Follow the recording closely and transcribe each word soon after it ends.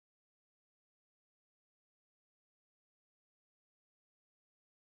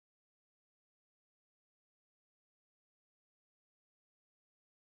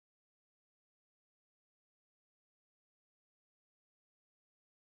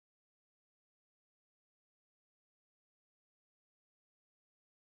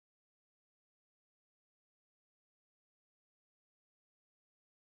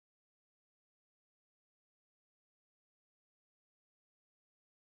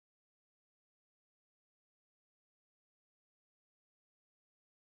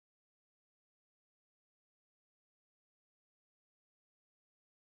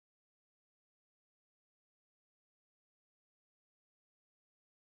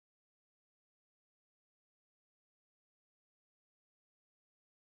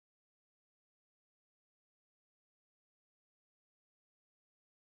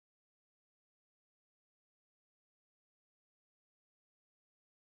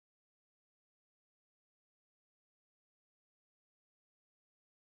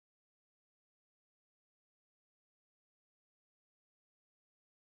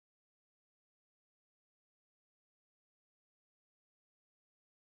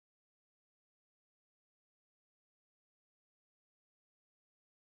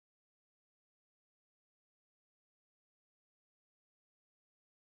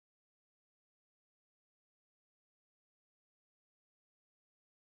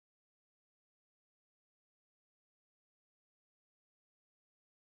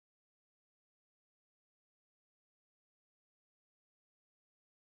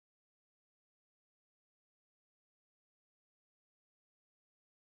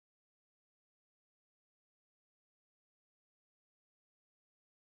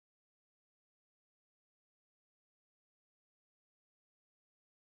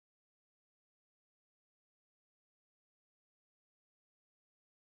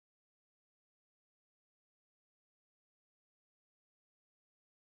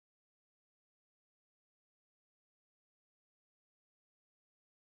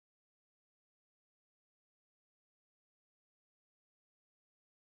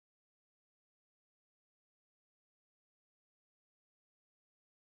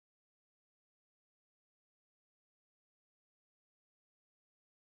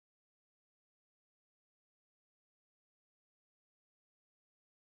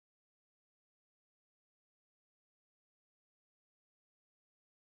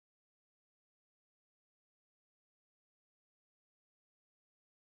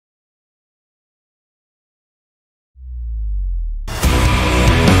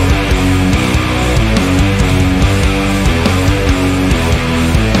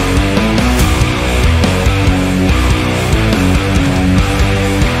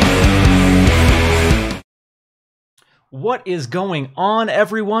What is going on,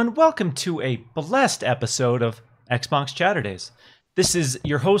 everyone? Welcome to a blessed episode of Xbox Chaturdays. This is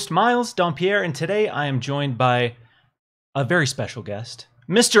your host, Miles Dompier, and today I am joined by a very special guest,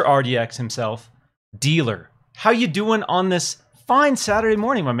 Mr. RDX himself, Dealer. How you doing on this fine Saturday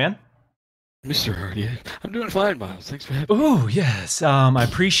morning, my man? Mr. RDX, I'm doing fine, Miles. Thanks for having me. Ooh, yes. I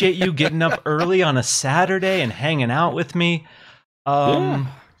appreciate you getting up early on a Saturday and hanging out with me.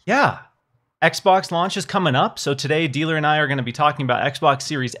 Yeah. Xbox launch is coming up, so today Dealer and I are going to be talking about Xbox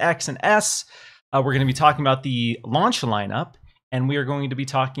Series X and S. We're going to be talking about the launch lineup, and we are going to be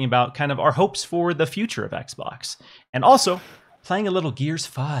talking about kind of our hopes for the future of Xbox, and also playing a little Gears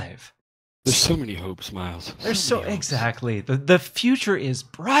 5. There's so many hopes, Miles. Exactly. The future is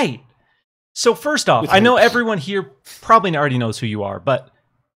bright. So first off, I know everyone here probably already knows who you are, but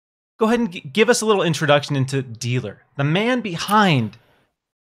go ahead and give us a little introduction into Dealer, the man behind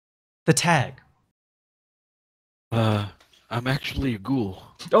the tag. I'm actually a ghoul.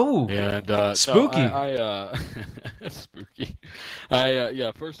 Oh, and spooky. Spooky.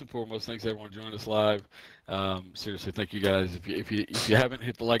 Yeah. First and foremost, thanks everyone joining us live. Seriously, thank you guys. If you haven't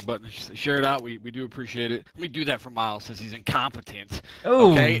hit the like button, share it out. We do appreciate it. Let me do that for Miles since he's incompetent.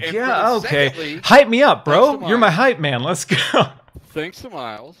 Oh, okay? And yeah. Okay. Secondly, hype me up, bro. You're my hype man. Let's go. Thanks to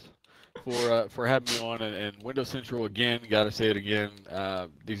Miles for having me on, and Windows Central again. Got to say it again.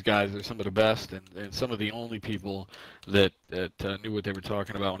 These guys are some of the best, and some of the only people that knew what they were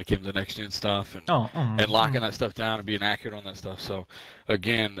talking about when it came to the next gen stuff, and locking that stuff down and being accurate on that stuff. So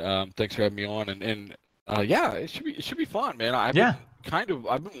again, thanks for having me on, and yeah, it should be fun, man. I've been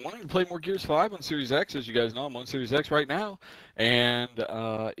wanting to play more Gears 5 on Series X. As you guys know, I'm on Series X right now, and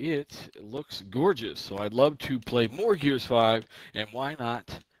it looks gorgeous. So I'd love to play more Gears 5, and why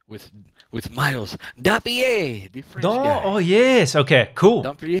not with Miles Dompier, the French guy. Oh yes, okay, cool.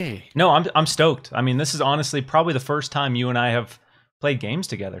 Dompier. No, I'm stoked. I mean, this is honestly probably the first time you and I have played games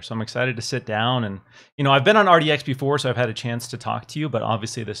together, so I'm excited to sit down. And I've been on RDX before, so I've had a chance to talk to you, but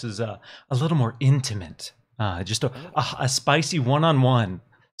obviously this is a little more intimate, just a spicy one-on-one.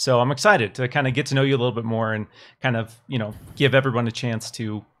 So I'm excited to kind of get to know you a little bit more and kind of give everyone a chance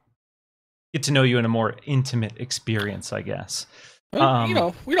to get to know you in a more intimate experience, I guess.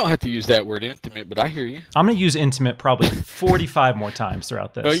 Well, we don't have to use that word intimate, but I hear you. I'm going to use intimate probably 45 more times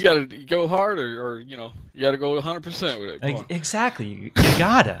throughout this. No, you got to go hard, or you got to go 100% with it. Exactly. You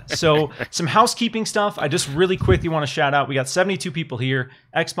gotta. So some housekeeping stuff. I just really quickly want to shout out. We got 72 people here.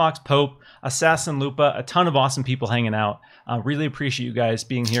 Xbox Pope, Assassin Lupa, a ton of awesome people hanging out. Really appreciate you guys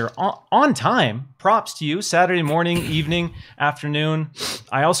being here on time. Props to you. Saturday morning, evening, afternoon.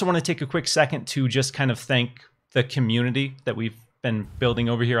 I also want to take a quick second to just kind of thank the community that we've been building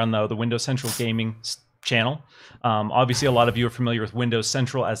over here on the Windows Central Gaming channel. Obviously, a lot of you are familiar with Windows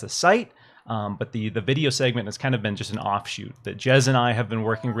Central as a site, but the video segment has kind of been just an offshoot that Jez and I have been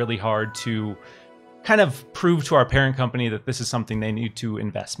working really hard to kind of prove to our parent company that this is something they need to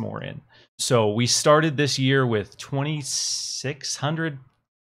invest more in. So we started this year with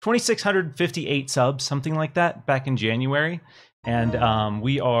 2,658 subs, something like that, back in January. And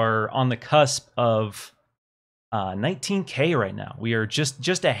we are on the cusp of 19K right now. We are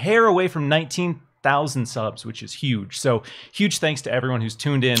just a hair away from 19,000 subs, which is huge. So huge thanks to everyone who's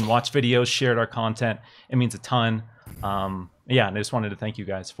tuned in, watched videos, shared our content. It means a ton. Yeah, and I just wanted to thank you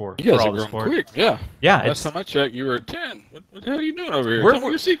guys for all the support. Quick. Yeah. Last time I checked, you were at 10. What the hell are you doing over here? Tell me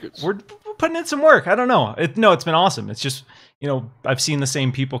your secrets. We're putting in some work. I don't know. It's been awesome. It's just I've seen the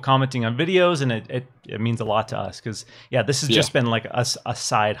same people commenting on videos, and it means a lot to us because this has just been like a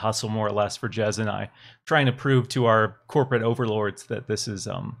side hustle more or less for Jez and I, trying to prove to our corporate overlords that this is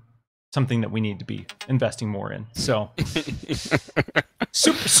something that we need to be investing more in. So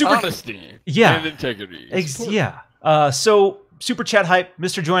super honesty, and integrity. So super chat hype,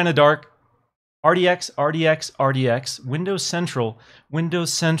 Mr. Joy in the Dark, RDX, Windows Central.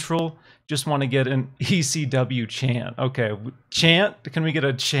 Just want to get an ECW chant. Okay, chant. Can we get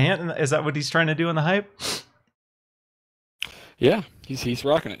a chant? Is that what he's trying to do in the hype? Yeah, he's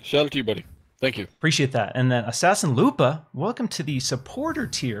rocking it. Shout out to you, buddy. Thank you. Appreciate that. And then Assassin Lupa, welcome to the supporter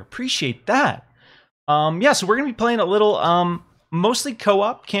tier. Appreciate that. So we're gonna be playing a little mostly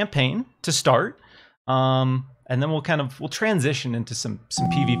co-op campaign to start. And then we'll transition into some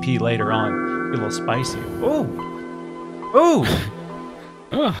PvP later on. Get a little spicy. Oh.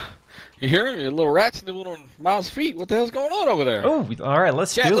 You hearing me? Little rats nibbling on Miles' feet. What the hell's going on over there? Oh, all right,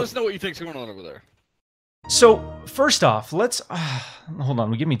 let's let us know what you think's going on over there. So, first off, let's... hold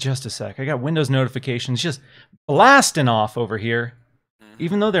on, give me just a sec. I got Windows notifications just blasting off over here,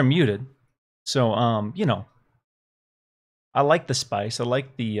 even though they're muted. So, I like the spice. I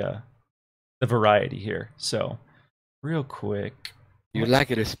like the variety here. So, real quick. You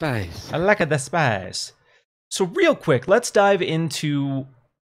like it as spice. I like it the spice. So real quick, let's dive into,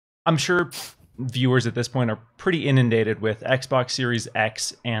 I'm sure viewers at this point are pretty inundated with Xbox Series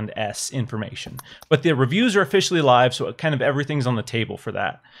X and S information. But the reviews are officially live, so kind of everything's on the table for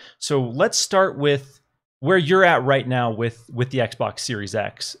that. So let's start with where you're at right now with the Xbox Series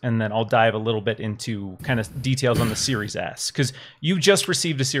X, and then I'll dive a little bit into kind of details on the Series S, because you just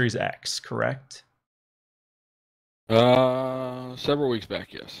received a Series X, correct? Several weeks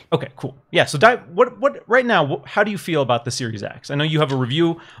back, yes. Okay, cool. Yeah, so what right now, how do you feel about the Series X? I know you have a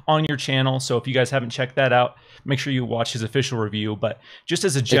review on your channel, so if you guys haven't checked that out, make sure you watch his official review, but just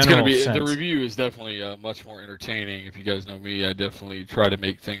as a general sense. The review is definitely much more entertaining. If you guys know me, I definitely try to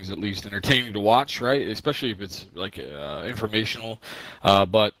make things at least entertaining to watch, right? Especially if it's like informational.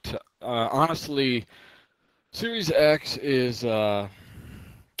 But honestly, Series X is, man,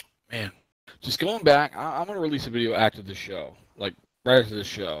 just going back, I'm going to release a video after the show, like right after the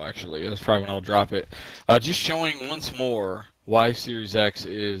show, actually. That's probably when I'll drop it. Just showing once more why Series X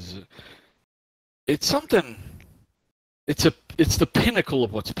is, it's something, it's the pinnacle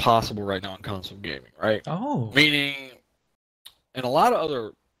of what's possible right now in console gaming, right? Oh. Meaning, in a lot of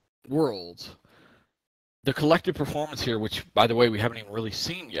other worlds, the collective performance here, which, by the way, we haven't even really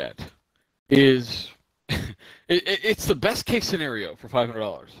seen yet, is, it's the best case scenario for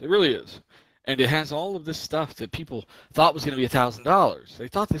 $500. It really is. And it has all of this stuff that people thought was going to be $1,000. They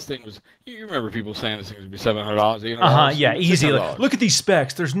thought this thing was. You remember people saying this thing was going to be $700, $800. Yeah, easy. Like, look at these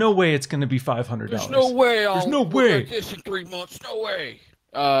specs. There's no way it's going to be $500. There's no way. There's no way. Like this in 3 months. No way.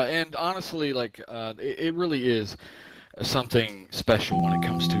 And honestly, like it really is something special when it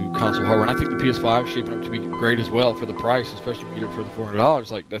comes to console hardware. And I think the PS5 is shaping up to be great as well for the price, especially when you get it for the $400.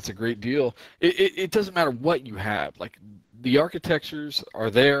 Like that's a great deal. It doesn't matter what you have. Like. The architectures are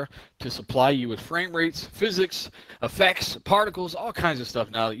there to supply you with frame rates, physics, effects, particles, all kinds of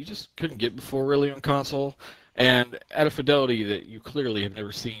stuff now that you just couldn't get before really on console, and at a fidelity that you clearly have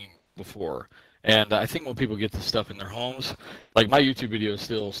never seen before. And I think when people get this stuff in their homes, like my YouTube video is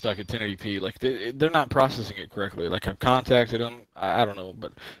still stuck at 1080p, like they're not processing it correctly. Like I've contacted them, I don't know,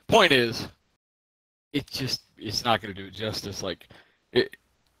 but point is, it's not going to do it justice. Like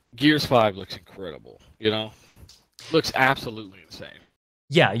Gears 5 looks incredible, you know? Looks absolutely insane.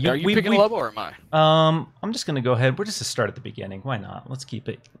 Yeah, are you picking a level or am I? I'm just gonna go ahead. We're just to start at the beginning. Why not? Let's keep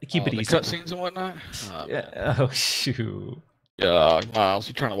it easy. Cutscenes and whatnot. Oh shoot. Yeah, Miles,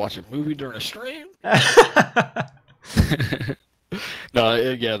 you trying to watch a movie during a stream? No,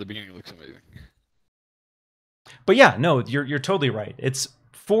 yeah, the beginning looks amazing. But yeah, no, you're totally right. It's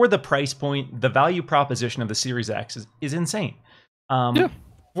for the price point, the value proposition of the Series X is insane. Yeah.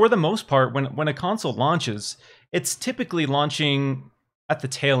 For the most part, when a console launches, it's typically launching at the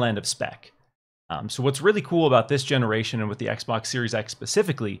tail end of spec. So what's really cool about this generation and with the Xbox Series X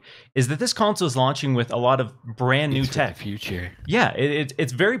specifically is that this console is launching with a lot of brand new tech. For the future. Yeah,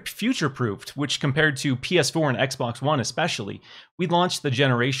 it's very future-proofed, which compared to PS4 and Xbox One especially, we launched the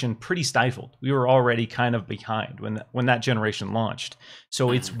generation pretty stifled. We were already kind of behind when that generation launched.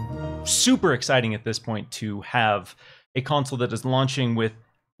 So it's super exciting at this point to have a console that is launching with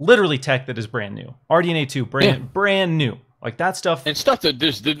literally tech that is brand new. RDNA 2, brand new. Like that stuff. And stuff that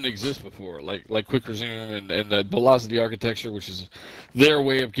just didn't exist before, like quick resume and the velocity architecture, which is their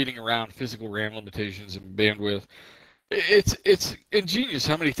way of getting around physical RAM limitations and bandwidth. It's ingenious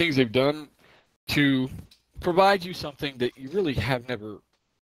how many things they've done to provide you something that you really have never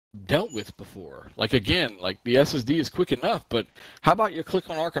dealt with before. Like again, like the SSD is quick enough, but how about you click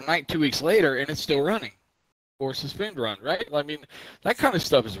on Arkham Knight 2 weeks later and it's still running? Or suspend run, right? I mean, that kind of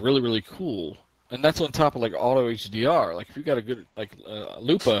stuff is really, really cool. And that's on top of like auto HDR. Like if you got a good, like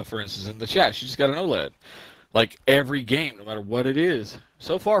Lupa, for instance, in the chat, she just got an OLED. Like every game, no matter what it is,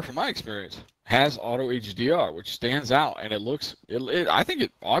 so far from my experience, has auto HDR, which stands out, and it looks. I think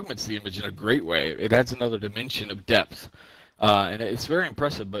it augments the image in a great way. It adds another dimension of depth, and it's very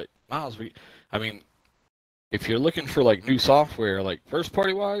impressive. But Miles, I mean, if you're looking for like new software, like first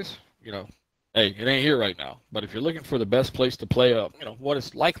party wise, you know. Hey, it ain't here right now. But if you're looking for the best place to play up, you know, what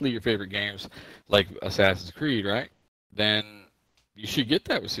is likely your favorite games, like Assassin's Creed, right? Then you should get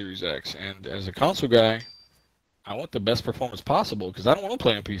that with Series X. And as a console guy, I want the best performance possible because I don't want to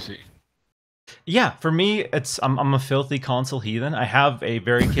play on PC. Yeah, for me, I'm a filthy console heathen. I have a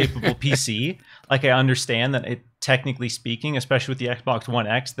very capable PC. Like I understand that technically speaking, especially with the Xbox One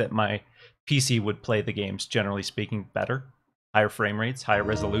X, that my PC would play the games generally speaking better. Higher frame rates, higher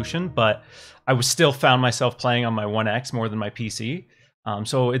resolution, but I was still found myself playing on my One X more than my PC.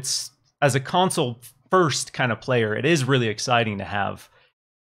 So it's, as a console first kind of player, it is really exciting to have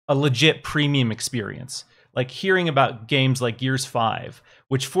a legit premium experience. like hearing about games like Gears 5,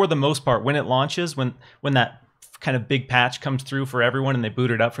 which for the most part, when it launches, when that kind of big patch comes through for everyone and they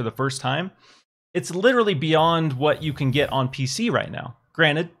boot it up for the first time, it's literally beyond what you can get on PC right now.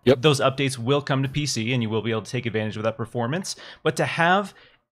 Granted, those updates will come to PC and you will be able to take advantage of that performance, but to have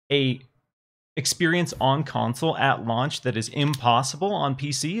a experience on console at launch that is impossible on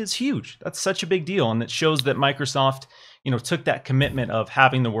PC is huge. That's such a big deal, and it shows that Microsoft, took that commitment of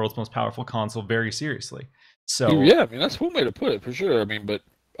having the world's most powerful console very seriously. So yeah, I mean, that's one way to put it for sure. I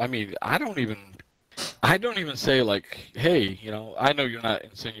mean, I don't even say like, hey, I know you're not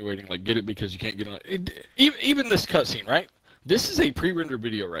insinuating like get it because you can't get on it. Even this cutscene, right? This is a pre-rendered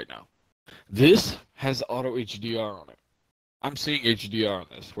video right now. This has auto HDR on it. I'm seeing HDR on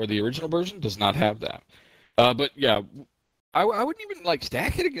this, where the original version does not have that. But yeah, I wouldn't even like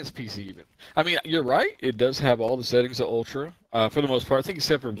stack it against PC even. I mean, you're right. It does have all the settings of Ultra for the most part. I think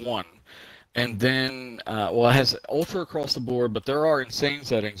except for one. And then, it has Ultra across the board, but there are insane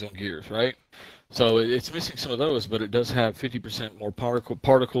settings on Gears, right? So it's missing some of those, but it does have 50% more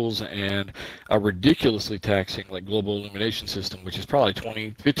particles and a ridiculously taxing like global illumination system, which is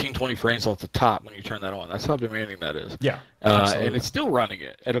probably 15, 20 frames off the top when you turn that on. That's how demanding that is. Yeah, and it's still running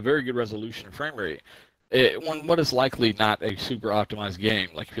it at a very good resolution and frame rate. What is likely not a super optimized game.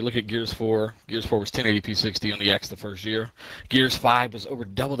 Like if you look at Gears 4 was 1080p 60 on the X the first year. Gears 5 was over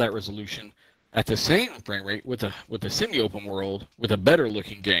double that resolution at the same frame rate with a semi-open world with a better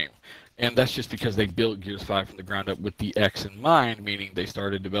looking game. And that's just because they built Gears 5 from the ground up with the X in mind, meaning they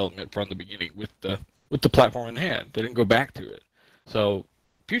started development from the beginning with the platform in hand. They didn't go back to it. So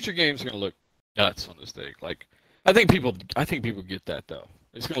future games are going to look nuts on this thing. Like I think people get that though.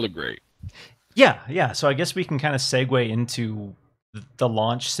 It's going to look great. Yeah. So I guess we can kind of segue into the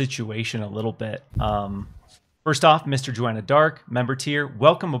launch situation a little bit. First off, Mr. Joanna Dark, member tier,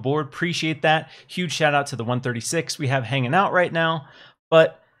 welcome aboard. Appreciate that. Huge shout out to the 136 we have hanging out right now.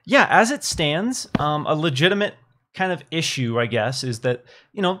 But yeah, as it stands, a legitimate kind of issue, I guess, is that,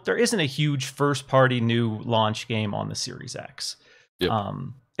 there isn't a huge first-party new launch game on the Series X. Yep.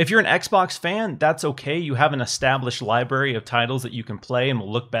 If you're an Xbox fan, that's okay. You have an established library of titles that you can play and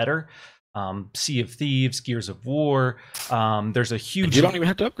will look better. Sea of Thieves, Gears of War. There's a huge... You don't even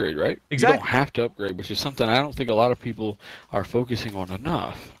have to upgrade, right? Exactly. You don't have to upgrade, which is something I don't think a lot of people are focusing on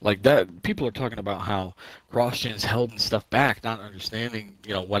enough. Like that, people are talking about how cross-gen's holding stuff back, not understanding,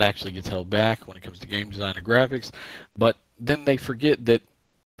 what actually gets held back when it comes to game design and graphics. But then they forget that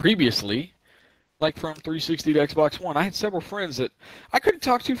previously, like from 360 to Xbox One, I had several friends that I couldn't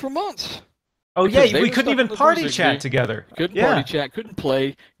talk to for months. Oh yeah, we couldn't even party chat together. Couldn't party chat, couldn't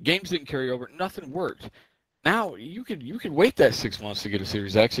play. Games didn't carry over. Nothing worked. Now you could wait that 6 months to get a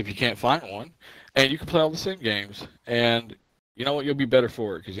Series X if you can't find one, and you can play all the same games. And you know what? You'll be better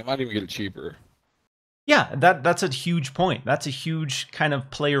for it because you might even get it cheaper. Yeah, that's a huge point. That's a huge kind of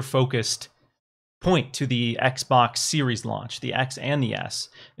player-focused point to the Xbox Series launch, the X and the S,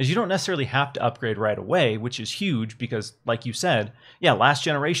 is you don't necessarily have to upgrade right away, which is huge because, like you said, yeah, last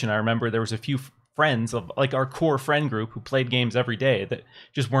generation, I remember there was a few friends of like our core friend group who played games every day that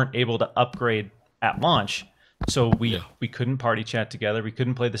just weren't able to upgrade at launch. So we couldn't party chat together. We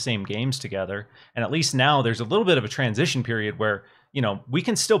couldn't play the same games together. And at least now there's a little bit of a transition period where, we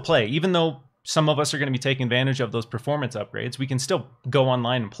can still play, even though some of us are going to be taking advantage of those performance upgrades. We can still go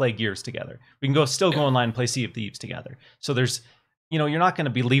online and play Gears together. We can still go online and play Sea of Thieves together. So there's, you're not going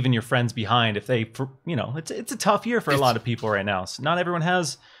to be leaving your friends behind if they, it's a tough year for a lot of people right now. So not everyone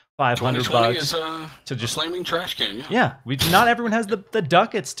has $500 is to just flaming trash can. Yeah, not everyone has the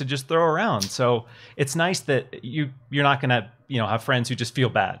ducats to just throw around. So it's nice that you're not going to have friends who just feel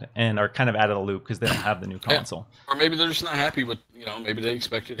bad and are kind of out of the loop because they don't have the new console. Or maybe they're just not happy with maybe they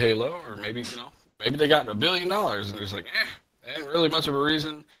expected Halo, or maybe maybe they got $1 billion and they're just like, ain't really much of a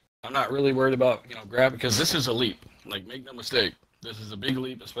reason. I'm not really worried about grab, because this is a leap. Like, make no mistake, this is a big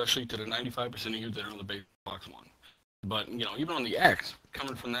leap, especially to the 95% of you that are on the base Xbox One. But even on the X,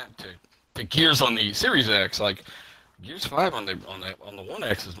 coming from that to Gears on the Series X, like Gears 5 on the One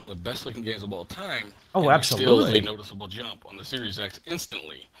X is one of the best looking games of all time. Oh, absolutely! Still a noticeable jump on the Series X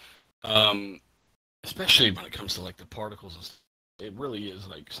instantly, especially when it comes to like the particles. It really is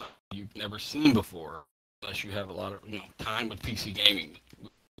like something you've never seen before, unless you have a lot of time with PC gaming.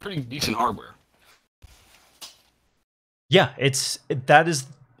 Pretty decent hardware. Yeah, that is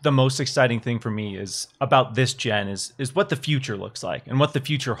the most exciting thing for me is about this gen is what the future looks like and what the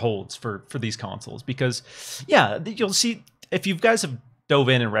future holds for these consoles. Because yeah, you'll see if you guys have dove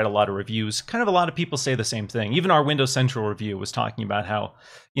in and read a lot of reviews, kind of a lot of people say the same thing. Even our Windows Central review was talking about how,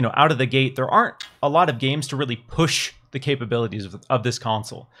 out of the gate, there aren't a lot of games to really push the capabilities of this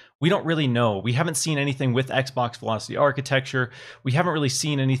console. We don't really know. We haven't seen anything with Xbox Velocity architecture. We haven't really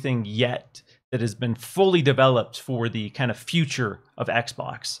seen anything yet that has been fully developed for the kind of future of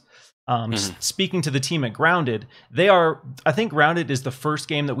Xbox. Speaking to the team at Grounded, I think Grounded is the first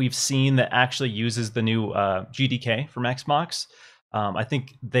game that we've seen that actually uses the new GDK from Xbox. I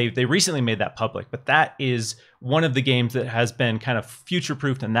think they recently made that public, but that is one of the games that has been kind of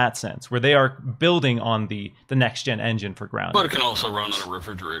future-proofed in that sense, where they are building on the next-gen engine for Grounded. But it can also run on a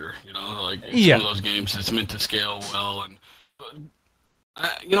refrigerator, like it's one of those games that's meant to scale well. And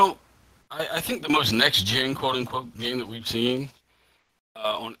I think the most next-gen, quote-unquote, game that we've seen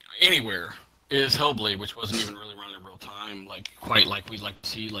on anywhere is Hellblade, which wasn't even really run in real time, quite like we'd like to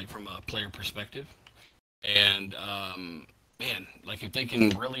see, from a player perspective. And man, if they can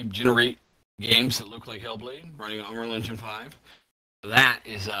really generate games that look like Hellblade running on Unreal Engine 5, that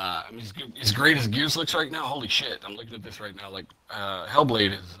is, as great as Gears looks right now, holy shit, I'm looking at this right now,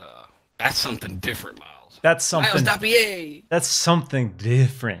 Hellblade is, that's something different, Miles. That's something, Dompier. That's something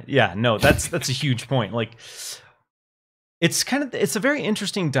different. Yeah, no, that's a huge point. It's a very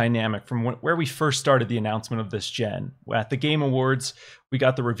interesting dynamic from where we first started the announcement of this gen. At the Game Awards, we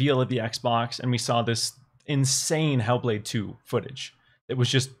got the reveal of the Xbox, and we saw this insane Hellblade 2 footage. It was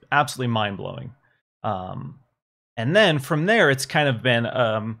just absolutely mind-blowing. And then from there, it's kind of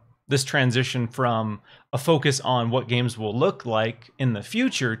been this transition from a focus on what games will look like in the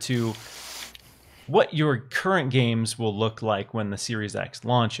future to what your current games will look like when the Series X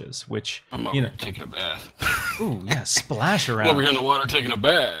launches, which, I'm over here taking a bath. Ooh, yeah, splash around. I'm over here in the water taking a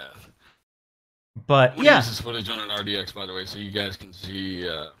bath. But I'm yeah. Use this footage on an RDX, by the way, so you guys can see,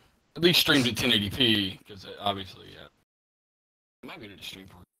 at least streamed at 1080p, because obviously, it might be able to stream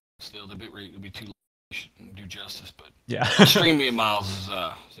for still. The bitrate would be too low to do justice, but yeah. Stream me and Miles is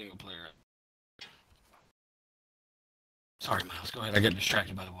single player. Sorry, Miles, go ahead. I got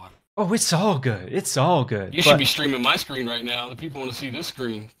distracted by the water. Oh, it's all good. It's all good. You should be streaming my screen right now. The people want to see this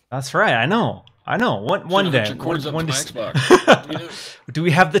screen. That's right. I know. One day. One day. Xbox. Do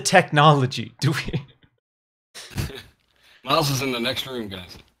we have the technology? Do we? Miles is in the next room,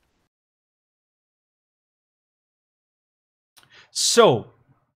 guys. So,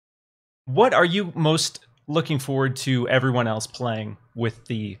 what are you most looking forward to everyone else playing with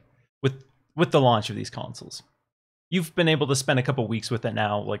the launch of these consoles? You've been able to spend a couple weeks with it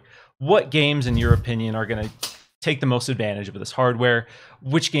now. What games, in your opinion, are going to take the most advantage of this hardware?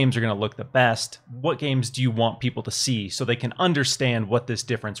 Which games are going to look the best? What games do you want people to see so they can understand what this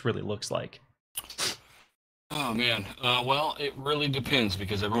difference really looks like? Oh, man. Well, it really depends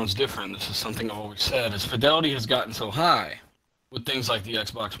because everyone's different. This is something I've always said. As fidelity has gotten so high with things like the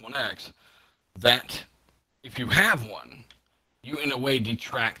Xbox One X, that if you have one, you in a way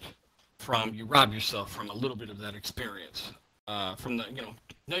detract from, you rob yourself from a little bit of that experience, from the,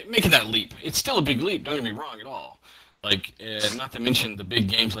 making that leap. It's still a big leap, don't get me wrong at all. Not to mention the big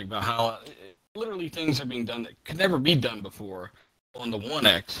games like Valhalla, literally things are being done that could never be done before on the One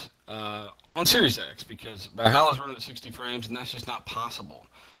X, on Series X, because Valhalla's running at 60 frames, and that's just not possible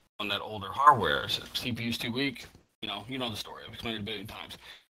on that older hardware. So CPU's too weak, you know the story. I've explained it a billion times.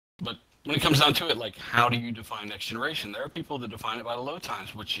 But when it comes down to it, how do you define next generation? There are people that define it by the load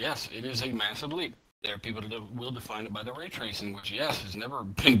times, which, yes, it is a massive leap. There are people that will define it by the ray tracing, which, yes, has never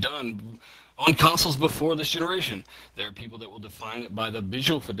been done on consoles before this generation. There are people that will define it by the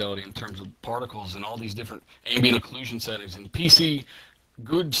visual fidelity in terms of particles and all these different ambient occlusion settings and PC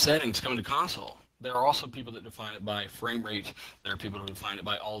good settings coming to console. There are also people that define it by frame rate. There are people who define it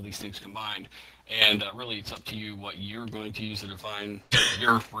by all these things combined. And really, it's up to you what you're going to use to define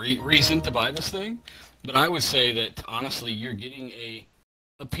your reason to buy this thing. But I would say that, honestly, you're getting a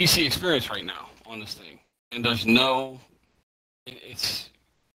PC experience right now on this thing. And there's no...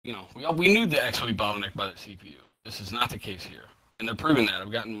 we knew the X would be bottlenecked by the CPU. This is not the case here. And they're proving that.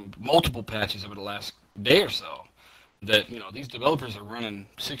 I've gotten multiple patches over the last day or so that, these developers are running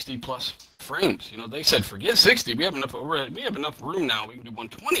 60 plus frames. They said, forget 60. We have enough room now. We can do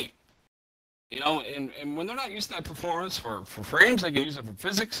 120. And when they're not using that performance for frames, they can use it for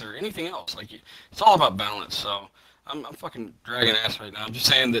physics or anything else. It's all about balance. So I'm fucking dragging ass right now. I'm just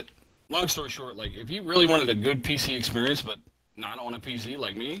saying that, long story short, if you really wanted a good PC experience, but not on a PC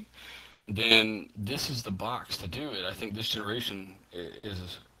like me, then this is the box to do it. I think this generation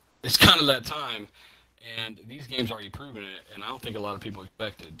is kind of that time, and these games are already proven it, and I don't think a lot of people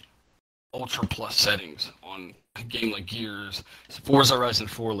expected ultra plus settings on a game like Gears. Forza Horizon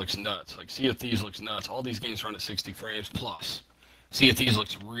 4 looks nuts. Sea of Thieves looks nuts. All these games run at 60 frames plus. Sea of Thieves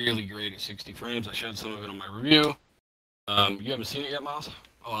looks really great at 60 frames. I showed some of it on my review. You haven't seen it yet, Miles?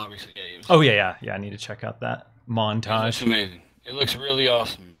 Oh, obviously, yeah. Oh, yeah. I need to check out that montage. It's amazing. It looks really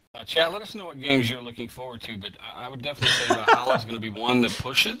awesome. Chat, let us know what games you're looking forward to, but I would definitely say Valhalla is going to be one that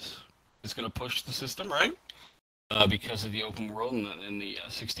pushes. It's going to push the system, right? Because of the open world and the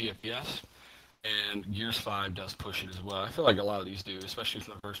 60 FPS. And Gears 5 does push it as well. I feel like a lot of these do, especially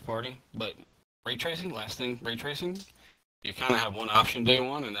from the first party. But ray tracing, ray tracing, you kind of have one option day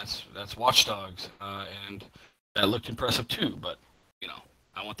one, and that's Watch Dogs. And that looked impressive too, but, you know,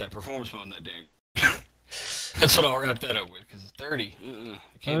 I want that performance mode in that game. That's what I'll wrap that up with, because it's 30. I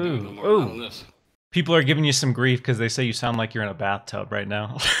can't do it no more than this. People are giving you some grief because they say you sound like you're in a bathtub right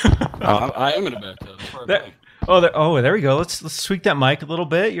now. I am in a bathtub. There we go. Let's tweak that mic a little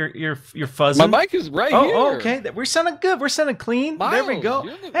bit. You're fuzzing. My mic is right here. Oh, okay. We're sounding good. We're sounding clean. Miles, there we go.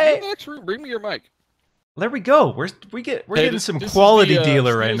 Hey, in the next room. Bring me your mic. There we go. We're getting some quality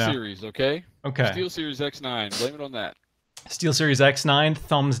dealer right now. Series, okay? Okay. SteelSeries X9. Blame it on that. SteelSeries X9.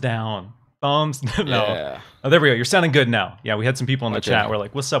 Thumbs down. Thumbs. No. Yeah. Oh, there we go. You're sounding good now. Yeah, we had some people in the chat. We're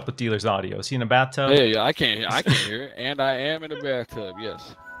like, "What's up with dealer's audio? Is he in a bathtub?" Yeah. I can't hear it, and I am in a bathtub.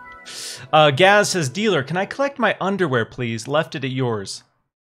 Yes. Gaz says, "Dealer, can I collect my underwear, please? Left it at yours."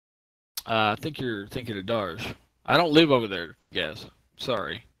 I think you're thinking of Darsh. I don't live over there, Gaz.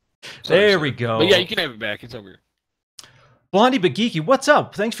 Sorry. There we go. But yeah, you can have it back. It's over here. Blondie but Geeky, what's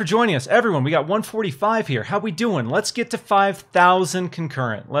up? Thanks for joining us. Everyone, we got 145 here. How we doing? Let's get to 5,000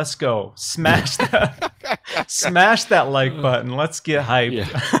 concurrent. Let's go. Smash that smash that like button. Let's get hyped.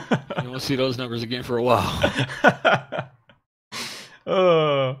 Yeah. You won't see those numbers again for a while.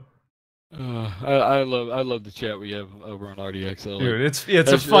 I love the chat we have over on RDXL. Dude, it's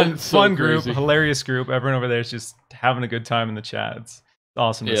a fun group, hilarious group. Everyone over there is just having a good time in the chat. It's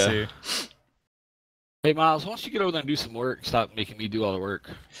awesome to see. Hey, Miles, why don't you get over there and do some work? Stop making me do all the work.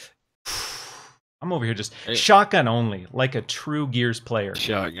 I'm over here just shotgun only, like a true Gears player.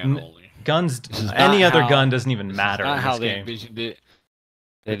 Shotgun only. Guns, any other gun doesn't even matter. Not in how this they game. envisioned it.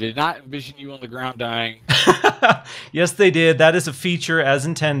 They did not envision you on the ground dying. Yes, they did. That is a feature as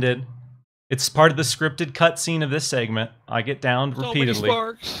intended. It's part of the scripted cutscene of this segment. I get downed repeatedly. So many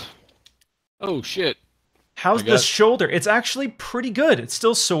sparks. Oh, shit. How's the shoulder? It's actually pretty good. It's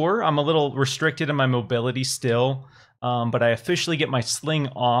still sore. I'm a little restricted in my mobility still, but I officially get my sling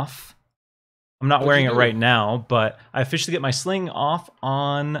off. I'm not wearing it right now, but I officially get my sling off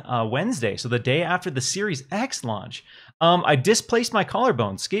on Wednesday, so the day after the Series X launch. I displaced my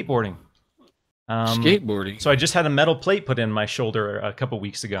collarbone skateboarding. Skateboarding? So I just had a metal plate put in my shoulder a couple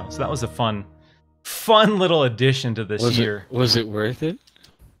weeks ago. So that was a fun little addition to this year. Was it worth it?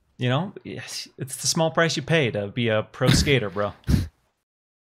 You know, yes, it's the small price you pay to be a pro skater, bro.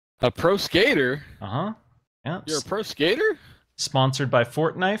 A pro skater? Uh-huh. Yeah. You're a pro skater? Sponsored by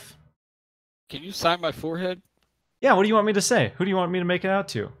Fortknife. Can you sign my forehead? Yeah, what do you want me to say? Who do you want me to make it out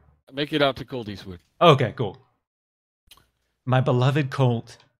to? Make it out to Colt Eastwood. Okay, cool. My beloved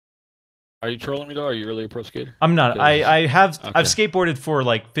Colt. Are you trolling me though? Are you really a pro skater? I'm not. I've skateboarded for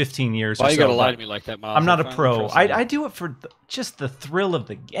like 15 years. Why or you so, gotta lie to me like that, Miles? I'm not a pro. I do it for just the thrill of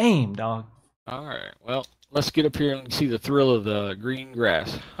the game, dog. All right. Well, let's get up here and see the thrill of the green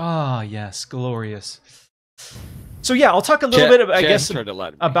grass. Ah, yes, glorious. So yeah, I'll talk a little bit, I guess,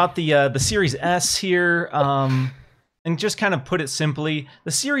 about the Series S here, and just kind of put it simply,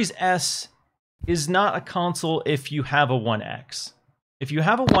 the Series S is not a console if you have a 1X. If you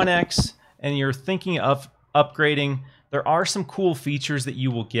have a 1X and you're thinking of upgrading, there are some cool features that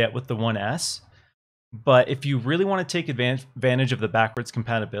you will get with the 1S. But if you really want to take advantage of the backwards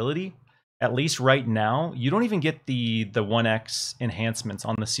compatibility, at least right now, you don't even get the 1X enhancements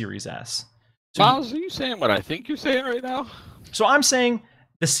on the Series S. So Miles, are you saying what I think you're saying right now? So I'm saying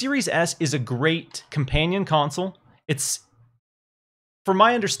the Series S is a great companion console. It's, from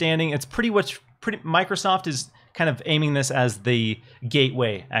my understanding, it's Microsoft is kind of aiming this as the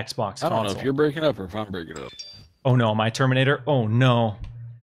gateway Xbox console. I don't know if you're breaking up or if I'm breaking up. Oh no, my Terminator? Oh no.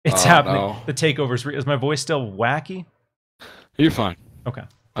 It's happening. No. The takeover's is my voice still wacky? You're fine. Okay.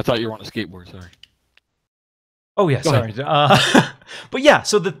 I thought you were on a skateboard, sorry. Oh yeah, sorry. But yeah,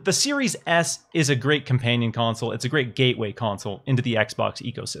 so the Series S is a great companion console. It's a great gateway console into the Xbox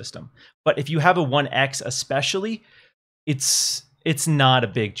ecosystem. But if you have a 1X especially, it's not a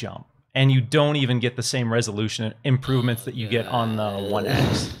big jump. And you don't even get the same resolution improvements that you get on the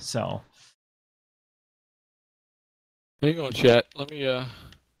 1X. So hang on, chat. Let me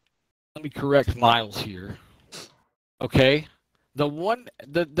correct Miles here. Okay?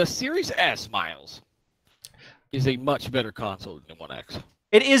 The Series S, Miles, is a much better console than 1X.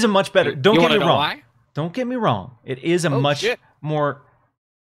 It is a much better. Don't get me wrong. Why? Don't get me wrong. It is a much more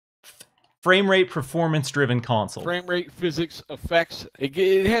frame rate, performance-driven console. Frame rate, physics, effects.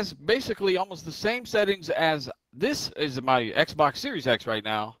 It has basically almost the same settings as this is my Xbox Series X right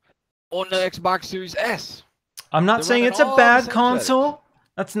now on the Xbox Series S. I'm not saying it's a bad console. Settings.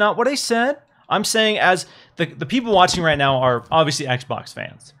 That's not what I said. I'm saying as the people watching right now are obviously Xbox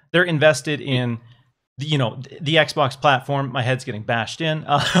fans. They're invested in the Xbox platform. My head's getting bashed in.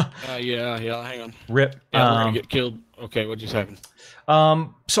 Yeah, hang on. Rip. Yeah, we're gonna get killed. Okay, what just happened?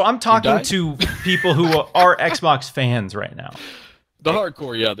 So I'm talking to people who are Xbox fans right now. The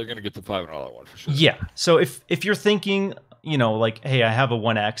hardcore, yeah, they're gonna get the $500 one for sure. Yeah. So if you're thinking, like, hey, I have a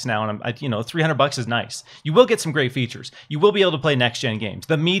One X now, and I'm, $300 is nice. You will get some great features. You will be able to play next gen games.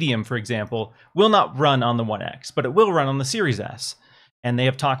 The Medium, for example, will not run on the One X, but it will run on the Series S. And they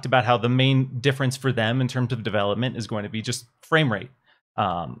have talked about how the main difference for them in terms of development is going to be just frame rate.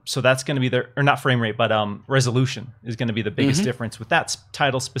 So that's going to be or not frame rate, but resolution is going to be the biggest difference with that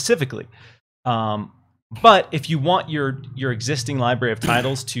title specifically. But if you want your existing library of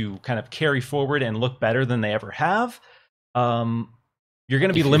titles to kind of carry forward and look better than they ever have, you're going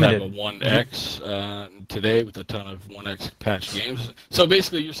to be limited. You have a One X today with a ton of One X patch games. So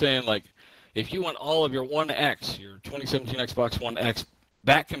basically, you're saying, like, if you want all of your One X, your 2017 Xbox One X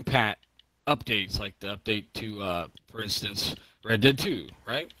back compat updates, like the update to, for instance, Red Dead 2,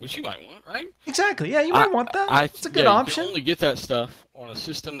 right? Which you might want, right? Exactly. Yeah, you might want that. It's a good option. You can only get that stuff on a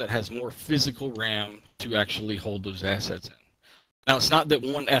system that has more physical RAM to actually hold those assets in. Now, it's not that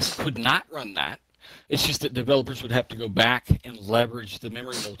One S could not run that. It's just that developers would have to go back and leverage the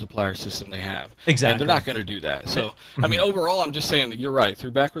memory multiplier system they have. Exactly. And they're not going to do that. So, I mean, overall, I'm just saying that you're right.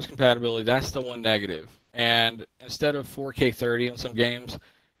 Through backwards compatibility, that's the one negative. And instead of 4K 30 on some games,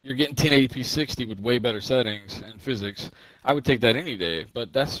 you're getting 1080p 60 with way better settings and physics. I would take that any day,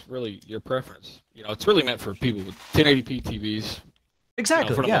 but that's really your preference. It's really meant for people with 1080p TVs.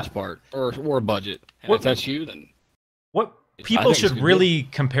 Exactly, for the most part, or a budget. And if that's you, then what people should really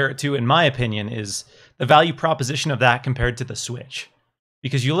compare it to, in my opinion, is the value proposition of that compared to the Switch.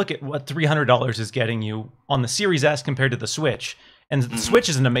 Because you look at what $300 is getting you on the Series S compared to the Switch, and the Switch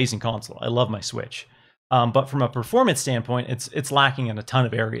is an amazing console. I love my Switch. But from a performance standpoint, it's lacking in a ton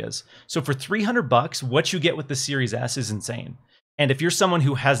of areas. So for $300, what you get with the Series S is insane. And if you're someone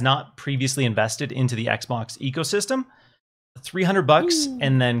who has not previously invested into the Xbox ecosystem, $300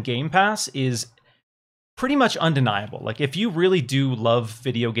 and then Game Pass is pretty much undeniable. Like, if you really do love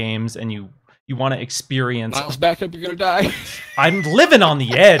video games and you want to experience... Miles, back up, you're going to die. I'm living on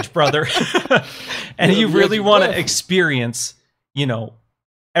the edge, brother. And you really want to experience,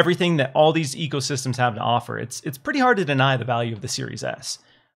 everything that all these ecosystems have to offer. It's pretty hard to deny the value of the Series S.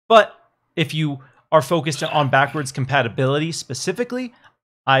 But if you are focused on backwards compatibility specifically,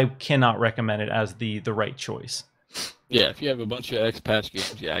 I cannot recommend it as the right choice. Yeah, if you have a bunch of X-Patch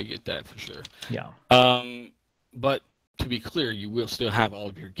games, yeah, I get that for sure. Yeah. But to be clear, you will still have all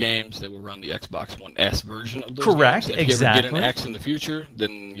of your games that will run the Xbox One S version of those Correct, games. If you ever get an X in the future,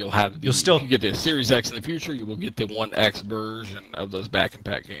 then you'll still, if you get the Series X in the future, you will get the One X version of those back and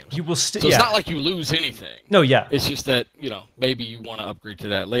pack games. You will still. So it's not like you lose anything. No, yeah. It's just that maybe you want to upgrade to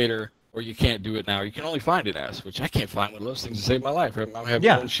that later, or you can't do it now. You can only find it as, which I can't find one of those things to save my life. I'm having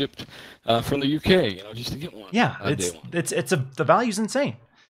one shipped from the UK, just to get one. Yeah, the value's insane.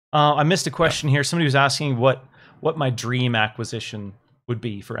 I missed a question here. Somebody was asking what my dream acquisition would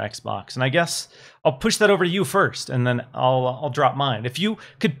be for Xbox, and I guess I'll push that over to you first, and then I'll drop mine. If you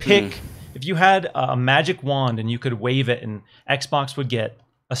could pick, if you had a magic wand and you could wave it, and Xbox would get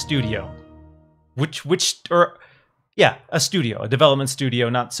a studio, a studio, a development studio,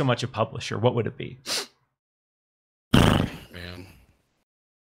 not so much a publisher, what would it be? Man,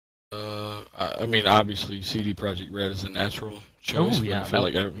 I mean, obviously, CD Projekt Red is a natural choice. Oh yeah, I feel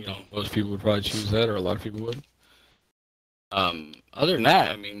like most people would probably choose that, or a lot of people would. Other than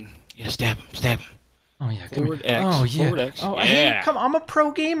that, I mean, stab him. Oh yeah, forward X. Oh yeah. Forward X. Oh yeah. Come on, I'm a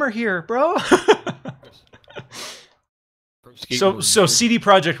pro gamer here, bro. So CD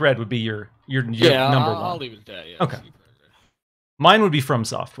Projekt Red would be your number one. I'll leave it at that. Yeah. Okay. Mine would be From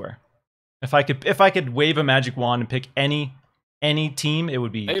Software. If I could wave a magic wand and pick any team, it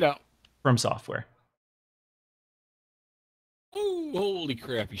would be From Software. Oh, holy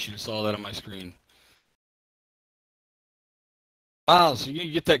crap! You should have saw that on my screen. Wow, so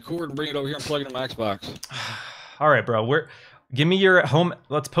you get that cord and bring it over here and plug it in my Xbox. All right, bro. Give me your home.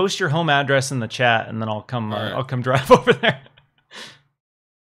 Let's post your home address in the chat, and then I'll come. Right. I'll come drive over there.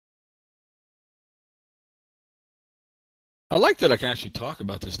 I like that I can actually talk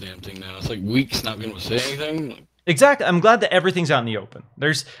about this damn thing now. It's like weeks not being able to say anything. Exactly. I'm glad that everything's out in the open.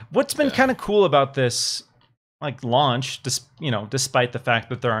 What's been kind of cool about this like launch, despite the fact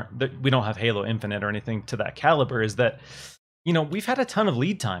that we don't have Halo Infinite or anything to that caliber, is that we've had a ton of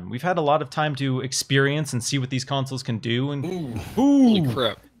lead time. We've had a lot of time to experience and see what these consoles can do, and holy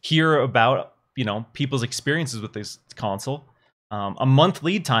crap, hear about people's experiences with this console. A month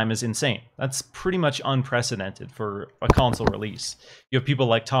lead time is insane. That's pretty much unprecedented for a console release. You have people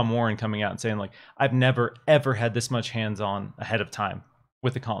like Tom Warren coming out and saying, like, I've never, ever had this much hands-on ahead of time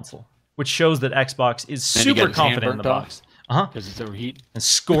with the console, which shows that Xbox is super confident in the box. Because it's overheating. And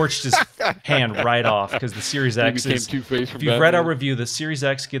scorched his hand right off because the Series X is... If you've read our review, the Series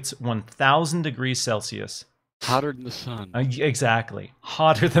X gets 1,000 degrees Celsius. Hotter than the sun. Exactly.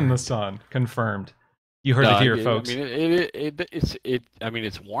 Hotter than the sun. Confirmed. You heard it here, folks. I mean,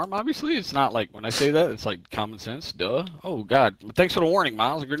 it's warm. Obviously, it's not like when I say that, it's like common sense. Duh. Oh God. Thanks for the warning,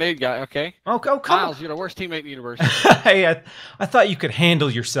 Miles. A grenade guy. Okay. Oh, come Miles, on. you're the worst teammate in the universe. Hey, I thought you could handle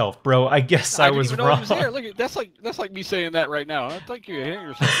yourself, bro. I guess I was wrong. Was there. Look, that's like me saying that right now. I think you handle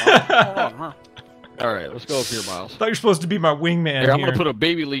yourself, Miles. Hold on, huh? All right, let's go up here, Miles. I thought you're supposed to be my wingman. Here, I'm gonna put a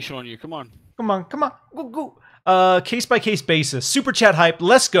baby leash on you. Come on. Come on. Go. Case-by-case basis. Super chat hype.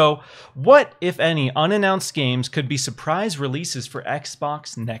 Let's go. What, if any, unannounced games could be surprise releases for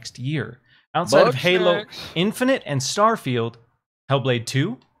Xbox next year? Outside of Halo Infinite and Starfield, Hellblade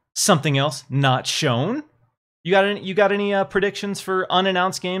 2, something else not shown? You got any predictions for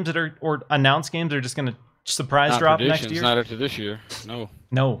unannounced games or announced games that are just going to surprise drop next year? Not after this year. No.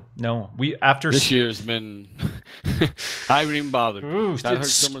 No. This year's been... I haven't even bothered. Ooh, I heard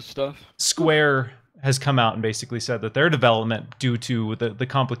so much stuff. Square has come out and basically said that their development, due to the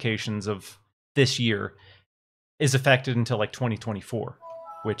complications of this year, is affected until like 2024,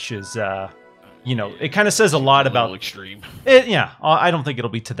 which is it kind of says a lot about extreme. I don't think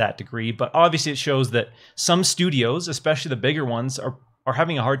it'll be to that degree, but obviously it shows that some studios, especially the bigger ones, are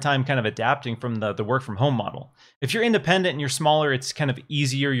having a hard time kind of adapting from the work from home model. If you're independent and you're smaller, it's kind of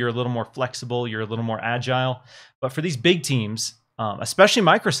easier. You're a little more flexible. You're a little more agile. But for these big teams, especially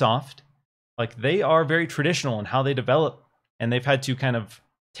Microsoft, like, they are very traditional in how they develop, and they've had to kind of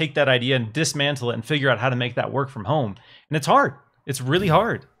take that idea and dismantle it and figure out how to make that work from home. And it's hard. It's really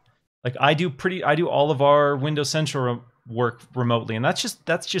hard. Like, I do all of our Windows Central work remotely, and that's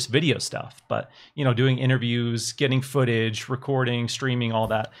just video stuff. But, doing interviews, getting footage, recording, streaming, all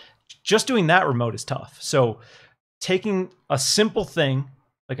that, just doing that remote is tough. So taking a simple thing,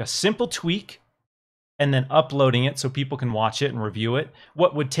 like a simple tweak, and then uploading it so people can watch it and review it,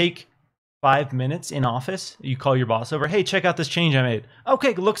 what would take 5 minutes in office, you call your boss over, hey, check out this change I made.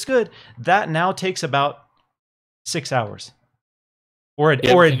 Okay, looks good. That now takes about 6 hours. Or a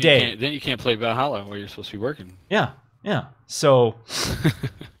day. Then you can't play Valhalla where you're supposed to be working. Yeah. So,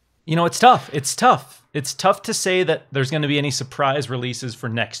 it's tough. It's tough to say that there's going to be any surprise releases for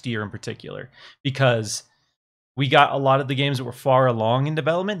next year in particular, because we got a lot of the games that were far along in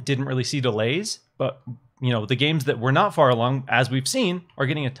development, didn't really see delays, but the games that were not far along, as we've seen, are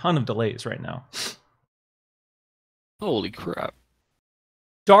getting a ton of delays right now. Holy crap.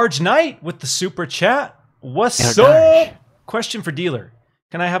 Darge Knight with the super chat. What's up? Question for dealer.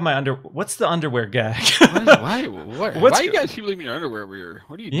 Can I have my what's the underwear gag? Why you guys keep leaving your underwear over here?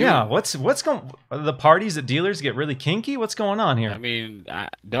 What are you doing? Yeah, what's going... The parties at dealers get really kinky? What's going on here? I mean,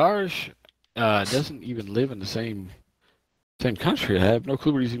 Darge doesn't even live in the same country. I have no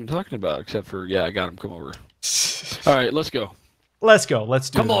clue what he's even talking about, except for, I got him. Come over. All right, let's go. Let's do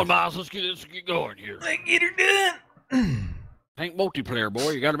it. Come on, Miles. Let's get going here. Let's get her done. Ain't multiplayer,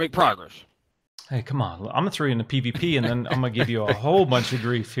 boy. You got to make progress. Hey, come on. I'm going to throw you into PvP, and then I'm going to give you a whole bunch of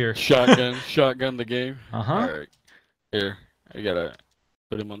grief here. Shotgun the game. Uh-huh. All right. Here. I got to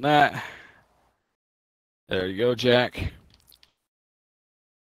put him on that. There you go, Jack.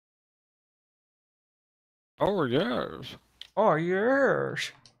 Oh, yes. Oh,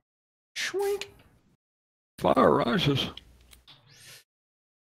 yes. Schwink. Fire rises.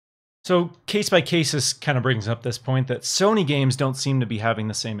 So case by case, this kind of brings up this point that Sony games don't seem to be having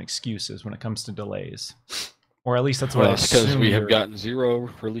the same excuses when it comes to delays. Or at least that's what I assume. Because we have gotten 0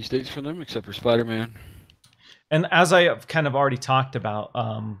 release dates for them, except for Spider-Man. And as I have kind of already talked about,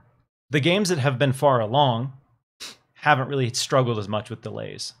 the games that have been far along haven't really struggled as much with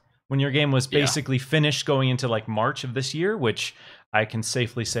delays. When your game was basically finished going into like March of this year, which I can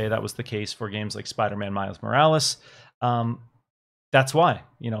safely say that was the case for games like Spider-Man Miles Morales, that's why,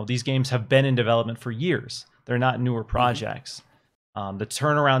 these games have been in development for years. They're not newer projects. The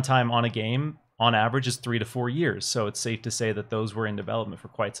turnaround time on a game, on average, is 3 to 4 years. So it's safe to say that those were in development for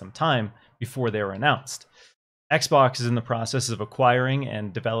quite some time before they were announced. Xbox is in the process of acquiring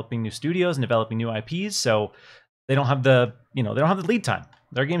and developing new studios and developing new IPs. So they don't have the lead time.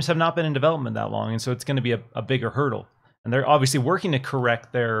 their games have not been in development that long, and so it's going to be a bigger hurdle. And they're obviously working to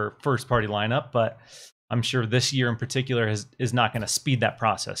correct their first-party lineup, but I'm sure this year in particular is not going to speed that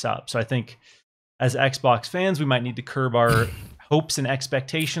process up. So I think as Xbox fans, we might need to curb our hopes and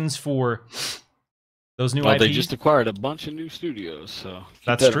expectations for those new IPs. They just acquired a bunch of new studios, so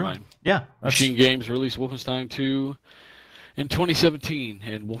that's true. Yeah, Machine Games released Wolfenstein 2 in 2017,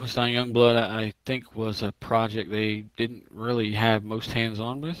 and Wolfenstein Youngblood, I think, was a project they didn't really have most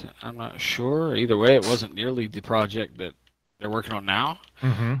hands-on with. I'm not sure. Either way, it wasn't nearly the project that they're working on now.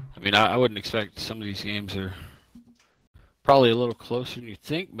 Mm-hmm. I mean, I wouldn't expect some of these games are probably a little closer than you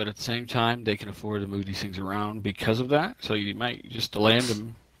think, but at the same time, they can afford to move these things around because of that. So you might just delay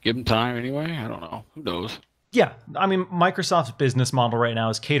them, give them time anyway. I don't know. Who knows? Yeah, I mean, Microsoft's business model right now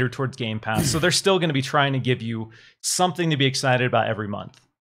is catered towards Game Pass, so they're still going to be trying to give you something to be excited about every month.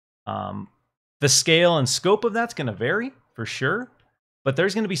 The scale and scope of that's going to vary, for sure, but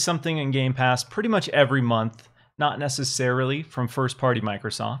there's going to be something in Game Pass pretty much every month, not necessarily from first-party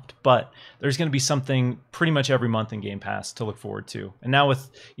Microsoft, but there's going to be something pretty much every month in Game Pass to look forward to. And now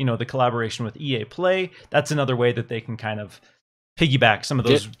with, the collaboration with EA Play, that's another way that they can kind of piggyback some of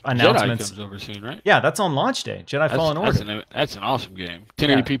those announcements. Jedi comes over soon, right? Yeah, that's on launch day. Fallen Order. That's an awesome game.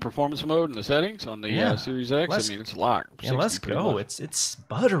 1080p performance mode in the settings on the Series X. I mean, it's a lot. Yeah, let's go. It's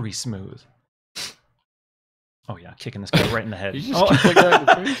buttery smooth. Oh yeah, kicking this guy right in the head. You just kick that guy in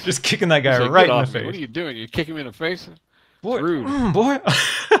the face? Just kicking that guy right in the face. What are you doing? You kick him in the face? Boy, it's rude. Boy.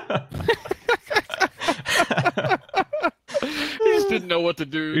 He just didn't know what to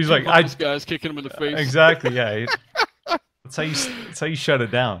do. He's like, this guy's kicking him in the face. Exactly. Yeah. That's how you shut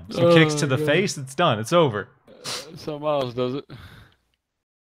it down. Some kicks to the face, it's done. It's over. So Miles does it.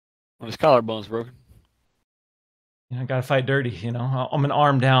 When his collarbone's broken. I gotta fight dirty, I'm an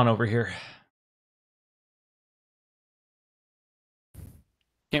arm down over here.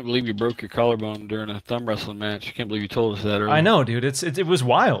 Can't believe you broke your collarbone during a thumb wrestling match. I can't believe you told us that earlier. I know, dude. It was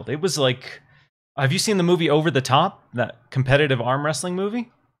wild. It was like, have you seen the movie Over the Top? That competitive arm wrestling movie?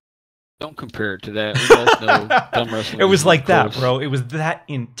 Don't compare it to that. We both know thumb wrestling. It was like that, bro. It was that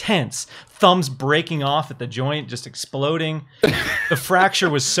intense. Thumbs breaking off at the joint, just exploding. The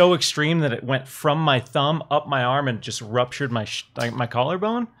fracture was so extreme that it went from my thumb up my arm and just ruptured my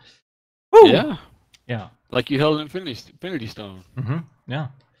collarbone. Woo! Yeah. Like you held an Infinity Stone. Mm-hmm. Yeah.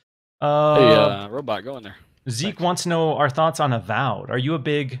 Hey, robot, go in there. Zeke wants to know our thoughts on Avowed. Are you a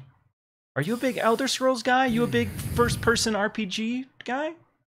big Elder Scrolls guy? You a big first-person RPG guy?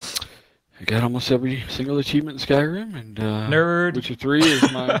 I got almost every single achievement in Skyrim, and Nerd. Witcher 3 is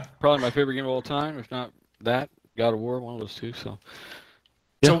probably my favorite game of all time. If not that, God of War, one of those two. So,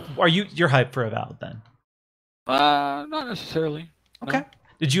 yeah. So you're hyped for Avowed then? Not necessarily. Okay. No.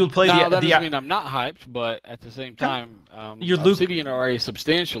 Did you play that doesn't mean I'm not hyped, but at the same time, Obsidian are a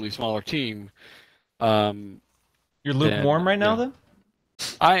substantially smaller team. You're lukewarm right now, then?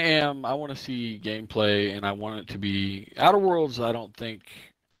 I am. I want to see gameplay, and I want it to be Outer Worlds. I don't think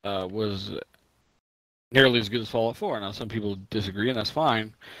was nearly as good as Fallout 4. Now, some people disagree, and that's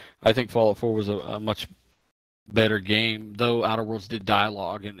fine. I think Fallout 4 was a much better game, though Outer Worlds did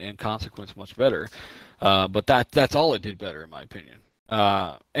dialogue and consequence much better. But that's all it did better, in my opinion.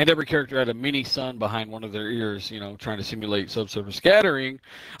 And every character had a mini sun behind one of their ears, trying to simulate subsurface scattering.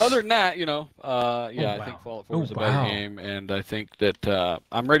 Other than that, I think Fallout 4 was a better game, and I think that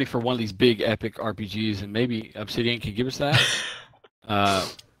I'm ready for one of these big epic RPGs, and maybe Obsidian can give us that.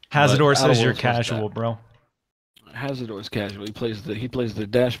 Hazardor says you're casual, bro. Hazardor's casual. He plays the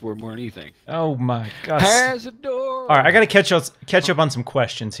dashboard more than anything. Oh my gosh. Hazardor. All right, I got to catch up on some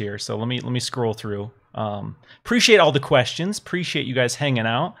questions here. So let me scroll through. Appreciate all the questions. Appreciate you guys hanging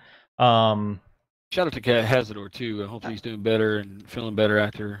out. Shout out to Hazardor too. Hopefully he's doing better and feeling better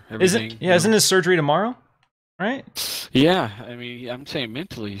after everything. Isn't his surgery tomorrow? Right? Yeah, I mean, I'm saying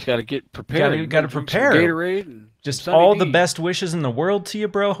mentally, he's got to get prepared. You got to prepare. Gatorade and just all the best wishes in the world to you,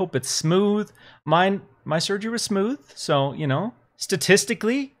 bro. Hope it's smooth. My surgery was smooth, so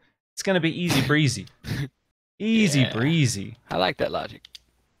statistically, it's gonna be easy breezy. Easy breezy. I like that logic.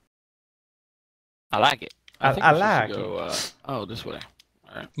 I like it. I like it. Go, this way.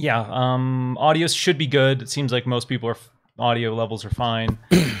 All right. Yeah. Audio should be good. It seems like most people audio levels are fine.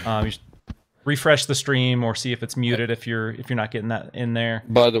 You refresh the stream or see if it's muted if you're not getting that in there.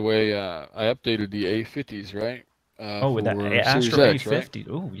 By the way, I updated the A50s, right? With that Astro A50. Right?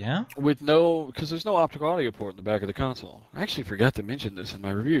 Oh, yeah? Because there's no optical audio port in the back of the console. I actually forgot to mention this in my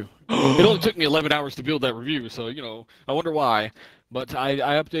review. It only took me 11 hours to build that review, so, I wonder why. But I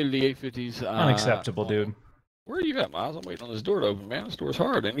updated the A50s. Unacceptable, dude. Where are you at, Miles? I'm waiting on this door to open, man. This door's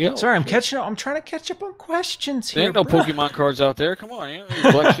hard. And yo, Sorry, I'm catching up. I'm trying to catch up on questions there here. ain't no bro. Pokemon cards out there. Come on, you know,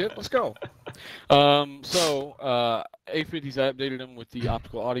 black shit. Let's go. A50s, I updated them with the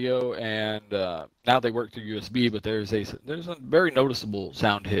optical audio, and now they work through USB. But there's a very noticeable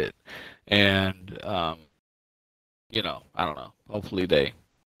sound hit, and you know, I don't know. Hopefully they.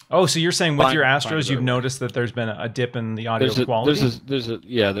 Oh, so you're saying with your find Astros, a you've way. noticed that there's been a dip in the audio quality?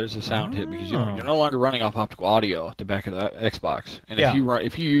 There's a sound hit because you're no longer running off optical audio at the back of the Xbox. And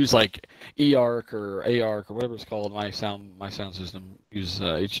if you use like eARC or ARC or whatever it's called, my sound system uses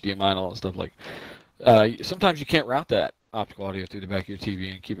HDMI and all that stuff. Like sometimes you can't route that optical audio through the back of your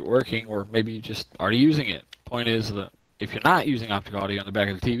TV and keep it working, or maybe you just already using it. Point is that if you're not using optical audio on the back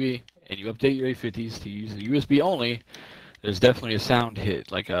of the TV and you update your A50s to use the USB only, there's definitely a sound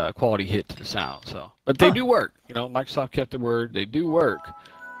hit, like a quality hit to the sound. So, but they do work. You know, Microsoft kept their word. They do work.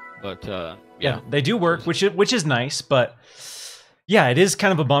 But yeah, they do work, which is nice. But yeah, it is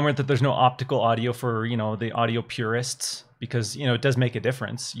kind of a bummer that there's no optical audio for, you know, the audio purists, because, you know, it does make a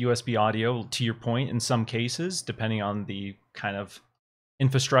difference. USB audio, to your point, in some cases, depending on the kind of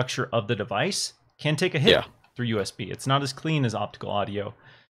infrastructure of the device, can take a hit through USB. It's not as clean as optical audio,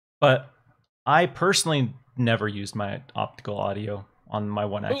 but I personally never used my optical audio on my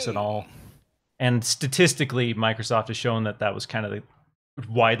One X at all. And statistically, Microsoft has shown that that was kind of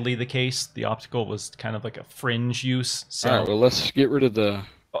widely the case. The optical was kind of like a fringe use. So, all right, well, let's get rid of the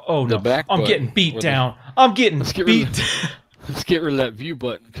back I'm button. getting beat down. I'm getting beat. Let's get rid of that view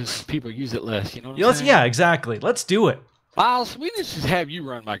button because people use it less. You know what I'm saying? Yeah, exactly. Let's do it. Miles, we need to just have you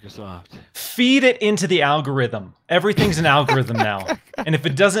run Microsoft. Feed it into the algorithm. Everything's an algorithm now. And if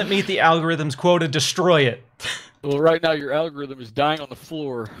it doesn't meet the algorithm's quota, destroy it. Well, right now your algorithm is dying on the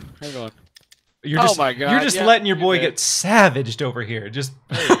floor. Hang on. My God. You're just letting your boy get savaged over here. Just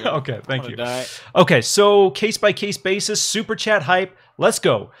okay, thank you. Okay, so case-by-case basis, super chat hype. Let's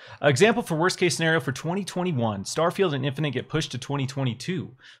go. Example for worst case scenario for 2021. Starfield and Infinite get pushed to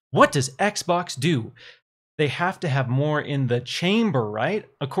 2022. What does Xbox do? They have to have more in the chamber, right?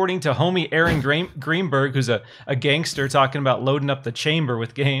 According to homie Aaron Greenberg, who's a gangster talking about loading up the chamber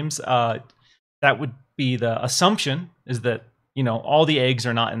with games, that would be the assumption, is that, you know, all the eggs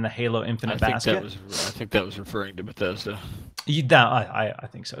are not in the Halo Infinite basket. I think that was referring to Bethesda. I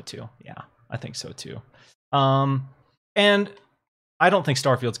think so too. Yeah, I think so too. And I don't think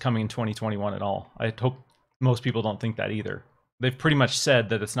Starfield's coming in 2021 at all. I hope most people don't think that either. They've pretty much said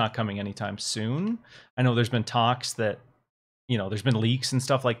that it's not coming anytime soon. I know there's been talks that, you know, there's been leaks and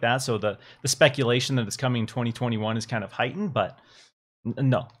stuff like that. So the speculation that it's coming in 2021 is kind of heightened, but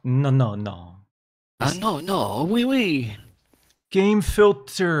no. No. Game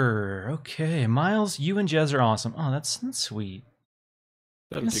filter. Okay, Miles, you and Jez are awesome. Oh, that's sweet.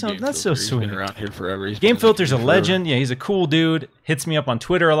 That's so sweet. He's been around here forever. Game filter's a legend. Yeah, he's a cool dude. Hits me up on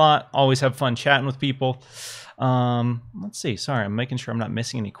Twitter a lot. Always have fun chatting with people. Let's see. Sorry, I'm making sure I'm not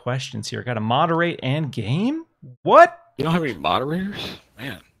missing any questions here. Got to moderate and game. What? You don't have any moderators,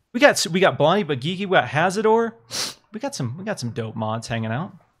 man. We got Blondie but Geeky. We got Hazador. We got some dope mods hanging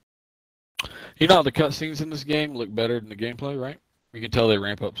out. You know how the cutscenes in this game look better than the gameplay, right? You can tell they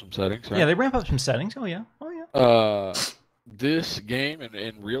ramp up some settings, right? Yeah, they ramp up some settings. Oh yeah. This game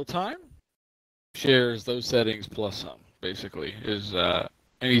in real time shares those settings plus some. Basically, is an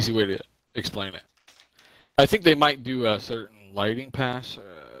easy way to explain it. I think they might do a certain lighting pass,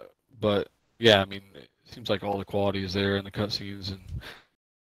 but yeah, I mean, it seems like all the quality is there in the cutscenes, and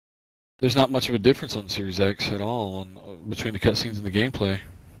there's not much of a difference on Series X at all between the cutscenes and the gameplay.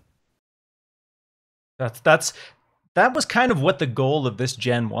 That was kind of what the goal of this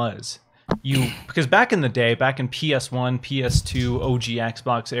gen was. Because back in the day, back in PS1, PS2, OG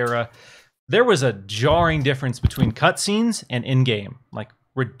Xbox era, there was a jarring difference between cutscenes and in-game, like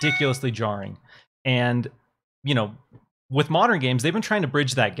ridiculously jarring. And, you know, with modern games, they've been trying to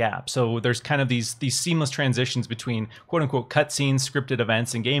bridge that gap. So there's kind of these seamless transitions between quote-unquote cutscenes, scripted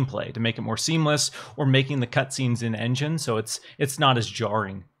events, and gameplay to make it more seamless, or making the cutscenes in engine so it's not as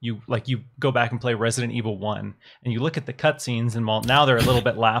jarring. You go back and play Resident Evil 1, and you look at the cutscenes, and while now they're a little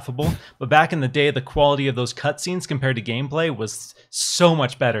bit laughable, but back in the day, the quality of those cutscenes compared to gameplay was so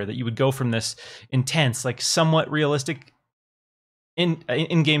much better that you would go from this intense, like somewhat realistic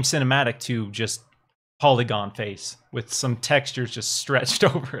in-game cinematic to just polygon face with some textures just stretched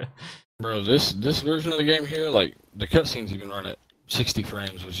over it. Bro, this version of the game here, like the cutscenes you can run at 60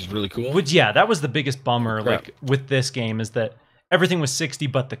 frames, which is really cool. Which, yeah, that was the biggest bummer like with this game, is that everything was 60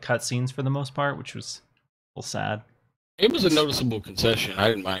 but the cutscenes for the most part, which was a little sad. It was a noticeable concession. I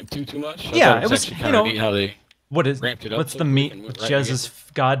didn't mind too much. Yeah, it was kind of neat how they ramped it up. What's the meat with Jez's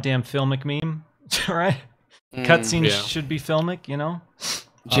goddamn filmic meme? Right? Cutscenes Yeah. should be filmic, you know?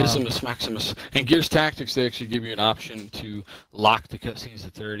 Gisimus Maximus. And Gears Tactics, they actually give you an option to lock the cutscenes to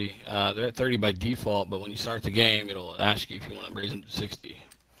 30. They're at 30 by default, but when you start the game, it'll ask you if you want to raise them to 60.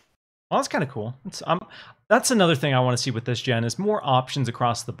 Well, that's kind of cool. That's another thing I want to see with this gen is more options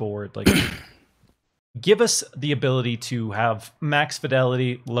across the board. Like, give us the ability to have max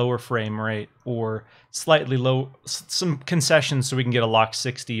fidelity, lower frame rate, or slightly low, some concessions so we can get a locked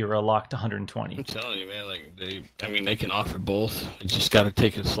 60 or a locked 120. I'm telling you, man, like they can offer both. You just got to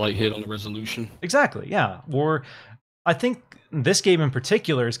take a slight hit on the resolution. Exactly, yeah. Or I think this game in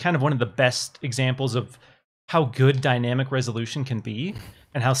particular is kind of one of the best examples of how good dynamic resolution can be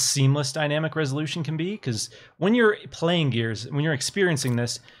and how seamless dynamic resolution can be. Because when you're playing Gears, when you're experiencing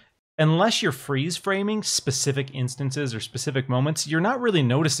this, unless you're freeze framing specific instances or specific moments, you're not really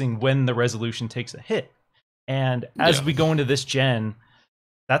noticing when the resolution takes a hit. And as we go into this gen,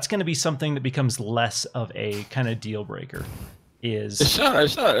 that's going to be something that becomes less of a kind of deal breaker. It's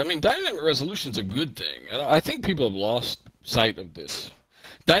not. I mean, dynamic resolution is a good thing. I think people have lost sight of this.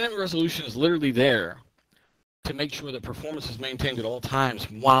 Dynamic resolution is literally there to make sure that performance is maintained at all times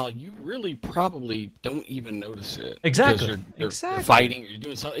while you really probably don't even notice it. Exactly. Because you're fighting, you're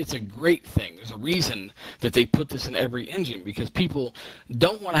doing something. It's a great thing. There's a reason that they put this in every engine, because people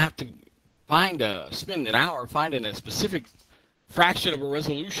don't want to have to spend an hour finding a specific fraction of a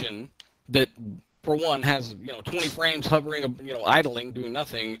resolution that, for one, has 20 frames hovering, idling, doing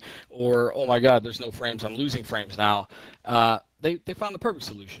nothing, or oh my God, there's no frames, I'm losing frames now. They found the perfect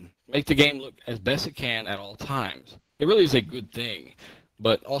solution. Make the game look as best it can at all times. It really is a good thing,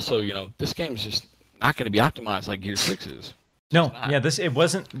 but also, this game is just not going to be optimized like Gear 6 is. No, yeah, it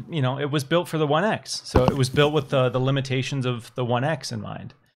wasn't, it was built for the 1X, so it was built with the limitations of the 1X in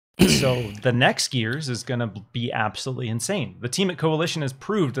mind. So the next Gears is going to be absolutely insane. The team at Coalition has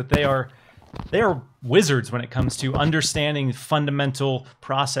proved that they are wizards when it comes to understanding fundamental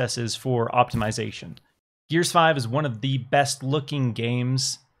processes for optimization. Gears 5 is one of the best looking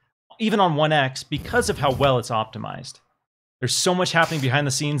games, even on 1X, because of how well it's optimized. There's so much happening behind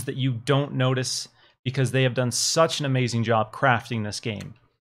the scenes that you don't notice because they have done such an amazing job crafting this game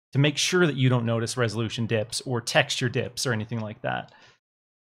to make sure that you don't notice resolution dips or texture dips or anything like that.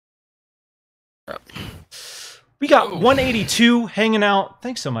 We got 182 hanging out.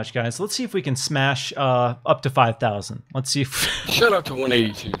 Thanks so much, guys. Let's see if we can smash up to 5,000. Let's see if... Shout out to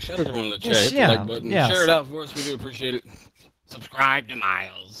 182. Shout out to everyone in the chat. Hit the like button. Share it out for us. We do appreciate it. Subscribe to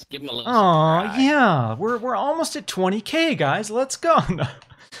Miles. Give him a little subscribe. Yeah. We're almost at 20K, guys. Let's go.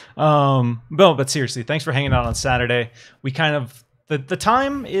 But seriously, thanks for hanging out on Saturday. We kind of... The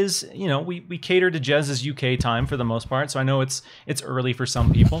time is, we cater to Jez's UK time for the most part, so I know it's early for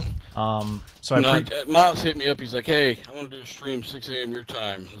some people. Miles hit me up. He's like, "Hey, I want to do a stream 6 a.m. your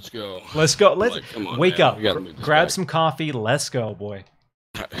time. Let's go." Let's go. Let's wake up. Grab some coffee. Let's go, boy.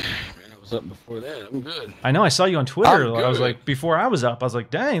 Man, I was up before that. I'm good. I know. I saw you on Twitter. I was like, before I was up, I was like,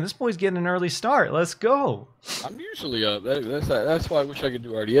 "Dang, this boy's getting an early start. Let's go." I'm usually up. That's why I wish I could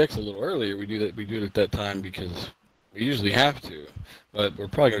do RDX a little earlier. We do it at that time because we usually have to, but we're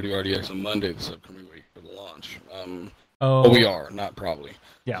probably going to do RDX on Monday this upcoming week for the launch. But we are, not probably.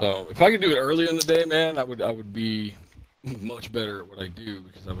 Yeah. So if I could do it early in the day, man, I would be much better at what I do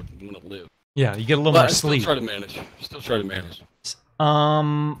because I would want to live. Yeah, you get a little more sleep. Still try to manage.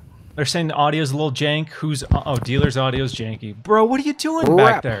 They're saying the audio's a little jank. Dealer's audio's janky. Bro, what are you doing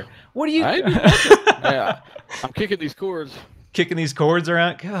back there? What are you... Yeah, I'm kicking these cords. Kicking these cords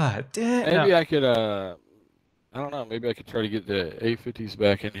around? God damn. Maybe I could... I don't know. Maybe I could try to get the A50s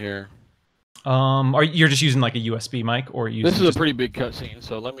back in here. You're just using like a USB mic, or this is a pretty big cutscene,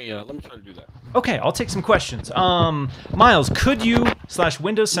 so let me try to do that. Okay, I'll take some questions. Miles, could you /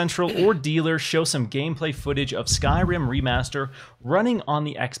 Windows Central or Dealer show some gameplay footage of Skyrim Remaster running on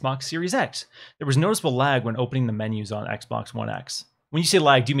the Xbox Series X? There was noticeable lag when opening the menus on Xbox One X. When you say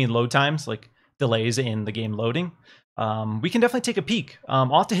lag, do you mean load times, like delays in the game loading? We can definitely take a peek.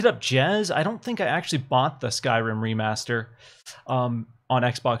 I'll have to hit up Jez. I don't think I actually bought the Skyrim Remaster on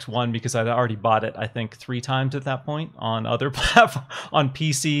Xbox One because I'd already bought it, I think, 3 times at that point on other platforms, on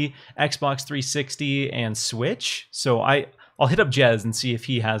PC, Xbox 360, and Switch. So I'll hit up Jez and see if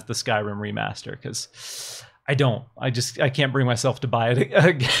he has the Skyrim Remaster, because I don't. I can't bring myself to buy it.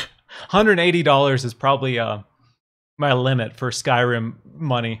 $180 is probably my limit for Skyrim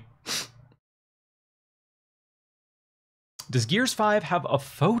money. Does Gears 5 have a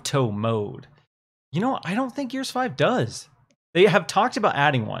photo mode? I don't think Gears 5 does. They have talked about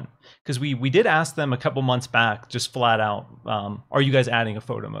adding one, because we did ask them a couple months back, just flat out, are you guys adding a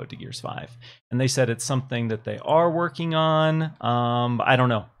photo mode to Gears 5? And they said it's something that they are working on. I don't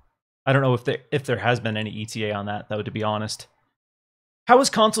know. I don't know if there has been any ETA on that, though, to be honest. How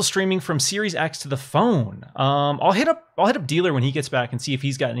is console streaming from Series X to the phone? I'll hit up Dealer when he gets back and see if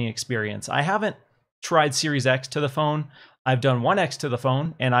he's got any experience. I haven't tried Series X to the phone. I've done One X to the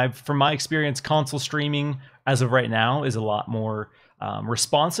phone, and from my experience, console streaming as of right now is a lot more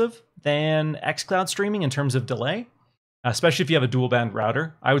responsive than xCloud streaming in terms of delay, especially if you have a dual band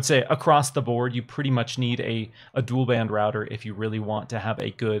router. I would say across the board, you pretty much need a dual band router if you really want to have a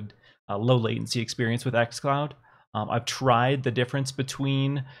good low latency experience with xCloud. I've tried the difference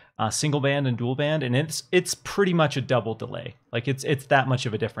between single band and dual band, and it's pretty much a double delay. Like it's that much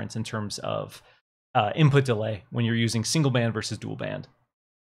of a difference in terms of input delay when you're using single band versus dual band.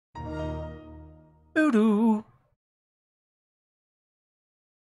 Voodoo.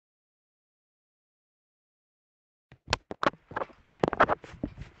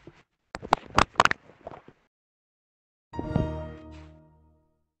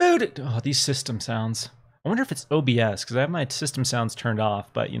 Oh, these system sounds. I wonder if it's OBS, because I have my system sounds turned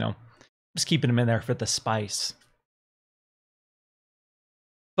off, but, you know, just keeping them in there for the spice.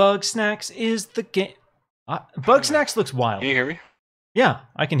 Bug Snacks is the game. Bug Snacks looks wild. Can you hear me? Yeah,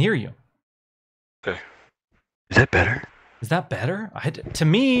 I can hear you. Okay. Is that better? Is that better? To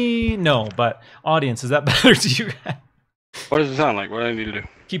me, no, but audience, is that better to you guys? What does it sound like? What do I need to do?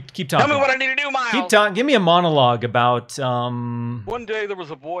 Keep talking. Tell me what I need to do, Miles! Keep talking. Give me a monologue about, One day there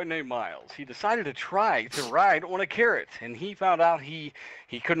was a boy named Miles. He decided to try to ride on a carrot, and he found out he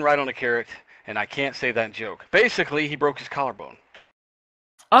couldn't ride on a carrot, and I can't say that joke. Basically, he broke his collarbone.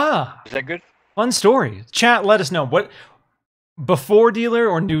 Ah! Is that good? Fun story. Chat, let us know. What, before Dealer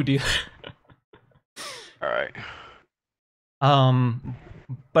or new Dealer? Alright.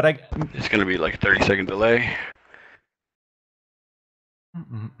 But it's gonna be like a 30-second delay.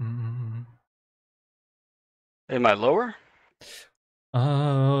 Am I lower?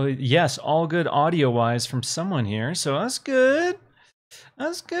 Yes, all good audio-wise from someone here, so that's good.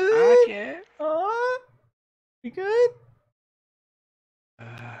 That's good. Okay. You good?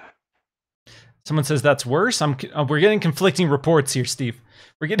 Someone says that's worse. We're getting conflicting reports here, Steve.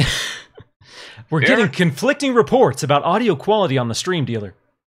 We're getting conflicting reports about audio quality on the stream, Dealer.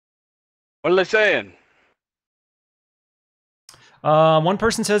 What are they saying? One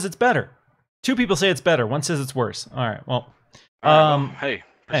person says it's better. Two people say it's better. One says it's worse. All right. Well, hey,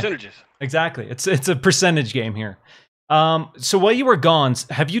 percentages. Exactly. It's a percentage game here. So while you were gone,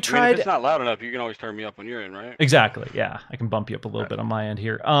 have you tried? I mean, if it's not loud enough, you can always turn me up on your end, right? Exactly. Yeah, I can bump you up a little bit on my end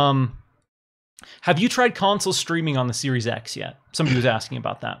here. Have you tried console streaming on the Series X yet? Somebody was asking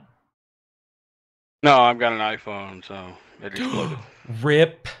about that. No, I've got an iPhone, so it exploded.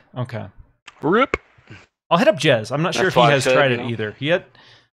 Rip. Okay. Rip. I'll hit up Jez. I'm not sure if he has tried it either. He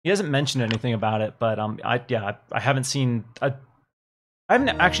hasn't mentioned anything about it, but I haven't seen. I haven't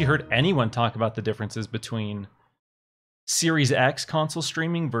actually heard anyone talk about the differences between Series X console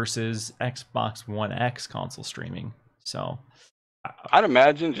streaming versus Xbox One X console streaming. So I'd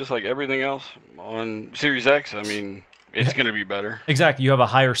imagine, just like everything else on Series X, I mean, it's going to be better. Exactly. You have a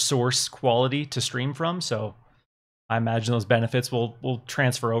higher source quality to stream from, so I imagine those benefits will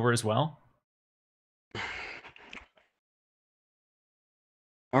transfer over as well.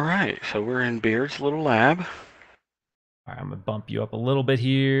 All right, so we're in Beard's little lab. All right, I'm going to bump you up a little bit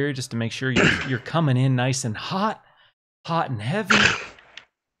here just to make sure you're coming in nice and hot and heavy.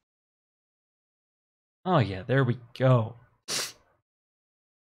 Oh, yeah, there we go.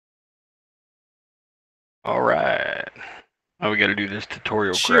 All right. Oh, we got to do this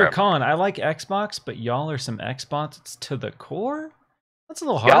tutorial Sure, crap. Colin, I like Xbox, but y'all are some Xbox to the core? That's a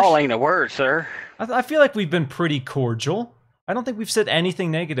little harsh. Y'all ain't a word, sir. I feel like we've been pretty cordial. I don't think we've said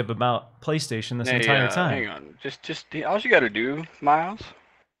anything negative about PlayStation this entire time. Hang on. Just all you got to do, Miles,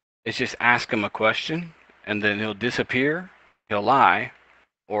 is just ask him a question, and then he'll disappear, he'll lie,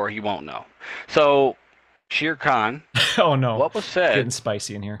 or he won't know. So, Shere Khan, oh no, what was said getting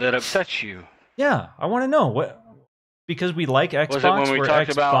spicy in here that upsets you? Yeah, I want to know what. Because we like Xbox. Was it when we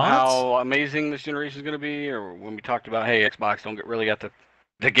talked about how amazing this generation is going to be, or when we talked about, hey, Xbox don't really got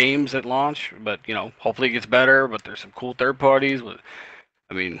the games at launch, but you know, hopefully it gets better. But there's some cool third parties.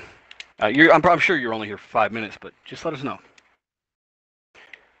 I mean, I'm sure you're only here for 5 minutes, but just let us know.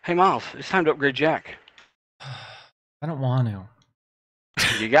 Hey, Miles, it's time to upgrade Jack. I don't want to.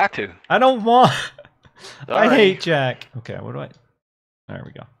 You got to. I don't want. Sorry. I hate Jack. Okay, what do I? There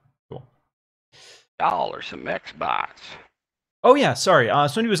we go. Cool. Y'all are some Xbox. Oh yeah, sorry.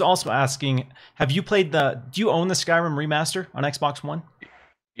 Somebody was also asking, have you played do you own the Skyrim remaster on Xbox One?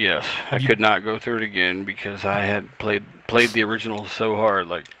 Yes, I could not go through it again because I had played the original so hard,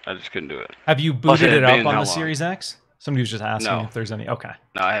 like I just couldn't do it. Have you booted it up on the Series X? Somebody was just asking No. if there's any. Okay.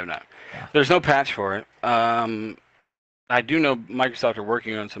 No, I have not. Yeah. There's no patch for it. I do know Microsoft are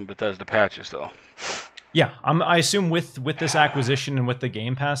working on some Bethesda patches, though. Yeah, I assume with this acquisition and with the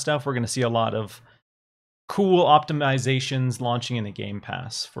Game Pass stuff, we're going to see a lot of cool optimizations launching in the Game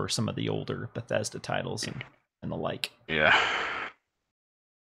Pass for some of the older Bethesda titles and the like. Yeah.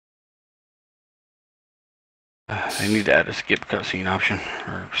 They need to add a skip cutscene option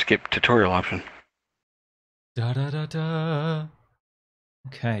or skip tutorial option. Da da da da.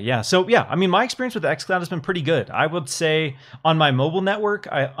 Okay, yeah. So yeah, I mean, my experience with xCloud has been pretty good. I would say on my mobile network,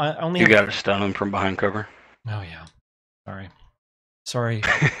 I only You got to stun them from behind cover. Oh yeah, sorry.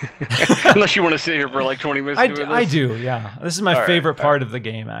 Unless you want to sit here for like 20 minutes. I do. Yeah, this is my favorite part of the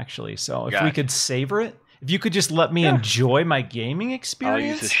game actually. So if we could savor it, if you could just let me enjoy my gaming experience. I'll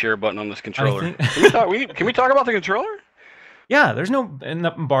use the share button on this controller. Can we talk about the controller? Yeah, there's no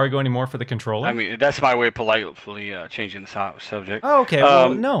embargo anymore for the controller. I mean, that's my way of politely changing the subject. Oh, okay.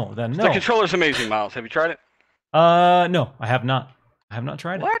 Well, no. The controller's amazing, Miles. Have you tried it? No, I have not. I have not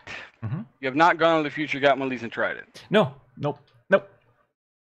tried it. What? Mm-hmm. You have not gone to the future, got one of these, and tried it? No. Nope.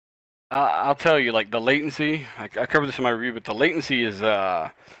 I'll tell you, like, the latency, I covered this in my review, but the latency is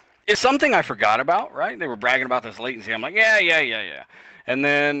something I forgot about, right? They were bragging about this latency. I'm like, yeah. And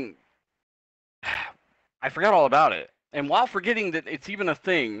then I forgot all about it. And while forgetting that it's even a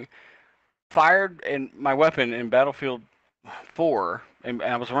thing, fired my weapon in Battlefield 4, and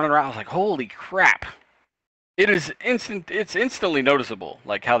I was running around, I was like, holy crap. It's instantly noticeable,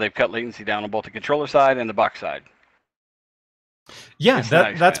 like how they've cut latency down on both the controller side and the box side. Yeah,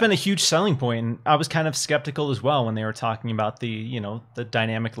 that's been a huge selling point. And I was kind of skeptical as well when they were talking about the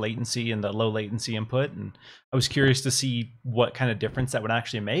dynamic latency and the low latency input. And I was curious to see what kind of difference that would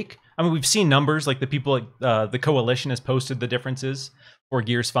actually make. I mean, we've seen numbers like the people, the Coalition has posted the differences for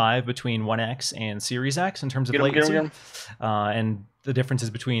Gears 5 between 1X and Series X in terms of latency. And the differences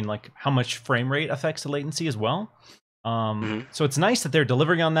between like how much frame rate affects the latency as well. So it's nice that they're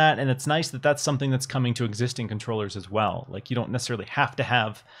delivering on that, and it's nice that that's something that's coming to existing controllers as well. Like you don't necessarily have to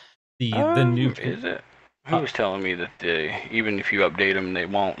have the new. Is it? Who was telling me that even if you update them, they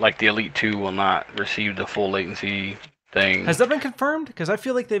won't. Like the Elite 2 will not receive the full latency thing. Has that been confirmed? Because I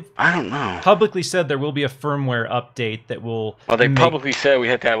feel like they've. I don't know. Publicly said there will be a firmware update that will. Well, they publicly said we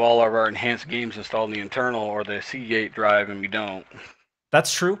have to have all of our enhanced games installed in the internal or the Seagate drive, and we don't.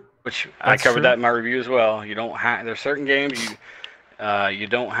 That's true. Which I covered that in my review as well. You don't have. There's certain games you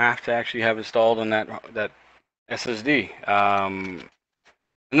don't have to actually have installed on that SSD. And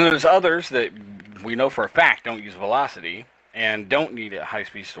then there's others that we know for a fact don't use velocity and don't need a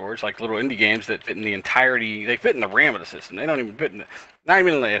high-speed storage, like little indie games that fit in the entirety. They fit in the RAM of the system. They don't even fit not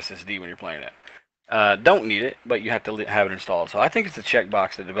even in the SSD when you're playing it. Don't need it, but you have to have it installed. So I think it's a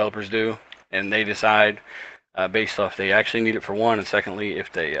checkbox that developers do, and they decide. Based off they actually need it for one, and secondly,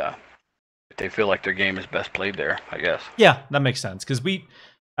 if they feel like their game is best played there, I guess. Yeah, that makes sense because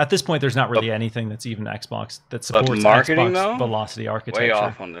at this point there's not really anything that's even Xbox that supports marketing, Xbox velocity architecture. Way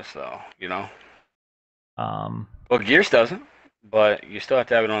off on this though, you know. Well, Gears doesn't, but you still have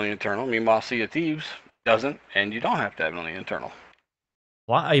to have it on the internal. Meanwhile, Sea of Thieves doesn't, and you don't have to have it on the internal.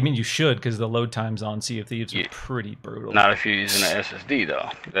 Well, I mean, you should, because the load times on Sea of Thieves are pretty brutal. Not if you're using an SSD, though.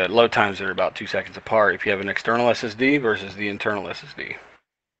 The load times are about 2 seconds apart if you have an external SSD versus the internal SSD.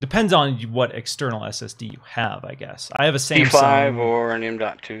 Depends on what external SSD you have, I guess. I have a Samsung. T5 or an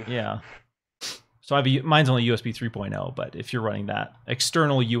M.2. Yeah. So mine's only USB 3.0, but if you're running that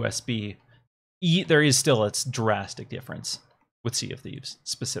external USB, there is still a drastic difference with Sea of Thieves,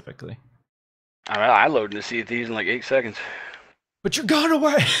 specifically. I load into Sea of Thieves in like 8 seconds. But you're gone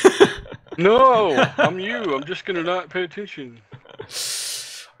away. No, I'm you. I'm just gonna not pay attention.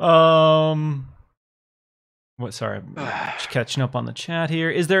 What? Sorry, I'm just catching up on the chat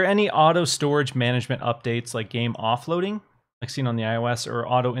here. Is there any auto storage management updates like game offloading, like seen on the iOS, or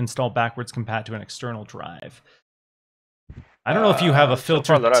auto install backwards compat to an external drive? I don't know if you have a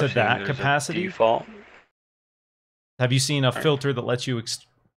filter to that capacity. Default. Have you seen a filter that lets you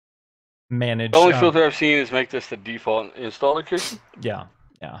manage? The only filter I've seen is make this the default install location. Yeah.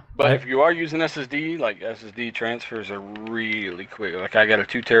 But if you are using SSD, like SSD transfers are really quick. Like I got a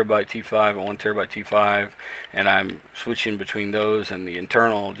 2 terabyte T5 and 1 terabyte T5, and I'm switching between those and the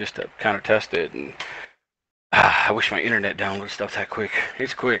internal just to kind of test it. And I wish my internet downloaded stuff that quick.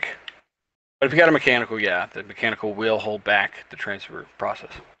 It's quick. But if you got a mechanical, yeah, the mechanical will hold back the transfer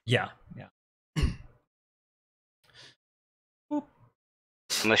process. Yeah.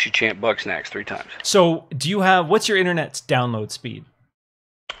 Unless you chant Bugsnax 3 times. So, what's your internet's download speed?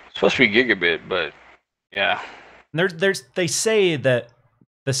 It's supposed to be gigabit, but yeah. They say that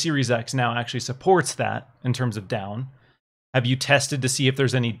the Series X now actually supports that in terms of down. Have you tested to see if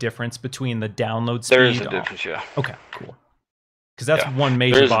there's any difference between the download speed? There is a difference, yeah. Okay, cool. Because that's one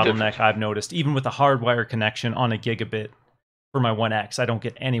major bottleneck I've noticed. Even with a hardwire connection on a gigabit for my One X, I don't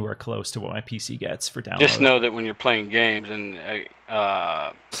get anywhere close to what my PC gets for download. Just know that when you're playing games, and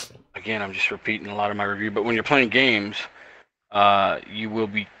again, I'm just repeating a lot of my review, but when you're playing games, you will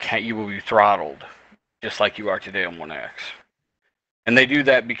be throttled, just like you are today on One X. And they do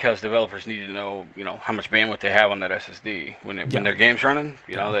that because developers need to know, how much bandwidth they have on that SSD when their game's running.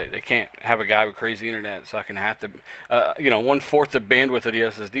 They can't have a guy with crazy internet sucking half the, 1/4 the bandwidth of the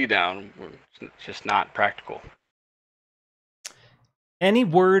SSD down. It's just not practical. Any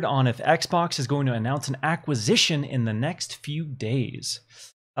word on if Xbox is going to announce an acquisition in the next few days?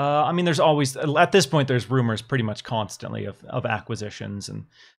 I mean, there's always, at this point, there's rumors pretty much constantly of acquisitions, and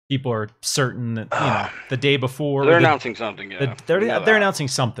people are certain that, the day before. They're announcing something, yeah. They're announcing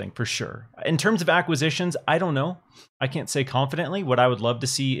something for sure. In terms of acquisitions, I don't know. I can't say confidently. What I would love to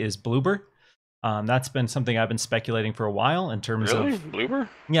see is Bloober. That's been something I've been speculating for a while in terms of. Bloober?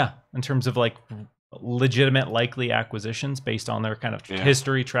 Yeah, in terms of like legitimate likely acquisitions based on their kind of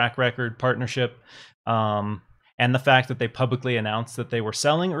history, track record, partnership. And the fact that they publicly announced that they were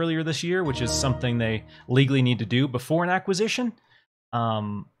selling earlier this year, which is something they legally need to do before an acquisition.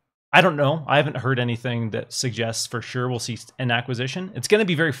 I don't know. I haven't heard anything that suggests for sure we'll see an acquisition. It's going to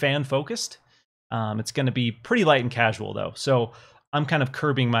be very fan-focused. It's going to be pretty light and casual, though. So I'm kind of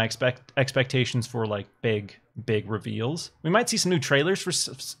curbing my expectations for like big reveals. We might see some new trailers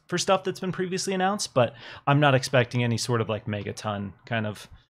for stuff that's been previously announced, but I'm not expecting any sort of like megaton kind of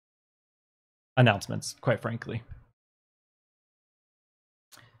announcements, quite frankly.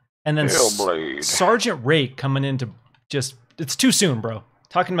 And then Sergeant Rake coming into it's too soon, bro.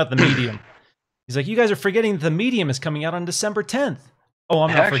 Talking about the Medium. He's like, you guys are forgetting that the Medium is coming out on December 10th. Oh,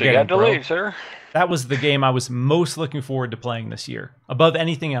 I'm not forgetting, got delayed, bro. Sir. That was the game I was most looking forward to playing this year. Above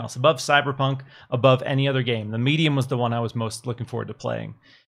anything else. Above Cyberpunk. Above any other game. The Medium was the one I was most looking forward to playing.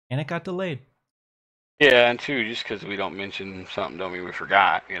 And it got delayed. Yeah, and two, just because we don't mention something don't mean we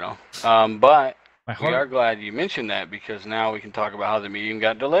forgot, But we are glad you mentioned that, because now we can talk about how the Medium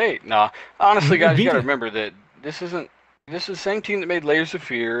got delayed. Now, honestly, guys, you got to remember that this is the same team that made Layers of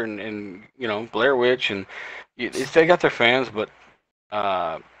Fear and Blair Witch, and they got their fans, but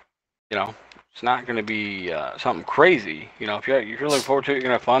it's not going to be something crazy. If you're looking forward to it, you're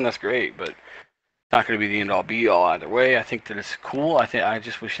going to have fun. That's great, but it's not going to be the end all be all either way. I think that it's cool. I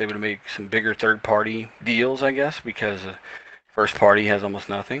just wish they would have made some bigger third party deals, I guess, because first party has almost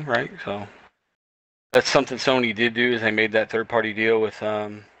nothing, right? So that's something Sony did do, is they made that third party deal with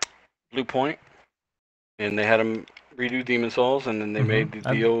Blue Point, and they had them redo Demon's Souls, and then they made the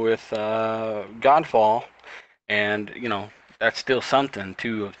deal with Godfall, and that's still something.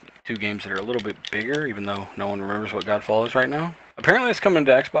 Two games that are a little bit bigger, even though no one remembers what Godfall is right now. Apparently, it's coming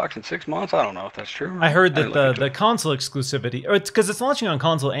to Xbox in 6 months. I don't know if that's true. I heard that the console exclusivity, or it's because it's launching on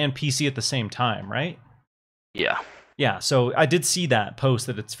console and PC at the same time, right? Yeah. Yeah, so I did see that post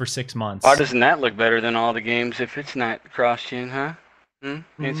that it's for 6 months. Why doesn't that look better than all the games if it's not cross-gen, huh?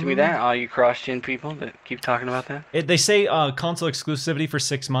 Answer me that, all you cross-gen people that keep talking about that. They say console exclusivity for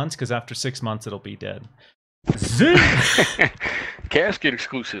 6 months, because after 6 months it'll be dead. Casket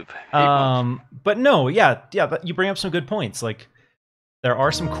exclusive. But no, but you bring up some good points. Like, there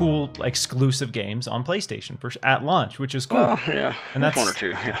are some cool exclusive games on PlayStation at launch, which is cool. Well, yeah, and that's one or two.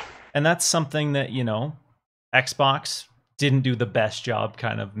 Yeah, and that's something that Xbox didn't do the best job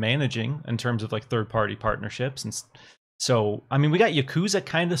kind of managing in terms of like third-party partnerships. And so, I mean, we got Yakuza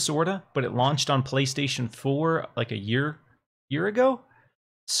kind of, sort of, but it launched on PlayStation 4 like a year ago.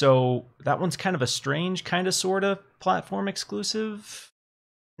 So that one's kind of a strange kind of, sort of platform exclusive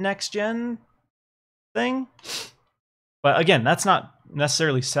next-gen thing. But again, that's not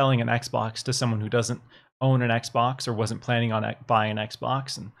necessarily selling an Xbox to someone who doesn't own an Xbox or wasn't planning on buying an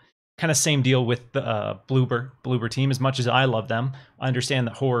Xbox. And kind of same deal with the Bloober team. As much as I love them, I understand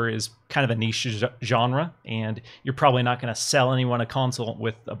that horror is kind of a niche genre, and you're probably not going to sell anyone a console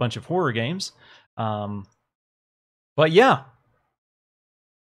with a bunch of horror games. But yeah.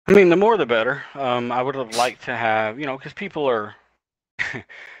 I mean, the more the better. I would have liked to have, because people are,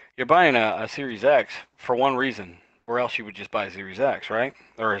 you're buying a Series X for one reason, or else you would just buy a Series X, right?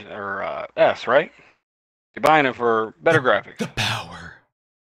 Or S, right? You're buying it for better graphics. The power.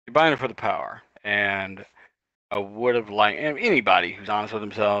 You're buying it for the power. And I would have liked, anybody who's honest with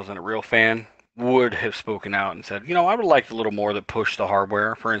themselves and a real fan would have spoken out and said, I would like a little more that pushed the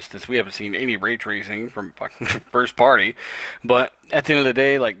hardware. For instance, we haven't seen any ray tracing from first party, but at the end of the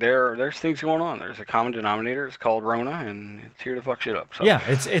day, like there's things going on. There's a common denominator. It's called Rona, and it's here to fuck shit up. So. Yeah,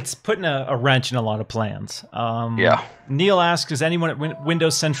 it's putting a wrench in a lot of plans. Yeah. Neil asks, is anyone at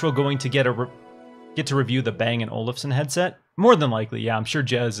Windows Central going to get to review the Bang & Olufsen headset? More than likely, yeah. I'm sure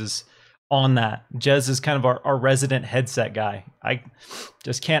Jez is on that. Jez is kind of our resident headset guy. I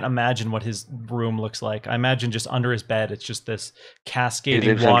just can't imagine what his room looks like. I imagine just under his bed, it's just this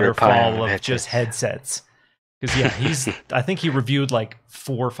cascading waterfall of just headsets. Because yeah, I think he reviewed like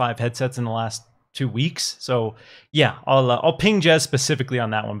 4 or 5 headsets in the last 2 weeks. So yeah, I'll ping Jez specifically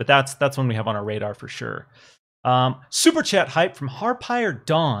on that one. But that's one we have on our radar for sure. Super chat hype from Harpire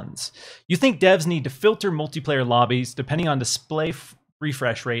Dawns. You think devs need to filter multiplayer lobbies depending on display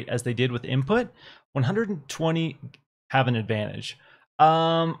refresh rate as they did with input? 120 have an advantage.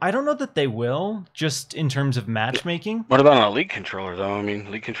 I don't know that they will, just in terms of matchmaking. What about an Elite controller though? I mean,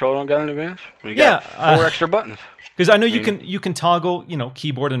 Elite controller don't got an advantage? You got 4 extra buttons. Because I know you can toggle,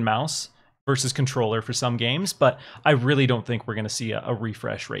 keyboard and mouse versus controller for some games, but I really don't think we're going to see a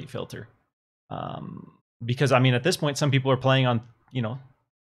refresh rate filter. Because I mean, at this point, some people are playing on,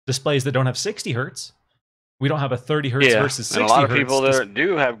 displays that don't have 60 hertz. We don't have a 30 hertz versus 60 hertz. And a lot of people that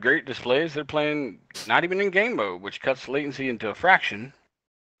do have great displays, they're playing not even in game mode, which cuts latency into a fraction.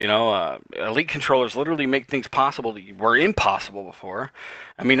 Elite controllers literally make things possible that were impossible before.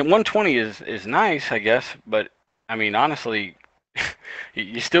 I mean, 120 is nice, I guess, but I mean, honestly,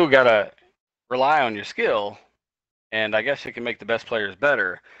 you still gotta rely on your skill, and I guess it can make the best players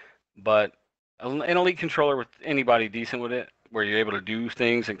better. But an Elite controller with anybody decent with it, where you're able to do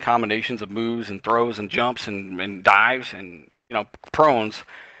things and combinations of moves and throws and jumps and dives and prones,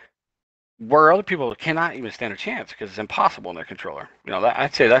 where other people cannot even stand a chance because it's impossible in their controller.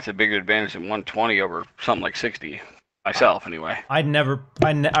 I'd say that's a bigger advantage than 120 over something like 60. Myself, anyway.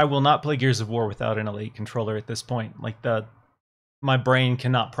 I will not play Gears of War without an Elite controller at this point. Like my brain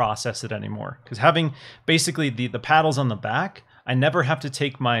cannot process it anymore because having basically the paddles on the back, I never have to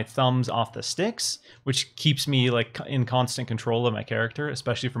take my thumbs off the sticks, which keeps me like in constant control of my character,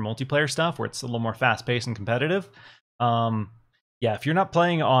 especially for multiplayer stuff where it's a little more fast-paced and competitive. Yeah, if you're not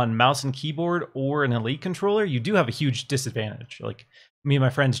playing on mouse and keyboard or an Elite controller, you do have a huge disadvantage. Like me and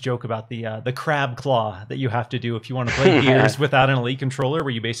my friends joke about the crab claw that you have to do if you want to play Gears without an Elite controller, where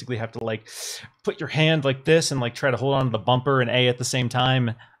you basically have to like put your hand like this and like try to hold on to the bumper and A at the same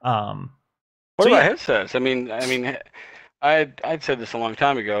time. What about headsets? I mean, I'd said this a long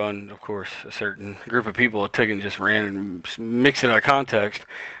time ago, and of course, a certain group of people have taken just ran and mixed it out of context.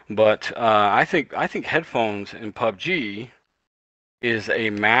 But I think headphones in PUBG is a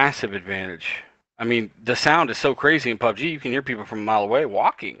massive advantage. I mean, the sound is so crazy in PUBG, you can hear people from a mile away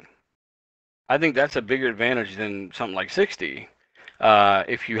walking. I think that's a bigger advantage than something like 60.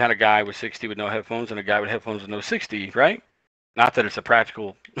 If you had a guy with 60 with no headphones and a guy with headphones with no 60, right? Not that it's a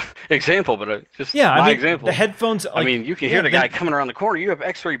practical example, but just my example. The headphones. Like, I mean, you can hear the guy coming around the corner. You have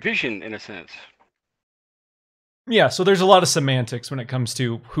X-ray vision in a sense. Yeah, so there's a lot of semantics when it comes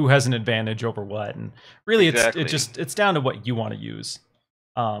to who has an advantage over what, and really, it's down to what you want to use.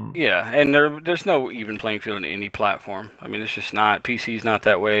 Yeah, and there's no even playing field in any platform. I mean, it's just not. PC's not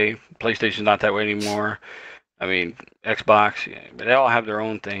that way. PlayStation's not that way anymore. I mean, Xbox. Yeah, but they all have their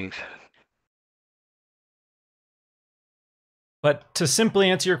own things. But to simply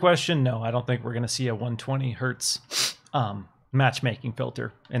answer your question, no, I don't think we're going to see a 120 hertz matchmaking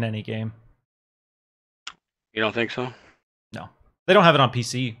filter in any game. You don't think so? No, they don't have it on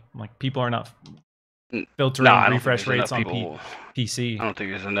PC. Like people are not filtering refresh rates on PC. I don't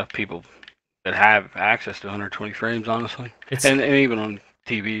think there's enough people that have access to 120 frames, honestly. And even on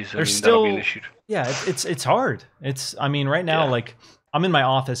TVs, that'll be an issue. Yeah, it's hard. I mean, right now, like I'm in my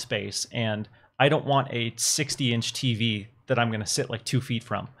office space, and I don't want a 60-inch TV that I'm going to sit like 2 feet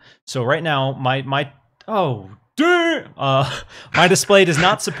from. So right now, my display does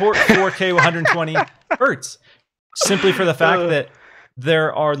not support 4K 120 hertz, simply for the fact that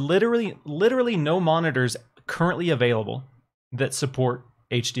there are literally no monitors currently available that support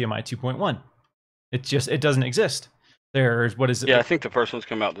HDMI 2.1. It doesn't exist. There's what is it? Yeah, I think the first ones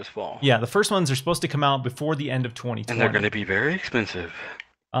come out this fall. Yeah, the first ones are supposed to come out before the end of 2020. And they're going to be very expensive.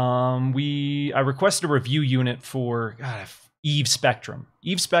 I requested a review unit for Eve Spectrum.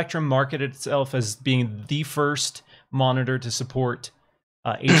 Eve Spectrum marketed itself as being the first monitor to support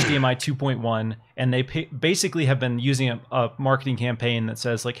HDMI 2.1, and they basically have been using a marketing campaign that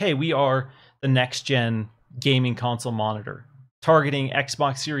says like, hey, we are the next gen gaming console monitor, targeting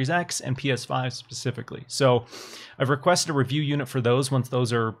Xbox Series X and PS5 specifically. So I've requested a review unit for those once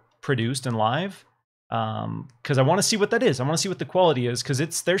those are produced and live, because I want to see what that is. I want to see what the quality is,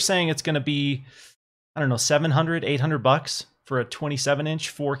 because they're saying it's going to be, I don't know, $700-800 for a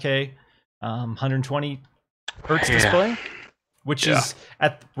 27-inch 4K 120 hertz display, which is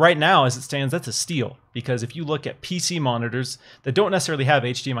right now as it stands, that's a steal. Because if you look at PC monitors that don't necessarily have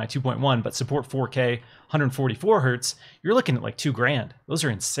HDMI 2.1 but support 4K 144 hertz, you're looking at like $2,000. Those are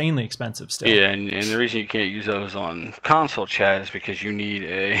insanely expensive still. Yeah, and the reason you can't use those on console, Chad, is because you need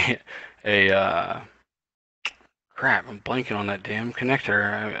a crap, I'm blanking on that damn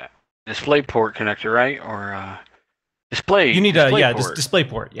connector. Display port connector, right? Or display. You need a display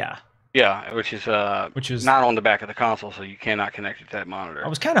port. Yeah. Yeah, which is not on the back of the console, so you cannot connect it to that monitor. I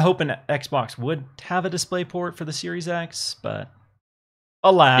was kind of hoping that Xbox would have a display port for the Series X, but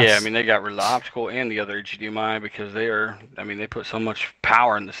alas. Yeah, I mean they got rid of the optical and the other HDMI because they put so much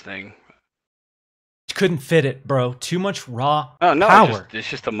power in this thing. Couldn't fit it, bro. Too much raw no, power. It's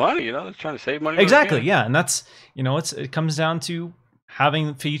just the money, They're trying to save money. Exactly, yeah, and that's it comes down to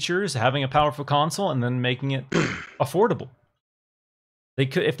having features, having a powerful console, and then making it affordable. They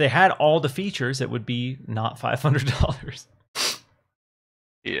could, if they had all the features, it would be not $500.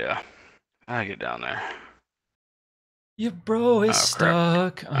 Yeah, I get down there. Your bro is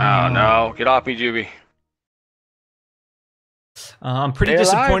stuck. Oh no, get off me, Juby. I'm pretty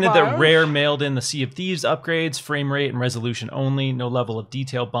disappointed that Rare mailed in the Sea of Thieves upgrades, frame rate and resolution only, no level of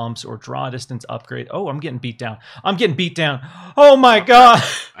detail bumps or draw distance upgrade. Oh, I'm getting beat down. Oh my god.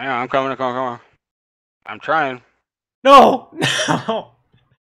 Yeah, I'm coming. I'm trying. No.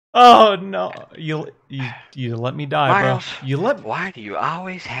 Oh no! You let me die, Miles, bro. Why do you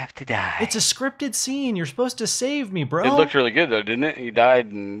always have to die? It's a scripted scene. You're supposed to save me, bro. It looked really good though, didn't it? He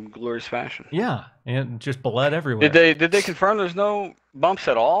died in glorious fashion. Yeah, and just blood everywhere. Did they confirm there's no bumps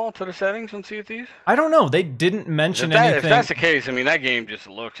at all to the settings on Sea of Thieves? I don't know. They didn't mention anything. If that's the case, I mean that game just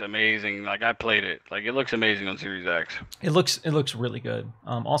looks amazing. Like I played it. Like it looks amazing on Series X. It looks really good.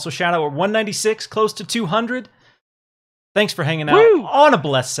 Also, shout out, we're 196, close to 200. Thanks for hanging out on a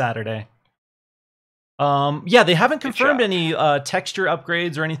blessed Saturday. Yeah, they haven't confirmed any texture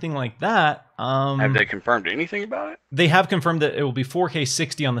upgrades or anything like that. Have they confirmed anything about it? They have confirmed that it will be 4K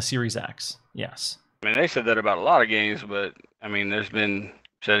 60 on the Series X. Yes. I mean, they said that about a lot of games, but I mean, there's been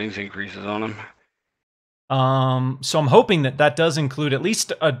settings increases on them. So I'm hoping that does include at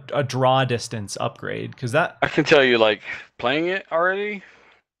least a draw distance upgrade, because that I can tell you, like playing it already,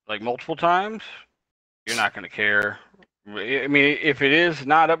 like multiple times, you're not going to care. I mean, if it is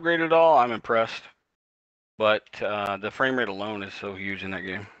not upgraded at all, I'm impressed. But the frame rate alone is so huge in that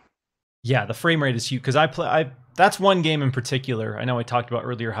game. Yeah, the frame rate is huge, because that's one game in particular. I know I talked about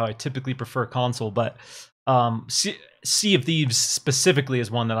earlier how I typically prefer console, but Sea of Thieves specifically is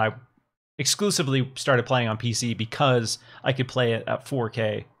one that I exclusively started playing on PC because I could play it at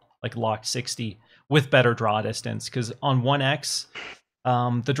 4K, like locked 60, with better draw distance. Because on One X,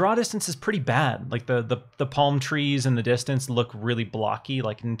 the draw distance is pretty bad. Like the palm trees in the distance look really blocky,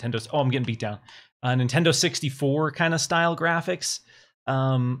 like Nintendo's. Oh, I'm getting beat down. Nintendo 64 kind of style graphics,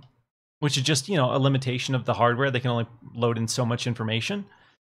 which is just a limitation of the hardware. They can only load in so much information.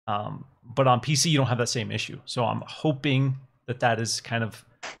 But on PC, you don't have that same issue. So I'm hoping that is kind of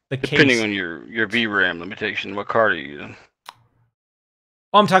the case. Depending on your VRAM limitation, what card are you using?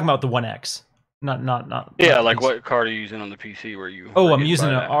 Oh, I'm talking about the One X. Not yeah, like PC. What card are you using on the PC where you... Oh, I'm using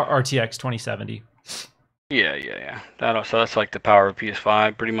an RTX 2070. Yeah. So that's like the power of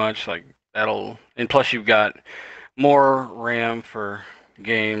PS5, pretty much. Like that'll... And plus you've got more RAM for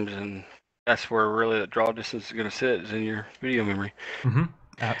games, and that's where really the draw distance is going to sit, is in your video memory. Mm-hmm.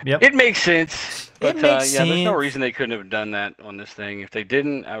 Yep. It makes sense. But sense. There's no reason they couldn't have done that on this thing. If they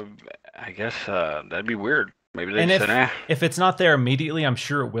didn't, I guess that'd be weird. Maybe they just said, if it's not there immediately, I'm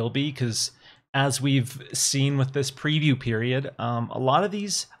sure it will be, because as we've seen with this preview period, a lot of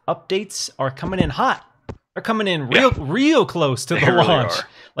these updates are coming in hot. They're coming in real close to the launch. Really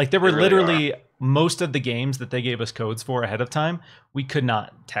like there were literally most of the games that they gave us codes for ahead of time, we could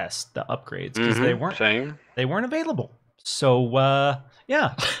not test the upgrades because they weren't available. So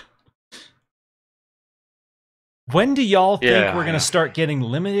yeah. When do y'all think we're gonna start getting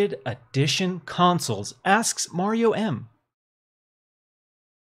limited edition consoles? Asks Mario M.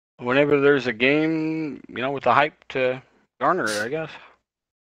 Whenever there's a game, with the hype to garner it, I guess.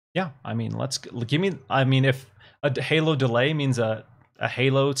 Yeah, I mean, if a Halo delay means a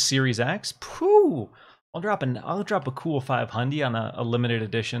Halo Series X, I'll drop a cool 500 on a limited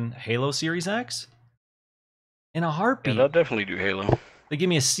edition Halo Series X in a heartbeat. Yeah, they'll definitely do Halo. They give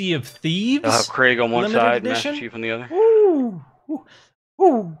me a Sea of Thieves. They'll have Craig on one side, Master Chief on the other. Ooh.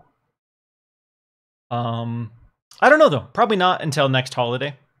 I don't know though. Probably not until next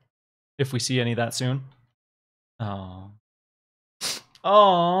holiday. if we see any of that soon.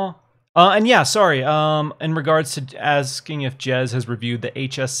 And yeah, sorry. In regards to asking if Jez has reviewed the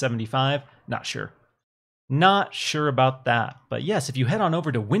HS75, not sure. Not sure about that. But yes, if you head on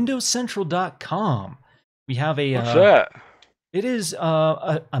over to windowscentral.com, we have a... What's that? It is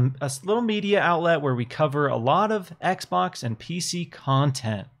a little media outlet where we cover a lot of Xbox and PC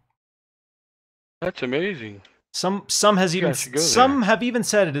content. That's amazing. Some have even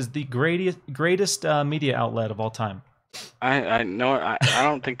said it is the greatest media outlet of all time. I know I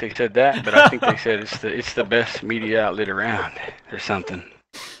don't think they said that, but I think they said it's the best media outlet around or something.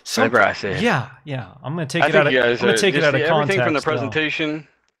 Whatever I said. Yeah. I'm gonna take it out of context. Everything from the presentation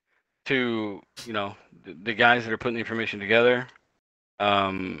to the guys that are putting the information together.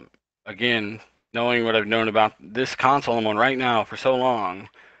 Again, knowing what I've known about this console I'm on right now for so long,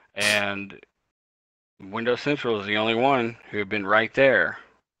 and Windows Central is the only one who have been right there.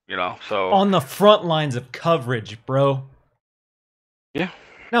 So on the front lines of coverage, bro. Yeah.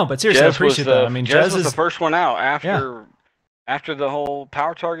 No, but seriously, I appreciate that. I mean, Jez was the first one out after the whole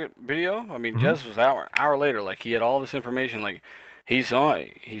Power Target video. I mean, Jez was hour later. Like, he had all this information. Like, he's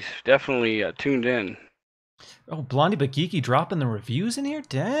definitely tuned in. Oh, Blondie but Geeky dropping the reviews in here.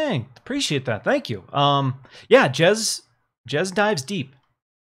 Dang, appreciate that. Thank you. Yeah, Jez dives deep.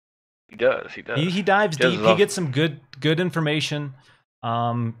 He does. He dives deep. He gets some good information.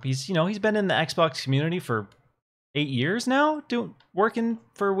 He's been in the Xbox community for 8 years now, working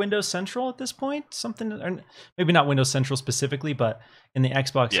for Windows Central at this point. Something, maybe not Windows Central specifically, but in the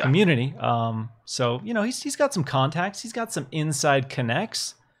Xbox community. So he's got some contacts. He's got some inside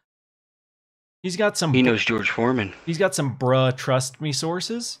connects. He's got some. He knows George Foreman. He's got some trust me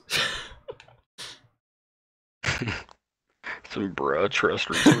sources. Some trust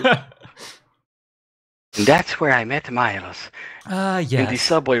resources. And that's where I met Miles. Yes. In the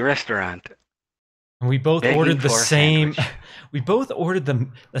Subway restaurant. And we both ordered the same. We both ordered the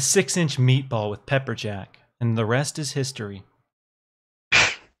 6-inch meatball with pepper jack, and the rest is history.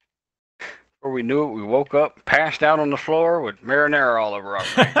 Before we knew it, we woke up, passed out on the floor with marinara all over our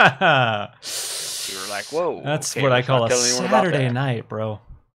face. We were like, "Whoa!" That's what I call a Saturday night, bro.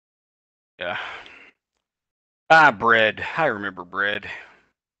 Yeah. Bread. I remember bread.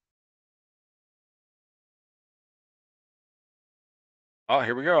 Oh,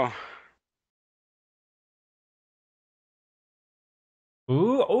 here we go.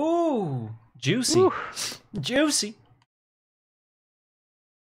 Ooh, juicy. Ooh. Juicy.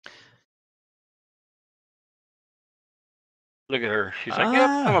 Look at her. She's like, yep,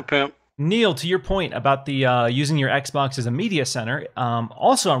 I'm a pimp. Neil, to your point about the using your Xbox as a media center,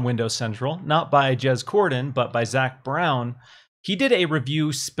 also on Windows Central, not by Jez Corden, but by Zach Brown, he did a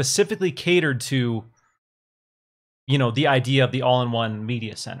review specifically catered to the idea of the all-in-one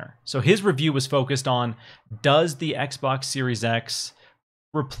media center. So his review was focused on, does the Xbox Series X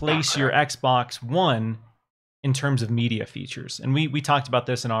replace your Xbox One in terms of media features? And we talked about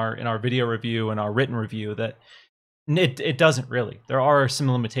this in our video review and our written review, that it doesn't really. There are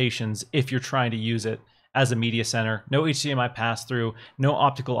some limitations if you're trying to use it as a media center. No HDMI pass-through, no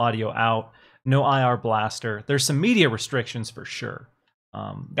optical audio out, no IR blaster. There's some media restrictions for sure.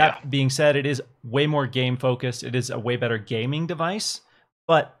 That being said, it is way more game focused. It is a way better gaming device,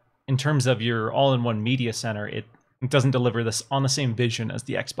 but in terms of your all-in-one media center, it doesn't deliver this on the same vision as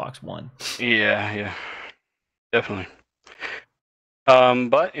the Xbox One. Yeah, definitely.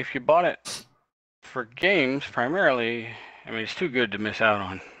 But if you bought it for games primarily, I mean, it's too good to miss out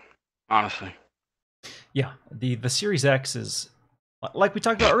on, honestly. Yeah, the Series X is, like we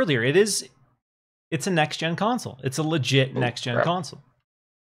talked about earlier, it's a next-gen console. It's a legit next-gen console.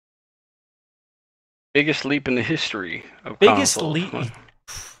 Biggest leap in the history of biggest consoles.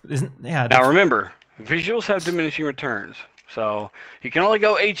 Leap. Yeah. Now remember, visuals have diminishing returns, so you can only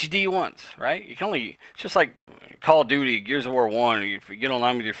go HD once, right? You can only, it's just like Call of Duty, Gears of War 1. If you get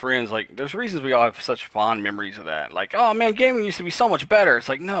online with your friends, like, there's reasons we all have such fond memories of that. Like, oh man, gaming used to be so much better. It's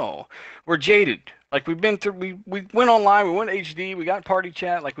like, no, we're jaded. Like, we've been through, we went online, we went HD, we got party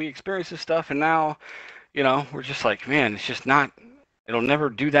chat, like, we experienced this stuff, and now, we're just like, man, it's just not. It'll never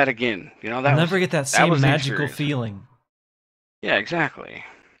do that again. I'll never get that same magical feeling. Yeah, exactly.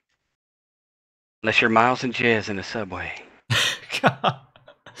 Unless you're Miles and Jez in the subway. God.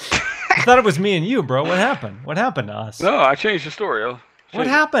 I thought it was me and you, bro. What happened? What happened to us? No, I changed the story. What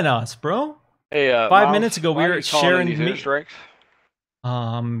happened to us, bro? Hey, 5 Miles, minutes ago we were sharing these strikes.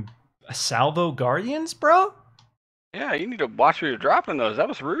 Salvo Guardians, bro? Yeah, you need to watch where you're dropping those. That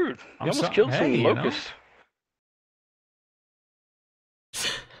was rude. You almost killed some locusts.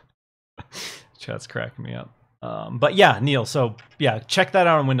 Chat's cracking me up. But yeah, Neil, so yeah, check that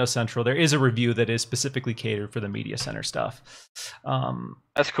out on Windows Central. There is a review that is specifically catered for the Media Center stuff.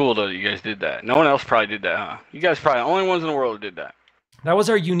 That's cool though that you guys did that. No one else probably did that, huh? You guys probably the only ones in the world who did that. That was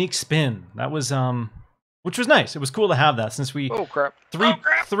our unique spin. That was which was nice. It was cool to have that since we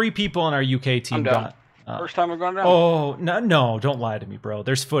three people on our UK team got. First time I've gone down. Oh no! Don't lie to me, bro.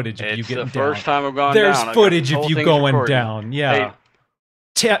 There's footage of you getting down. It's the first time I've gone down. There's footage of you going down. Yeah.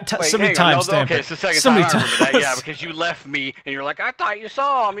 Hey, somebody timestamp it. Okay, it's the second time I remember that. Yeah, because you left me and you're like, I thought you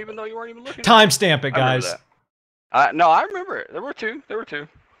saw him, even though you weren't even looking. Timestamp it, guys. No, I remember it. There were two. But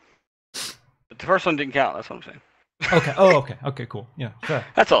the first one didn't count. That's what I'm saying. Okay. Oh, okay. Okay, cool. Yeah. Fair.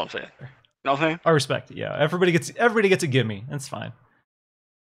 That's all I'm saying. You know what I'm saying? I respect it. Yeah. Everybody gets a gimme. That's fine.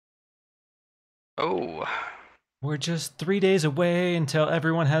 Oh. We're just 3 days away until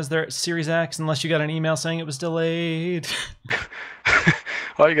everyone has their Series X, unless you got an email saying it was delayed.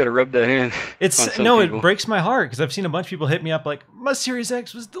 Why you gotta rub that in? It breaks my heart because I've seen a bunch of people hit me up like, my Series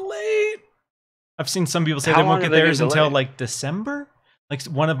X was delayed. I've seen some people say they won't get theirs until like December. Like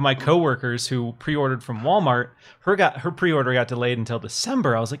one of my coworkers who pre-ordered from Walmart, her pre-order got delayed until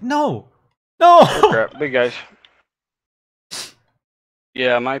December. I was like, no. Oh, crap. Big guys.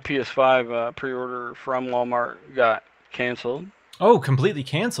 Yeah, my PS5 pre-order from Walmart got canceled. Oh, completely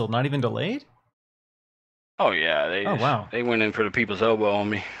canceled? Not even delayed? Oh yeah, they went in for the people's elbow on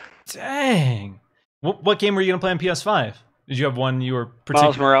me. Dang. What game were you gonna play on PS5? Did you have one you were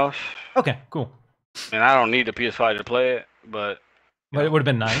Miles Morales. Okay, cool. And I don't need the PS5 to play it, but it would have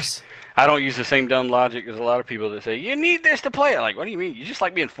been nice. I don't use the same dumb logic as a lot of people that say you need this to play it. Like, what do you mean? You just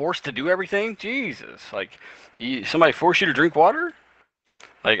like being forced to do everything? Jesus! Like, somebody force you to drink water?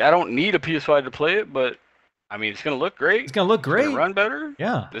 Like, I don't need a PS5 to play it, but I mean, it's gonna look great. It's gonna look great. It's gonna run better.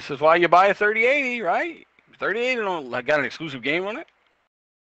 Yeah. This is why you buy a 3080, right? 3080 got an exclusive game on it.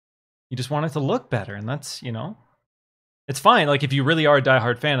 You just want it to look better, and that's, it's fine. Like, if you really are a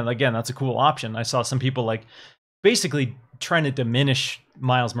diehard fan, and again, that's a cool option. I saw some people like basically trying to diminish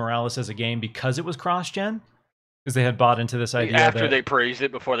Miles Morales as a game because it was cross-gen, because they had bought into this idea after they praised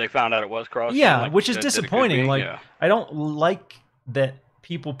it before they found out it was cross-gen. Yeah, which is disappointing. Like, I don't like that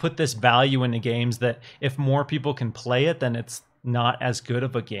people put this value into games that if more people can play it, then it's not as good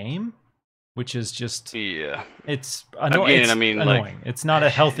of a game. Which is just it's annoying. Like, it's not a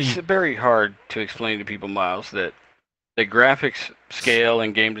healthy. It's very hard to explain to people, Miles, that the graphics scale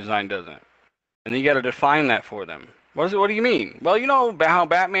and game design doesn't, and then you got to define that for them. What do you mean? Well, you know how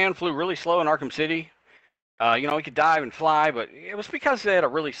Batman flew really slow in Arkham City. He could dive and fly, but it was because they had a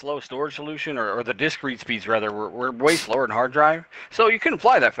really slow storage solution, or the disk read speeds rather were way slower than hard drive. So you couldn't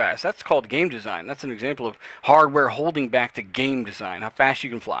fly that fast. That's called game design. That's an example of hardware holding back the game design, how fast you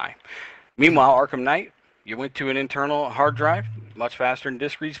can fly. Meanwhile, Arkham Knight, you went to an internal hard drive, much faster than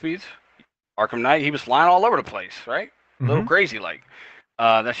disk read speeds. Arkham Knight, he was flying all over the place, right? A little crazy like.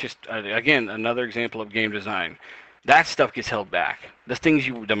 That's just, again, another example of game design. That stuff gets held back.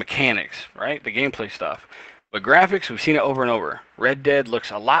 The mechanics, right? The gameplay stuff. But graphics, we've seen it over and over. Red Dead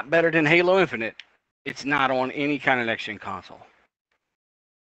looks a lot better than Halo Infinite. It's not on any kind of next-gen console.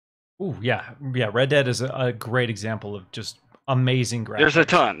 Ooh, yeah. Yeah, Red Dead is a great example of just amazing graphics. There's a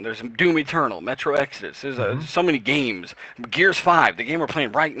ton. There's Doom Eternal, Metro Exodus. There's so many games. Gears 5, the game we're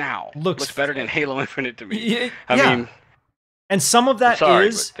playing right now, looks better than Halo Infinite to me. I mean, and some of that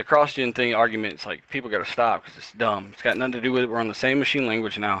is the cross-gen thing argument. It's like people got to stop because it's dumb. It's got nothing to do with it. We're on the same machine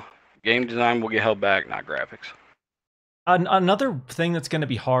language now. Game design will get held back, not graphics. Another thing that's going to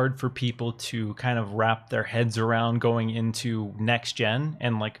be hard for people to kind of wrap their heads around going into next gen,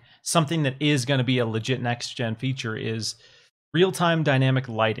 and like something that is going to be a legit next gen feature, is real-time dynamic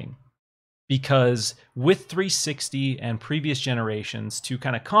lighting. Because with 360 and previous generations, to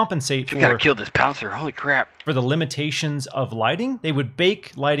kind of compensate for... You gotta kill this Pouncer, holy crap. For the limitations of lighting, they would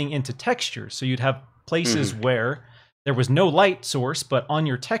bake lighting into textures. So you'd have places where there was no light source, but on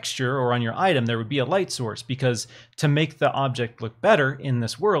your texture or on your item, there would be a light source. Because to make the object look better in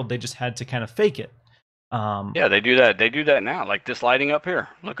this world, they just had to kind of fake it. Yeah, they do that. They do that now. Like this lighting up here.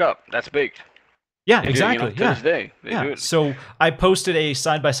 Look up. That's baked. Yeah, exactly. To this day, they do it. So I posted a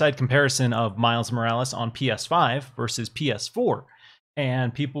side-by-side comparison of Miles Morales on PS5 versus PS4,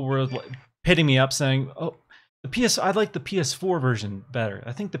 and people were hitting me up saying, "Oh, I like the PS4 version better.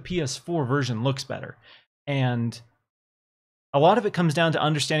 I think the PS4 version looks better." And a lot of it comes down to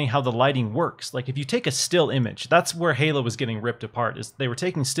understanding how the lighting works. Like if you take a still image, that's where Halo was getting ripped apart. Is they were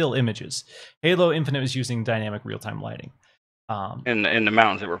taking still images. Halo Infinite was using dynamic real-time lighting. In the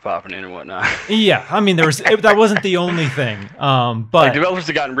mountains that were popping in and whatnot. Yeah, I mean, that wasn't the only thing. But like, developers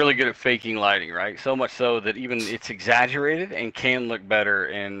have gotten really good at faking lighting, right? So much so that even it's exaggerated and can look better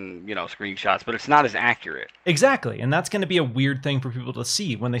in screenshots, but it's not as accurate. Exactly, and that's going to be a weird thing for people to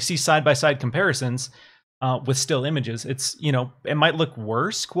see when they see side-by-side comparisons with still images. It's it might look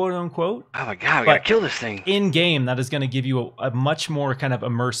worse, quote unquote. Oh my god, we gotta kill this thing. In game, that is going to give you a much more kind of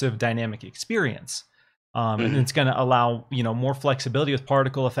immersive, dynamic experience. And it's going to allow more flexibility with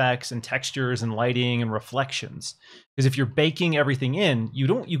particle effects and textures and lighting and reflections. Because if you're baking everything in, you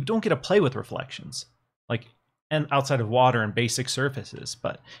don't get to play with reflections, and outside of water and basic surfaces.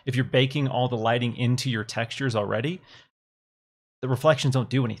 But if you're baking all the lighting into your textures already, the reflections don't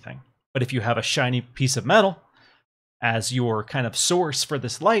do anything. But if you have a shiny piece of metal as your kind of source for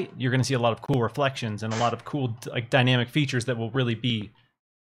this light, you're going to see a lot of cool reflections and a lot of cool dynamic features that will really be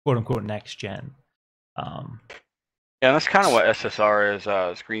quote unquote next gen. Yeah, that's kind of what SSR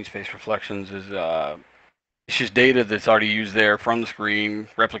is. Screen space reflections is it's just data that's already used there from the screen,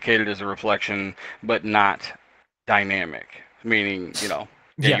 replicated as a reflection, but not dynamic. Meaning, you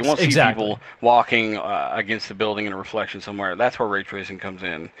won't see people walking against the building in a reflection somewhere. That's where ray tracing comes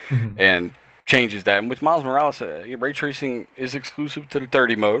in and changes that. And with Miles Morales, ray tracing is exclusive to the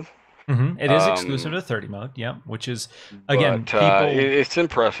 30 mode. It is exclusive to 30 mode, yeah, which is, again, it's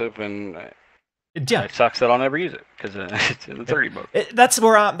impressive, and it sucks that I'll never use it because it's in the 30 mode. That's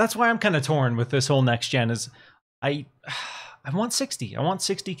why I'm kind of torn with this whole next gen. Is I want 60. I want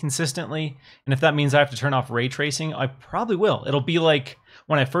 60 consistently, and if that means I have to turn off ray tracing, I probably will. It'll be like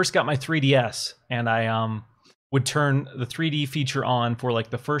when I first got my 3DS, and I would turn the 3D feature on for like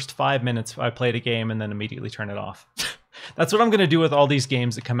the first 5 minutes I played a game, and then immediately turn it off. That's what I'm going to do with all these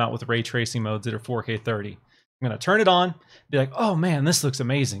games that come out with ray tracing modes that are 4K 30. I'm going to turn it on, be like, oh man, this looks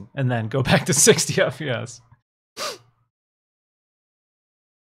amazing, and then go back to 60 FPS.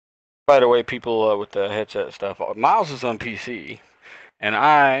 By the way, people with the headset stuff, Miles is on PC, and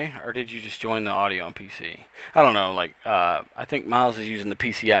or did you just join the audio on PC? I don't know, I think Miles is using the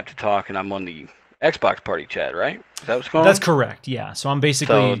PC app to talk, and I'm on the Xbox party chat, right? Is that what's going on? That's correct, yeah. So I'm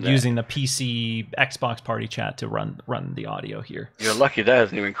basically using the PC Xbox party chat to run the audio here. You're lucky that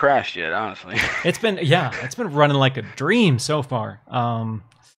hasn't even crashed yet, honestly. It's been running like a dream so far. I'm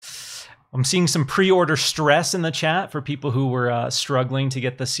seeing some pre-order stress in the chat for people who were struggling to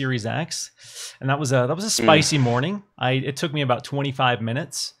get the Series X, and that was a spicy morning. It took me about 25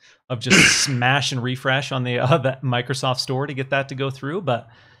 minutes of just smash and refresh on the Microsoft Store to get that to go through, but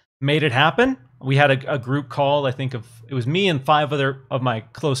made it happen. We had a group call. I think it was me and 5 other of my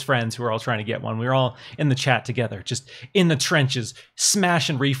close friends who were all trying to get one. We were all in the chat together, just in the trenches, smash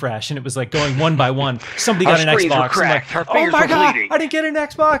and refresh, and it was like going one by one. Somebody got an Xbox. Like, oh my god, I didn't get an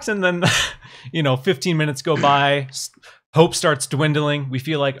Xbox, and then 15 minutes go by. Hope starts dwindling. We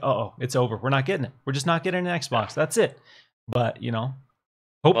feel like, oh, it's over. We're not getting it. We're just not getting an Xbox. That's it. But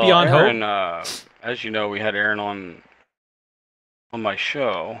hope beyond hope. As you know, we had Aaron on my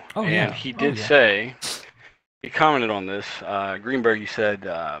show, he did say, he commented on this. Greenberg, he said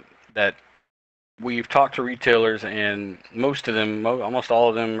that we've talked to retailers, and most of them, almost all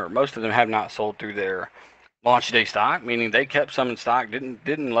of them, or most of them have not sold through their launch day stock, meaning they kept some in stock,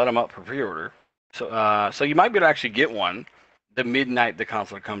 didn't let them up for pre-order. So you might be able to actually get one the midnight the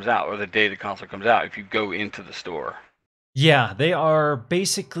console comes out, or the day the console comes out, if you go into the store. Yeah, they are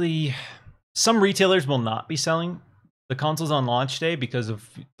basically, some retailers will not be selling the consoles on launch day because of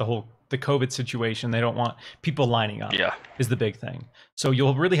the COVID situation. They don't want people lining up. Yeah, is the big thing. So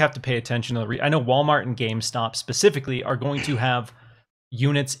you'll really have to pay attention to I know Walmart and GameStop specifically are going to have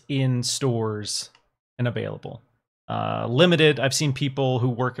units in stores and available. Limited. I've seen people who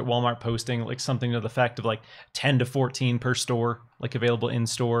work at Walmart posting like something to the effect of like 10 to 14 per store, like available in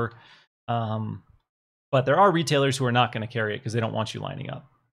store. But there are retailers who are not going to carry it because they don't want you lining up.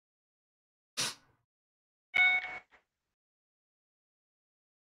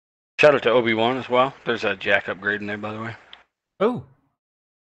 Shout out to Obi-Wan as well. There's a jack upgrade in there, by the way. Oh.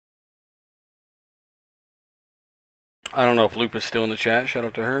 I don't know if Lupa's still in the chat. Shout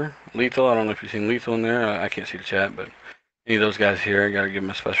out to her. Lethal, I don't know if you've seen Lethal in there. I can't see the chat, but any of those guys here, I got to give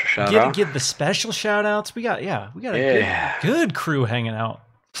them a special shout out. Give the special shout outs. We got a good crew hanging out.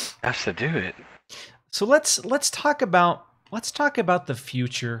 Has to do it. So let's talk about the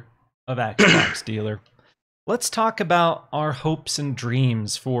future of Xbox, dealer. Let's talk about our hopes and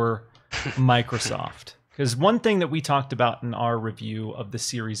dreams for Microsoft. Because one thing that we talked about in our review of the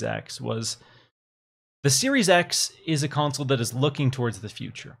Series X was the Series X is a console that is looking towards the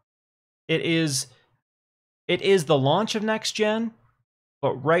future. It is the launch of next gen,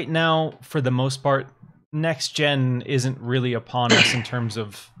 but right now, for the most part, next gen isn't really upon us in terms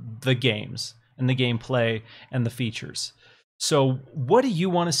of the games and the gameplay and the features. So what do you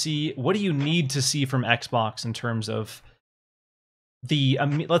want to see? What do you need to see from Xbox in terms of the,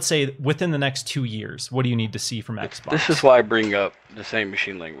 let's say within the next 2 years, what do you need to see from Xbox? This is why I bring up the same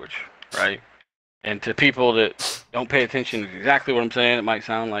machine language, right? And to people that don't pay attention to exactly what I'm saying, it might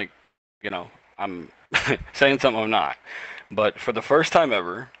sound like, I'm saying something I'm not. But for the first time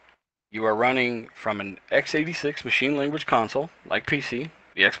ever, you are running from an x86 machine language console, like PC,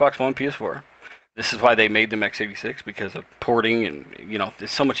 the Xbox One, PS4. This is why they made them x86, because of porting, and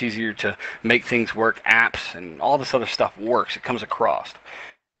it's so much easier to make things work. Apps and all this other stuff works. It comes across,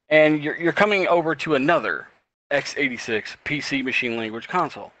 and you're coming over to another x86 PC machine language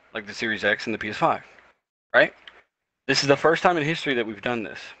console, like the Series X and the PS5, right? This is the first time in history that we've done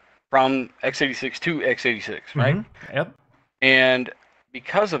this, from x86 to x86, right? Mm-hmm. Yep. And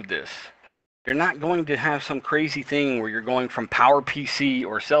because of this, you're not going to have some crazy thing where you're going from PowerPC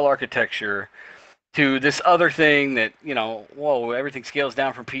or cell architecture to this other thing that, whoa, everything scales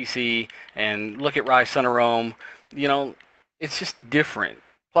down from PC, and look at Rise, Son of Rome. It's just different.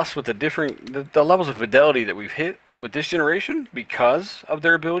 Plus, with the levels of fidelity that we've hit with this generation, because of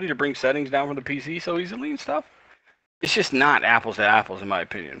their ability to bring settings down from the PC so easily and stuff, it's just not apples to apples, in my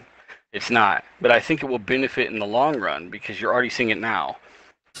opinion. It's not. But I think it will benefit in the long run, because you're already seeing it now.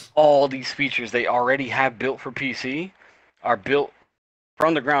 All these features they already have built for PC are built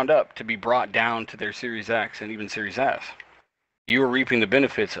from the ground up to be brought down to their Series X and even Series S. You are reaping the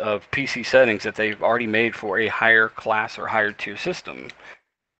benefits of PC settings that they've already made for a higher class or higher tier system,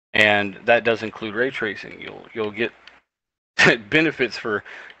 and that does include ray tracing. You'll get benefits for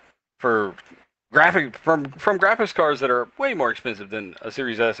graphics cards that are way more expensive than a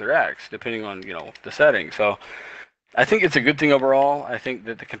Series S or X, depending on the settings. So I think it's a good thing overall. I think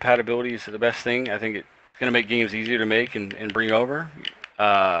that the compatibility is the best thing. I think it's going to make games easier to make and bring over.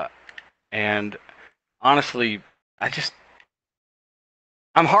 And honestly,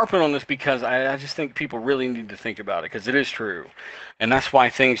 I'm harping on this because I just think people really need to think about it, because it is true. And that's why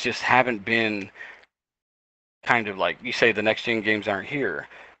things just haven't been kind of like, you say the next gen games aren't here.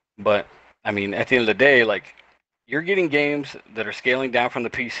 But, I mean, at the end of the day, like, you're getting games that are scaling down from the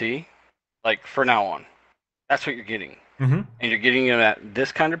PC, like, for now on. That's what you're getting. Mm-hmm. And you're getting them at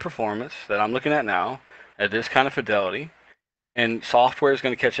this kind of performance that I'm looking at now, at this kind of fidelity. And software is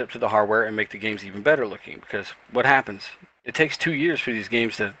going to catch up to the hardware and make the games even better looking. Because what happens? It takes 2 years for these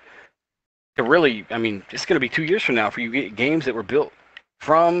games to really, I mean, it's going to be 2 years from now for you to get games that were built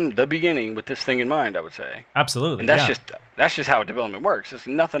from the beginning with this thing in mind, I would say. Absolutely. And that's just how development works. It's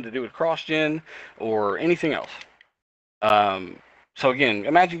nothing to do with cross-gen or anything else. So again,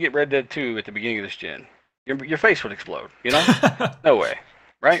 imagine you get Red Dead 2 at the beginning of this gen. Your face would explode, No way,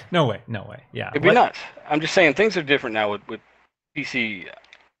 right? No way. Yeah. It'd be nuts. I'm just saying things are different now with PC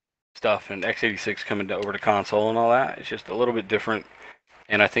stuff and x86 coming over to console and all that. It's just a little bit different,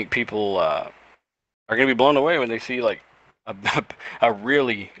 and I think people are going to be blown away when they see like a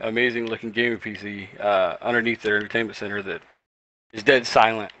really amazing looking gaming PC underneath their entertainment center that is dead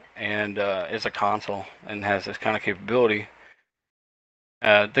silent and is a console and has this kind of capability.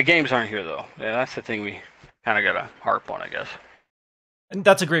 The games aren't here though. Yeah, that's the thing we kind of got to harp on, I guess. And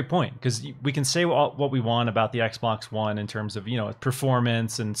that's a great point, because we can say what we want about the Xbox One in terms of,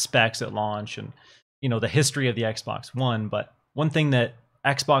 performance and specs at launch and, the history of the Xbox One. But one thing that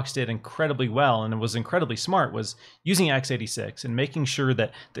Xbox did incredibly well, and it was incredibly smart, was using x86 and making sure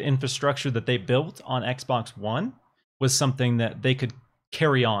that the infrastructure that they built on Xbox One was something that they could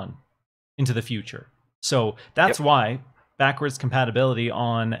carry on into the future. So that's why backwards compatibility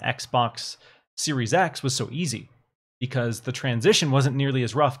on Xbox Series X was so easy, because the transition wasn't nearly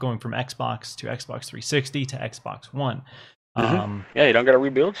as rough going from Xbox to Xbox 360 to Xbox One. Mm-hmm. You don't got to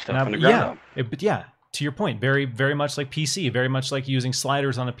rebuild stuff from the ground up. To your point, very, very much like PC, very much like using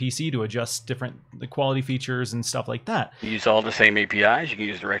sliders on a PC to adjust different quality features and stuff like that. You use all the same APIs. You can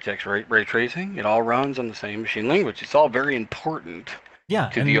use DirectX ray tracing. It all runs on the same machine language. It's all very important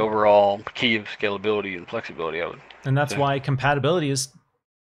to the overall key of scalability and flexibility of it. And that's why compatibility is...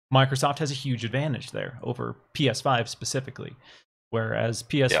 Microsoft has a huge advantage there over PS5 specifically, whereas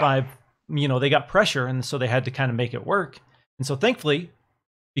PS5, they got pressure, and so they had to kind of make it work. And so thankfully,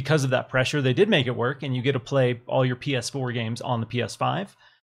 because of that pressure, they did make it work, and you get to play all your PS4 games on the PS5.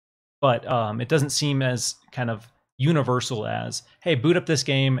 But it doesn't seem as kind of universal as, hey, boot up this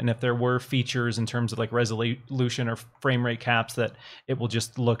game, and if there were features in terms of like resolution or frame rate caps, that it will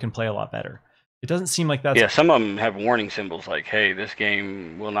just look and play a lot better. It doesn't seem like that's... Yeah, some of them have warning symbols like, hey, this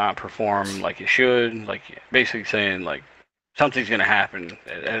game will not perform like it should. Like, basically saying, like, something's going to happen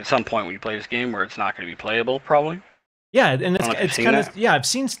at some point when you play this game where it's not going to be playable, probably. Yeah, and it's kind of I've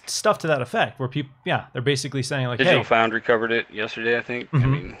seen stuff to that effect where people they're basically saying like Digital Foundry covered it yesterday, I think. Mm-hmm. I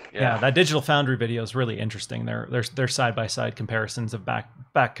mean, yeah, that Digital Foundry video is really interesting. They're side by side comparisons of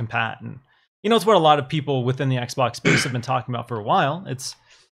back compat, and it's what a lot of people within the Xbox space have been talking about for a while. It's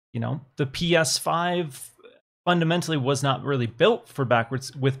the PS5 fundamentally was not really built for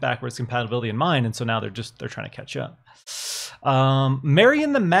backwards compatibility in mind, and so now they're trying to catch up.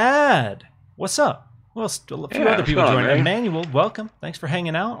 Marion the Mad, what's up? Well, a few other people joined. Emmanuel, welcome. Thanks for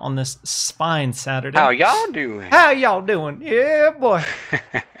hanging out on this fine Saturday. How y'all doing? Yeah, boy.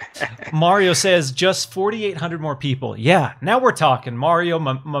 Mario says just 4,800 more people. Yeah, now we're talking. Mario,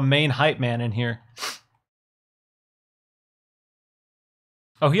 my main hype man in here.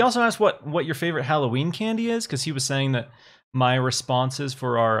 Oh, he also asked what your favorite Halloween candy is, because he was saying that my responses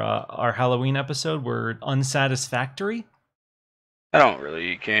for our Halloween episode were unsatisfactory. I don't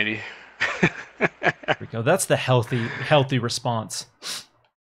really eat candy. There we go. That's the healthy response.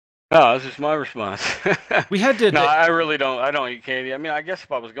 No, that's just my response. We had to. No, I really don't. I don't eat candy. I mean, I guess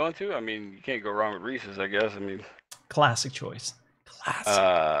if I was going to, I mean, you can't go wrong with Reese's, I guess. I mean, classic choice.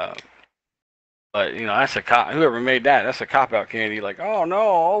 Classic. But that's whoever made that. That's a cop-out candy. Like, oh no,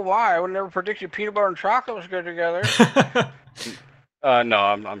 oh why? I would never predicted peanut butter and chocolate was good together. No,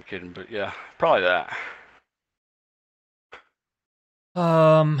 I'm kidding, but yeah, probably that.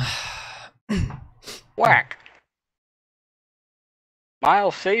 Whack.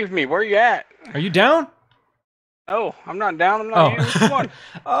 Miles, save me. Where you at? Are you down? Oh, I'm not down. I'm not you. Come on.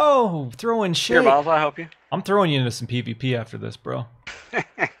 Oh, throwing shit. Here, Miles, I'll help you. I'm throwing you into some PvP after this, bro.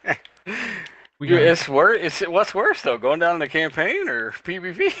 It's worse. What's worse though, going down in the campaign or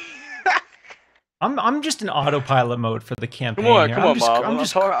PvP? I'm just in autopilot mode for the campaign. Come on,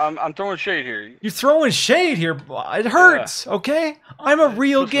 Miles. I'm throwing shade here. You're throwing shade here. It hurts. Yeah. Okay, I'm a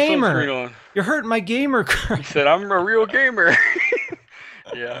real gamer. You're hurting my gamer. He said I'm a real gamer.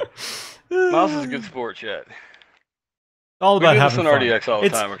 Yeah, Miles is a good sport, chat. All about having fun. We do this on RDX all the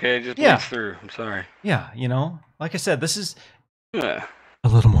time. Okay, it just bleeds through. I'm sorry. Yeah, like I said, this is a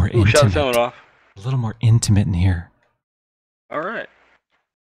little more intimate. Shut someone off. A little more intimate in here. All right.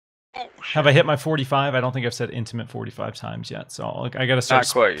 Oh, have I hit my 45? I don't think I've said intimate 45 times yet. So I got to start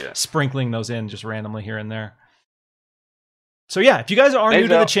sprinkling those in just randomly here and there. So yeah, if you guys are new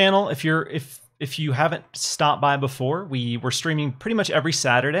to the channel, if you haven't stopped by before, we're streaming pretty much every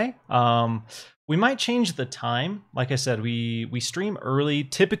Saturday. We might change the time. Like I said, we stream early,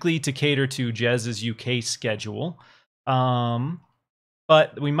 typically to cater to Jez's UK schedule.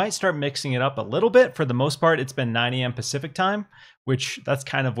 But we might start mixing it up a little bit. For the most part, it's been 9 a.m. Pacific time, which that's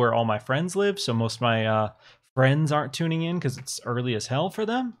kind of where all my friends live. So most of my friends aren't tuning in because it's early as hell for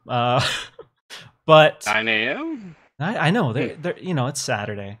them. But 9 a.m. I know they're it's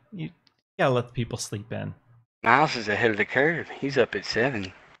Saturday. You gotta let the people sleep in. Miles is ahead of the curve. He's up at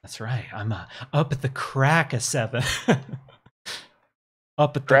 7. That's right. I'm up at the crack of 7.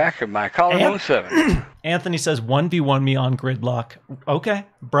 Up at the crack of my collarbone 7. Anthony says 1v1 me on Gridlock. Okay,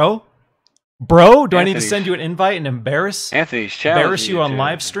 bro. Do I need to send you an invite and embarrass you on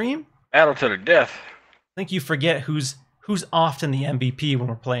live stream? Battle to the death. I think you forget who's often the MVP when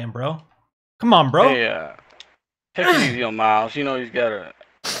we're playing, bro. Come on, bro. Hey, take it easy on Miles. He's got a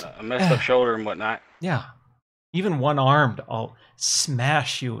messed up shoulder and whatnot. Yeah. Even one-armed, I'll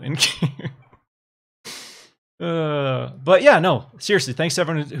smash you in gear. But yeah, no, seriously, thanks to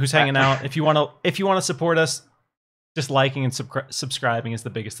everyone who's hanging out. If you want to support us, just liking and subscribing is the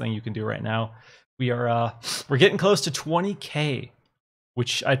biggest thing you can do right now. We're getting close to 20K,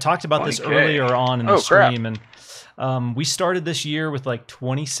 which I talked about 20K. This earlier on in the stream, and we started this year with like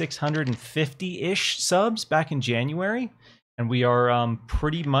 2,650-ish subs back in January, and we are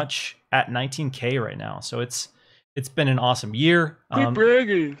pretty much at 19K right now. So it's been an awesome year. Keep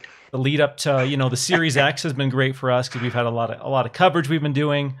bragging. The lead up to the Series X has been great for us because we've had a lot of coverage we've been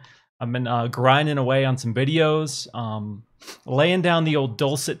doing. I've been grinding away on some videos, laying down the old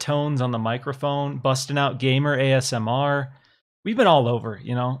dulcet tones on the microphone, busting out gamer ASMR. We've been all over,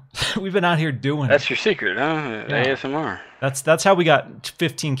 We've been out here doing That's your secret, huh? Yeah. ASMR. That's how we got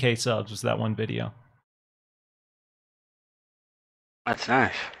 15K subs, was that one video. That's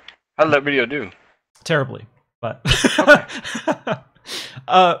nice. How did that video do? Terribly, but okay.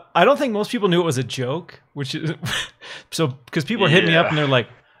 I don't think most people knew it was a joke, which is so because people are hitting me up and they're like,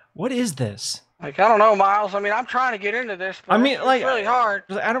 "What is this?" Like, I don't know, Miles. I mean, I'm trying to get into this, but it's really hard.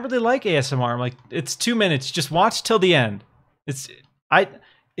 I don't really like ASMR. I'm like, it's 2 minutes. Just watch till the end. It's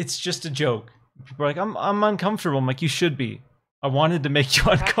just a joke. People are like, I'm uncomfortable. I'm like, you should be. I wanted to make you I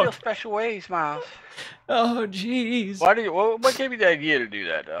feel uncomfortable. special ways, Miles. Oh, jeez. Why do you? What gave you the idea to do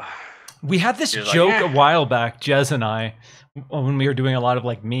that, though? We had this You're joke like, a while back, Jez and I, when we were doing a lot of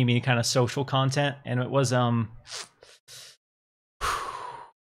like meme kind of social content, and it was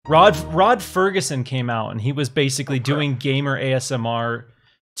Rod Ferguson came out, and he was basically doing gamer ASMR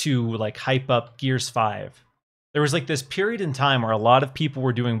to like hype up Gears 5. There was like this period in time where a lot of people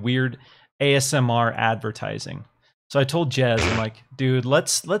were doing weird ASMR advertising. So I told Jez, I'm like, dude,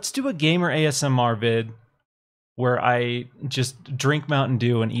 let's do a gamer ASMR vid where I just drink Mountain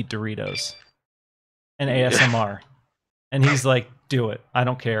Dew and eat Doritos and ASMR. And he's like, do it. I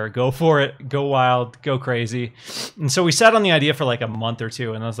don't care. Go for it. Go wild. Go crazy. And so we sat on the idea for like a month or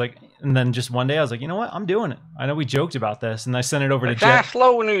two. And I was like, and then just one day I was like, you know what? I'm doing it. I know we joked about this. And I sent it over to Jez.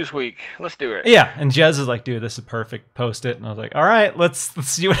 Slow news week. Let's do it. Yeah. And Jez is like, dude, this is perfect. Post it. And I was like, all right, let's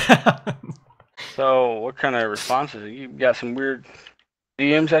see what happens. So what kind of responses? You got some weird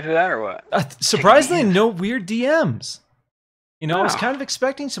DMs after that or what? Surprisingly, no weird DMs. You know, I was kind of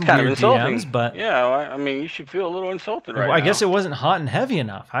expecting some weird DMs, but... Yeah, I mean, you should feel a little insulted right now. I guess it wasn't hot and heavy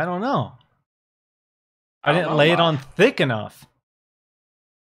enough. I don't know. I didn't lay it on thick enough.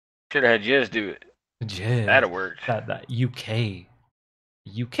 Should have had Jez do it. Jez. That'd have worked. That UK.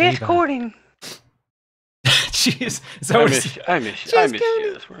 Jez Corden. Jeez. I miss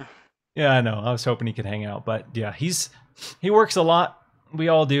Jez. Yeah, I know. I was hoping he could hang out, but yeah, he works a lot. We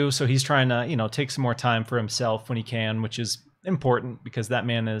all do, so he's trying to, you know, take some more time for himself when he can, which is important because that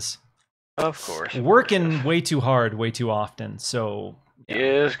man is, of course, working way too hard, way too often. So yeah.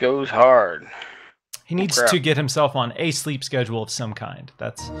 Jez goes hard. He needs to get himself on a sleep schedule of some kind.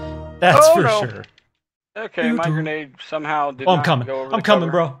 That's for sure. Okay, my grenade somehow did not go over I'm coming,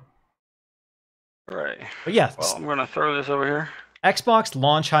 bro. Right. But yeah. Well, I'm gonna throw this over here. Xbox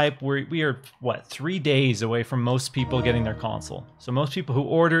launch hype, we are, what, 3 days away from most people getting their console. So most people who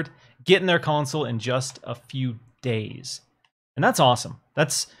ordered getting their console in just a few days. And that's awesome.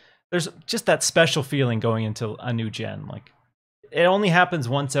 There's just that special feeling going into a new gen. Like, it only happens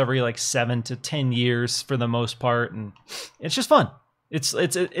once every like 7 to 10 years for the most part, and it's just fun. It's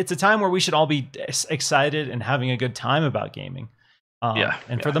a time where we should all be excited and having a good time about gaming.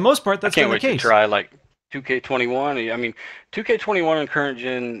 For the most part, that's been the case. I can't wait to try like 2K21. I mean, 2K21 in current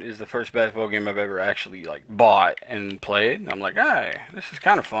gen is the first basketball game I've ever actually like bought and played. I'm like, hey, this is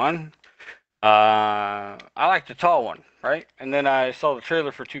kind of fun. I like the tall one, right? And then I saw the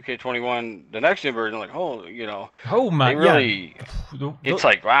trailer for 2K21, the next gen version. Like, oh, you know, it's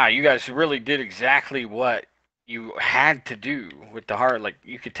like, wow, you guys really did exactly what you had to do with the hard. Like,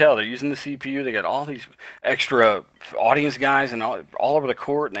 you could tell they're using the CPU. They got all these extra audience guys and all over the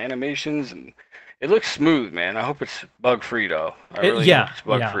court and animations, and it looks smooth, man. I hope it's bug free though. I really hope it's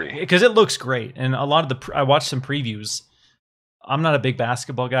bug free because it looks great. And a lot of I watched some previews. I'm not a big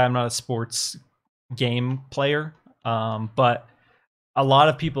basketball guy. I'm not a sports game player. But a lot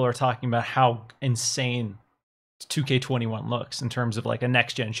of people are talking about how insane 2K21 looks in terms of like a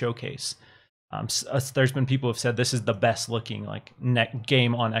next gen showcase. There's been people who have said this is the best looking like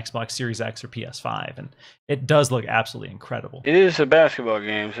game on Xbox Series X or PS5, and it does look absolutely incredible. It is a basketball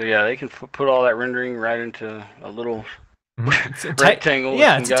game, so yeah, they can put all that rendering right into a little rectangle.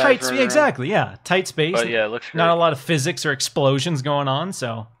 Yeah, it's a tight space. Exactly, yeah, tight space. But yeah, it looks great. Not a lot of physics or explosions going on,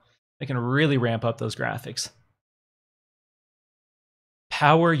 so they can really ramp up those graphics.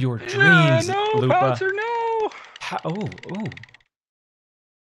 Power your dreams, Lupa. Bouncer, no. Oh.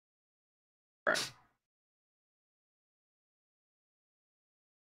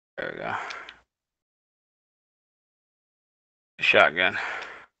 There we go. Shotgun.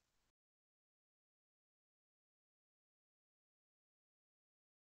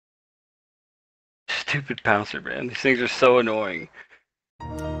 Stupid Pouncer, man. These things are so annoying.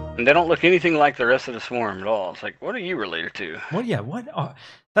 And they don't look anything like the rest of the swarm at all. It's like, what are you related to? What? Yeah, what?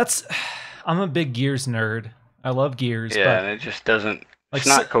 I'm a big Gears nerd. I love Gears. Yeah, and it just doesn't... It's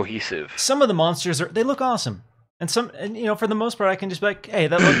not cohesive. Some of the monsters they look awesome, and you know, for the most part, I can just be like, "Hey,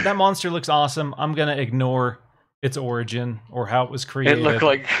 that monster looks awesome." I'm gonna ignore its origin or how it was created,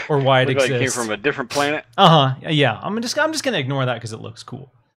 or why it exists. Like it came from a different planet. Yeah. I'm just gonna ignore that because it looks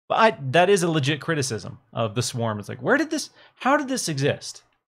cool. But that is a legit criticism of the swarm. It's like, how did this exist?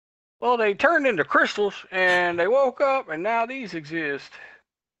 Well, they turned into crystals and they woke up, and now these exist.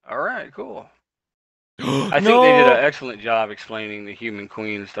 All right, cool. I think they did an excellent job explaining the human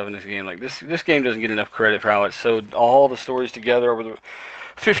queen and stuff in this game. Like this game doesn't get enough credit for how it sewed all the stories together over the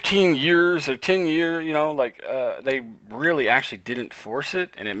 15 years or 10 years. You know, like they really actually didn't force it,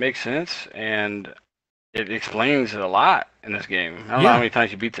 and it makes sense. And it explains a lot in this game. I don't know how many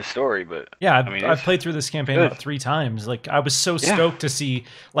times you beat the story, but yeah, I've played through this campaign about 3 times. Like, I was so stoked to see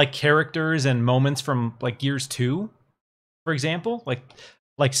like characters and moments from like Gears 2, for example,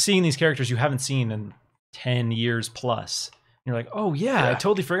 like seeing these characters you haven't seen in 10 years plus. You're like, oh yeah, I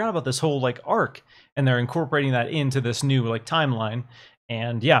totally forgot about this whole like arc, and they're incorporating that into this new like timeline.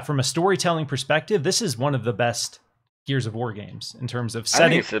 And yeah, from a storytelling perspective, this is one of the best Gears of War games in terms of setting. I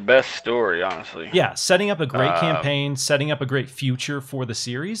think it's the best story, honestly. Yeah, setting up a great campaign, setting up a great future for the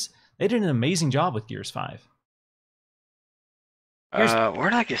series. They did an amazing job with Gears 5. Where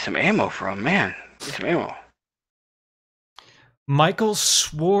did I get some ammo from? Man, get some ammo. Michael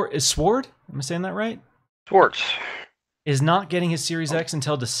Sword? Am I saying that right? Schwartz is not getting his Series X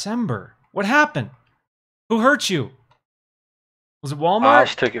until December. What happened? Who hurt you? Was it Walmart?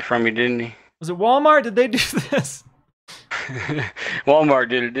 Miles took it from you, didn't he? Was it Walmart? Did they do this? Walmart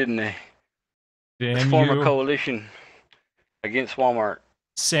did it, didn't they? Damn, form a coalition against Walmart.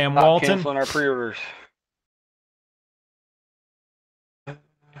 Sam Walton canceling our pre-orders.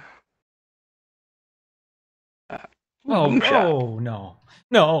 Oh, no.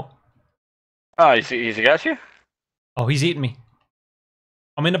 Oh, he's got you? Oh, he's eating me.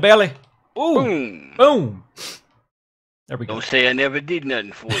 I'm in the belly. Ooh. Boom. Boom. There we go. Don't say I never did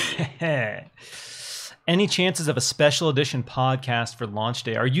nothing for you. Any chances of a special edition podcast for launch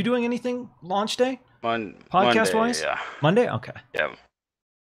day? Are you doing anything launch day? Podcast-wise? Yeah. Monday? Okay. Yeah.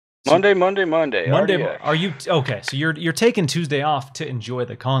 Monday. RDX. Are you okay? So you're taking Tuesday off to enjoy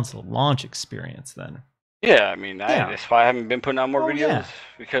the console launch experience then? Yeah, I mean, that's why I haven't been putting out more videos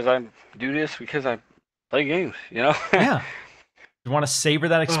because I do this because I play games, you know. Yeah. You want to savor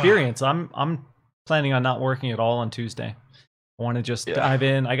that experience. I'm planning on not working at all on Tuesday. I want to just dive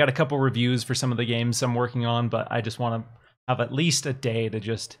in. I got a couple reviews for some of the games I'm working on, but I just want to have at least a day to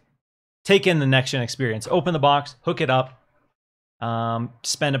just take in the next-gen experience. Open the box, hook it up,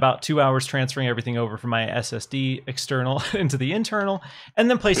 spend about 2 hours transferring everything over from my SSD external into the internal, and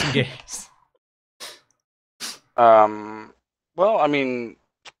then play some games. Well, I mean,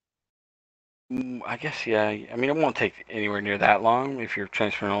 I guess, yeah. I mean, it won't take anywhere near that long if you're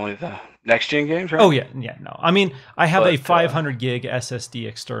transferring only the next-gen games, right? Oh, yeah, no. I mean, I have a 500 gig SSD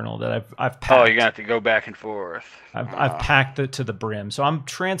external that I've packed. Oh, you're going to have to go back and forth. I've packed it to the brim. So I'm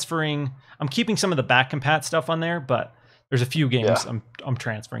transferring, I'm keeping some of the back compat stuff on there, but there's a few games I'm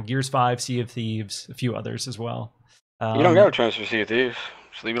transferring. Gears 5, Sea of Thieves, a few others as well. You don't got to transfer Sea of Thieves.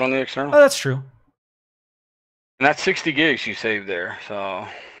 Just leave it on the external. Oh, that's true. And that's 60 gigs you saved there, so...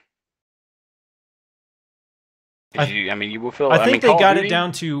 you will feel. I think they got it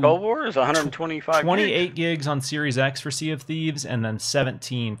down to Cold War is 125. 28 gigs on Series X for Sea of Thieves, and then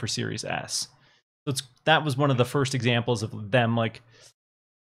 17 for Series S. So that was one of the first examples of them like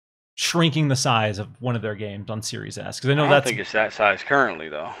shrinking the size of one of their games on Series S. Because I don't think it's that size currently,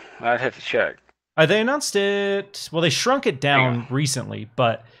 though. I'd have to check. They announced it. Well, they shrunk it down recently,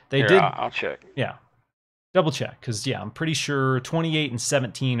 but they did. I'll check. Yeah, double check because I'm pretty sure 28 and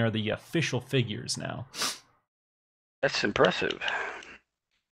 17 are the official figures now. That's impressive.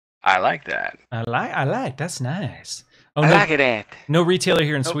 I like that. I like. That's nice. Oh, I like it. No retailer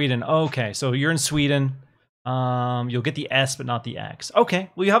here in Sweden. Okay, so you're in Sweden. You'll get the S, but not the X. Okay,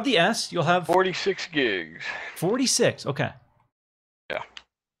 well you have the S. You'll have 46 gigs. 46. Okay. Yeah.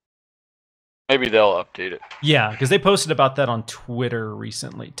 Maybe they'll update it. Yeah, because they posted about that on Twitter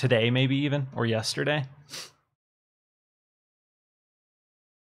recently. Today, maybe even, or yesterday.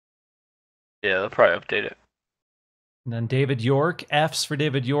 Yeah, they'll probably update it. And then David York, F's for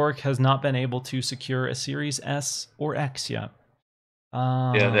David York, has not been able to secure a Series S or X yet.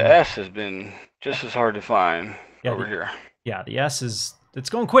 Yeah, the S has been just as hard to find over here. Yeah, the S it's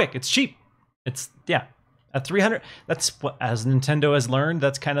going quick. It's cheap. It's at 300. That's what, as Nintendo has learned,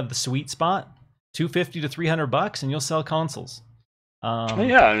 that's kind of the sweet spot. $250 to $300, and you'll sell consoles.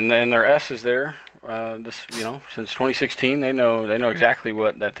 Yeah, and their S is there. Since 2016, they know exactly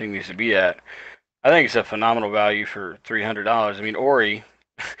what that thing needs to be at. I think it's a phenomenal value for $300. I mean, Ori,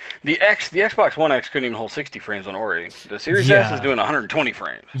 the Xbox One X couldn't even hold 60 frames on Ori. The Series S is doing 120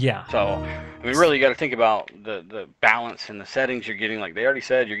 frames. Yeah. So, I mean, really, you got to think about the balance and the settings you're getting. Like they already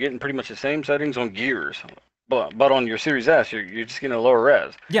said, you're getting pretty much the same settings on Gears, but on your Series S, you're just getting a lower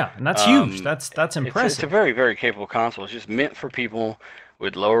res. Yeah, and that's huge. That's impressive. It's a very, very capable console. It's just meant for people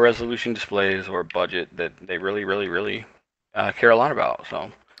with lower resolution displays or a budget that they really, really, really care a lot about.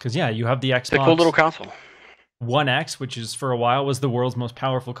 So. Because you have the Xbox. It's a cool little console. One X, which is for a while was the world's most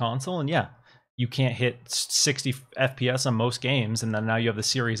powerful console, and you can't hit 60 FPS on most games, and then now you have the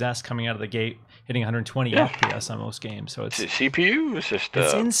Series S coming out of the gate hitting 120 FPS on most games. So it's CPU. It's just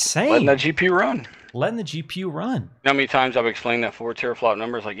it's insane. letting that GPU run. Letting the GPU run. You know how many times I've explained that 4 teraflop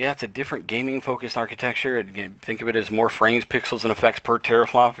numbers? Like, yeah, it's a different gaming-focused architecture. Think of it as more frames, pixels, and effects per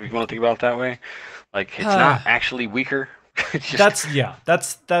teraflop, if you want to think about it that way. Like, it's not actually weaker. It's just,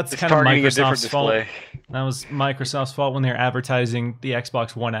 that's kind of Microsoft's fault. Display. That was Microsoft's fault when they're advertising the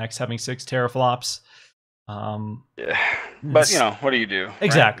Xbox One X having 6 teraflops. Yeah, but you know, what do you do?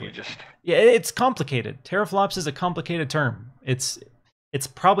 Exactly. Right? It's complicated. Teraflops is a complicated term. It's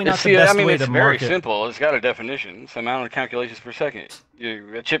probably not the best way to market. It's very simple. It's got a definition. It's the amount of calculations per second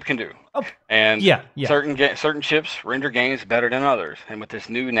a chip can do. Oh, and certain chips render games better than others. And with this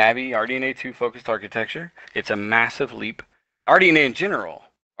new Navi RDNA 2 focused architecture, it's a massive leap. RDNA in general,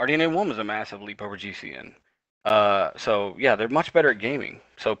 RDNA 1 was a massive leap over GCN. So yeah, they're much better at gaming.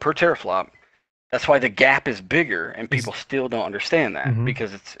 So per teraflop, that's why the gap is bigger, and people still don't understand that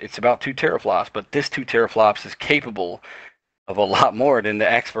because it's about 2 teraflops. But this 2 teraflops is capable of a lot more than the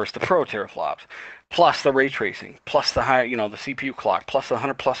X versus the Pro teraflops, plus the ray tracing, plus the high, the CPU clock, plus the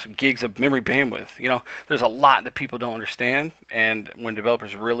 100+ gigs of memory bandwidth. There's a lot that people don't understand, and when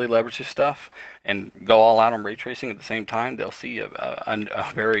developers really leverage this stuff and go all out on ray tracing at the same time, they'll see a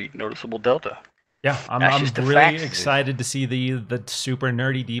very noticeable delta. Yeah, I'm really excited to see the super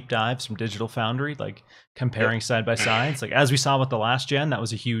nerdy deep dives from Digital Foundry, like comparing side by sides. Like as we saw with the last gen, that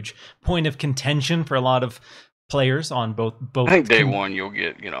was a huge point of contention for a lot of players on both. I think day one you'll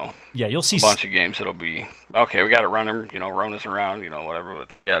get you'll see a bunch of games that'll be okay. We got to run them, run this around, whatever.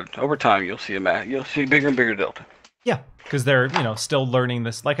 But yeah, over time you'll see bigger and bigger delta. Yeah, because they're still learning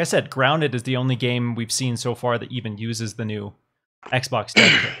this. Like I said, Grounded is the only game we've seen so far that even uses the new Xbox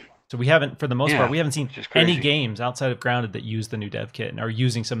dev kit. So we haven't, for the most part, we haven't seen any games outside of Grounded that use the new dev kit and are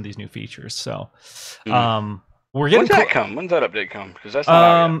using some of these new features. So we're getting. When's that come? When's that update come? Because that's not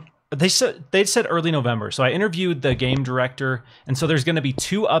out yet. They said early November. So I interviewed the game director, and so there's going to be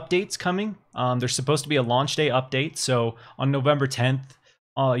 2 updates coming. There's supposed to be a launch day update. So on November 10th,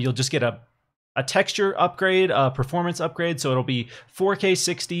 you'll just get a texture upgrade, a performance upgrade. So it'll be 4K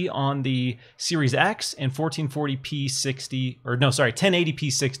 60 on the Series X and 1440p 60, 1080p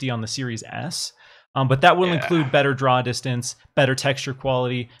 60 on the Series S. But that will include better draw distance, better texture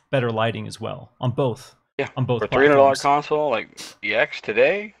quality, better lighting as well on both. Yeah, on both. For $300 console like the X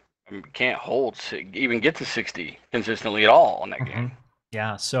today, can't even get to 60 consistently at all on that game.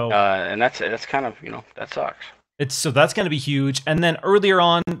 Yeah, so and that's kind of that sucks. So that's going to be huge. And then earlier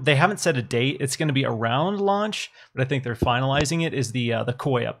on, they haven't set a date. It's going to be around launch, but I think they're finalizing it. Is the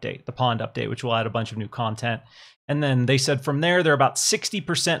Koi update, the Pond update, which will add a bunch of new content. And then they said from there, they're about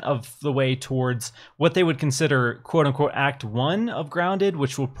 60% of the way towards what they would consider "quote unquote" Act 1 of Grounded,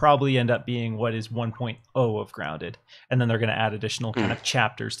 which will probably end up being what is 1.0 of Grounded. And then they're going to add additional kind of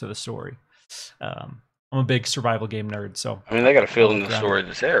chapters to the story. I'm a big survival game nerd, so they got to fill in the story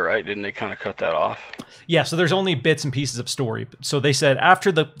that's there, right? Didn't they kind of cut that off? Yeah, so there's only bits and pieces of story. So they said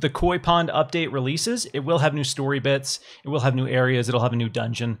after the Koi Pond update releases, it will have new story bits, it will have new areas, it'll have a new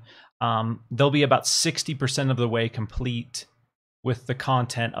dungeon. They'll be about 60% of the way complete with the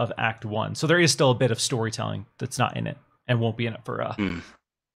content of Act 1. So there is still a bit of storytelling that's not in it and won't be in it for a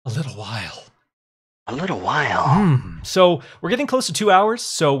little while. A little while. So we're getting close to 2 hours,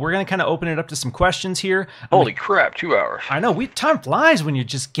 so we're going to kind of open it up to some questions here. Holy crap, 2 hours. I know, time flies when you're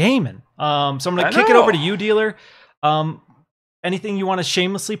just gaming. So I'm going to kick it over to you, Dealer. Anything you want to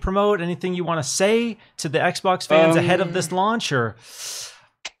shamelessly promote? Anything you want to say to the Xbox fans ahead of this launch? Or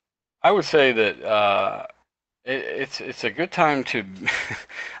I would say that it's a good time to...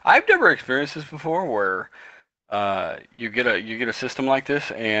 I've never experienced this before where you get a system like this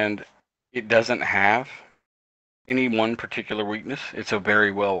and it doesn't have any one particular weakness. It's a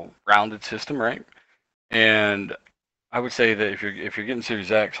very well-rounded system, right? And I would say that if you're getting Series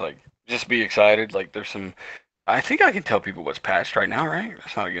X, like, just be excited. Like, there's some... I think I can tell people what's patched right now, right?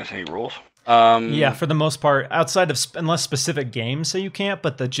 That's not against any rules. Yeah, for the most part, outside of unless specific games say you can't,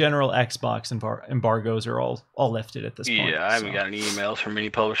 but the general Xbox embargoes are all lifted at this point. Yeah, I haven't got any emails from any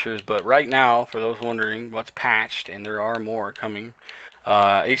publishers, but right now, for those wondering what's patched, and there are more coming...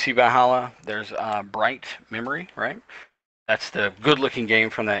 AC Valhalla, there's Bright Memory, right? That's the good-looking game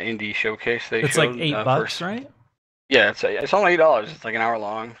from that indie showcase they showed. It's like $8, right? Yeah, it's only $8. It's like an hour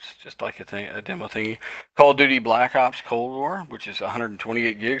long. It's just like a demo thingy. Call of Duty Black Ops Cold War, which is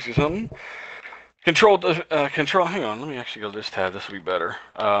 128 gigs or something. Control. Hang on, let me actually go to this tab. This will be better.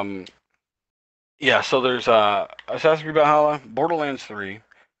 Yeah, so there's Assassin's Creed Valhalla, Borderlands 3.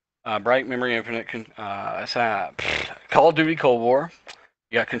 Bright Memory Infinite, Call of Duty Cold War,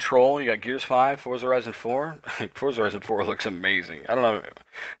 You got Control, you got Gears 5, Forza Horizon 4. Forza Horizon 4 looks amazing. I don't know,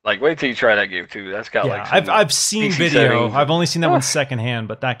 like, wait till you try that game too. That's got Yeah, like I've seen PC video. settings I've and- only seen that one secondhand,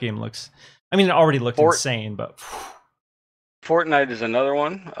 but that game looks. I mean, it already looked insane, but. Fortnite is another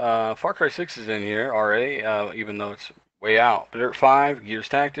one. Far Cry 6 is in here already, even though it's way out. Dirt 5, Gears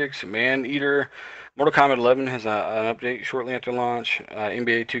Tactics, Man Eater, Mortal Kombat 11 has an update shortly after launch.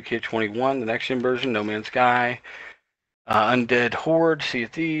 NBA 2K21, the next gen version, No Man's Sky, Undead Horde, Sea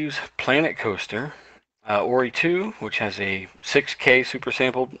of Thieves, Planet Coaster, Ori 2, which has a 6K super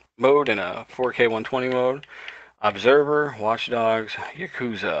sampled mode and a 4K 120 mode. Observer, Watch Dogs,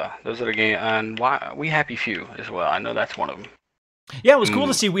 Yakuza. Those are the games. And We Happy Few as well. I know that's one of them. Yeah, it was cool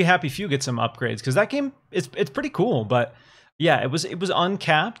to see We Happy Few get some upgrades because that game it's pretty cool. But yeah, it was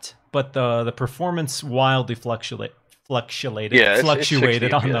uncapped, but the performance wildly fluctuated on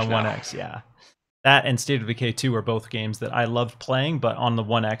the One X. Yeah, that and State of Decay 2 are both games that I loved playing, but on the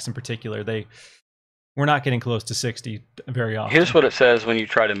One X in particular, we're not getting close to 60 very often. Here's what it says when you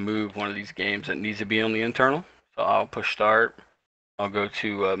try to move one of these games that needs to be on the internal. So I'll push start. I'll go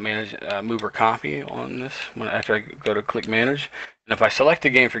to manage, move or copy on this after I go to click manage. And if I select a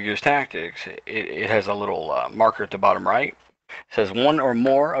game for Gears Tactics, it has a little marker at the bottom right. It says one or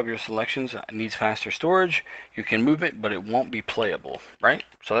more of your selections needs faster storage. You can move it, but it won't be playable, right?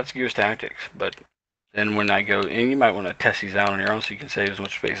 So that's Gears Tactics. But then when I go, and you might want to test these out on your own so you can save as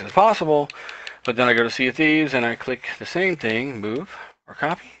much space as possible. But then I go to Sea of Thieves and I click the same thing, move or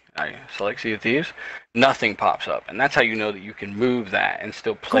copy. I select Sea of Thieves, nothing pops up. And that's how you know that you can move that and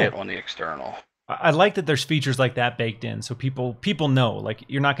still play it on the external. I like that there's features like that baked in, so people know, like,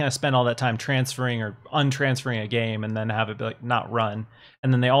 you're not going to spend all that time transferring or untransferring a game and then have it be, like, not run.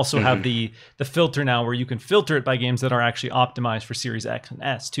 And then they also have the filter now where you can filter it by games that are actually optimized for Series X and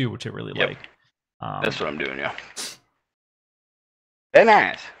S too, which I really like. That's what I'm doing, yeah. Very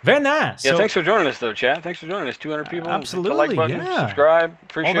nice. Very nice. Yeah, so, thanks for joining us, though, Chad. Thanks for joining us. 200 people. Absolutely, hit the like button, yeah. Subscribe.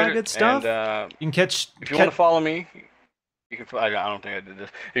 Appreciate all that good stuff. And, you can catch. If you want to follow me, you can. I don't think I did this.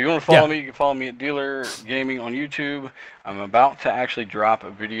 If you want to follow me, you can follow me at Dealer Gaming on YouTube. I'm about to actually drop a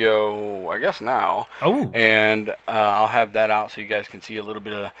video, I guess now. Oh. And I'll have that out so you guys can see a little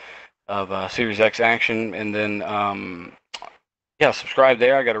bit of Series X action, and then. Yeah, subscribe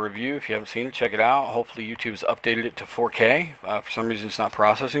there. I got a review. If you haven't seen it, check it out. Hopefully YouTube's updated it to 4K. For some reason, it's not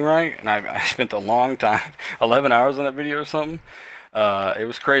processing right. And I spent a long time, 11 hours on that video or something. It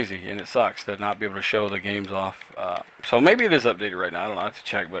was crazy, and it sucks to not be able to show the games off. So maybe it is updated right now. I don't know. I have to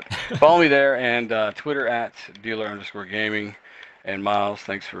check. But follow me there, and Twitter at @dealer_gaming. And Miles,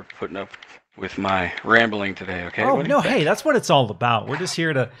 thanks for putting up with my rambling today, okay? Oh, no, hey, that's what it's all about. We're just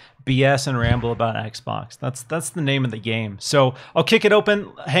here to BS and ramble about Xbox. That's the name of the game. So I'll kick it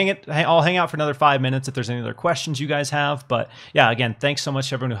open, I'll hang out for another 5 minutes if there's any other questions you guys have. But yeah, again, thanks so much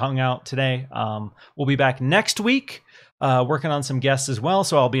to everyone who hung out today. We'll be back next week working on some guests as well.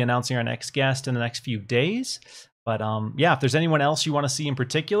 So I'll be announcing our next guest in the next few days. But yeah, if there's anyone else you want to see in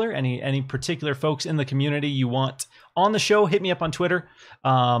particular, any particular folks in the community you want on the show, hit me up on Twitter,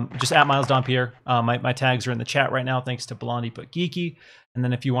 just at Miles Dompier. My tags are in the chat right now, thanks to Blondie But Geeky. And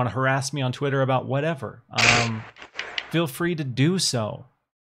then if you want to harass me on Twitter about whatever, feel free to do so.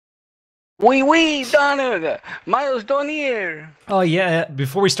 Oui, Donald, Miles Donier. Oh yeah,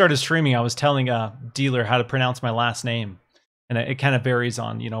 before we started streaming, I was telling Dealer how to pronounce my last name. And it kind of varies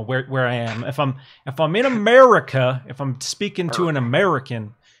on, where I am. If I'm in America, if I'm speaking to an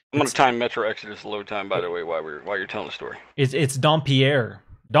American, I'm gonna time Metro Exodus load time, by the way, while you're telling the story. It's Dompier,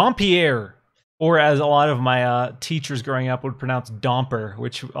 or as a lot of my teachers growing up would pronounce Domper,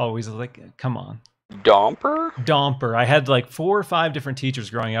 which always was like, come on, Domper. I had like 4 or 5 different teachers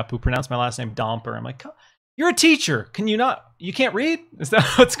growing up who pronounced my last name Domper. I'm like, you're a teacher, can you not? You can't read? Is that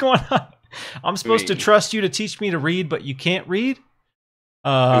what's going on? I'm supposed to trust you to teach me to read, but you can't read?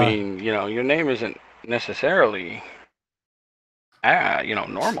 I mean, your name isn't necessarily,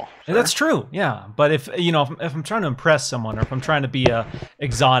 normal. Sir. That's true, yeah. But if I'm trying to impress someone, or if I'm trying to be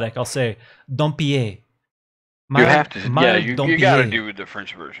exotic, I'll say Dompier. You have to, you got to do with the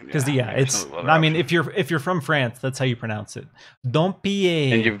French version. Because it's. I mean, if you're from France, that's how you pronounce it,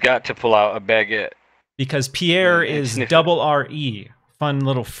 Dompier. And you've got to pull out a baguette. Because Pierre is double R-E. Fun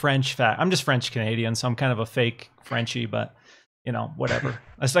little French fact. I'm just French Canadian, so I'm kind of a fake Frenchie, but whatever.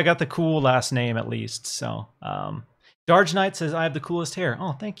 I got the cool last name at least. So Darge Knight says I have the coolest hair.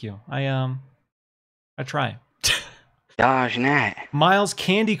 Oh, thank you. I try. Darge Knight. Miles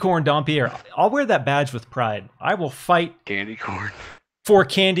Candy Corn Dompier. I'll wear that badge with pride. I will fight Candy Corn for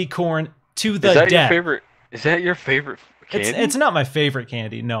Candy Corn to the death. Is that your favorite candy? It's not my favorite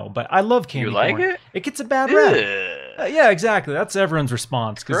candy, no, but I love candy corn. You like it? It gets a bad rap. Yeah, exactly. That's everyone's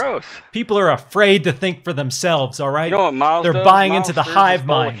response. Gross. People are afraid to think for themselves, all right? You know what Miles They're does? buying Miles into the stirs hive this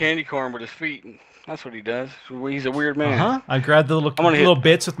bowl of mind. candy corn with his feet. That's what he does. He's a weird man. I grab the little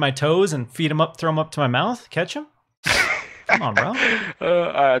bits with my toes and feed them up, throw them up to my mouth, catch them. Come on, bro.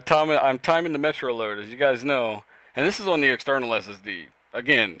 I'm timing the Metro load, as you guys know, and this is on the external SSD.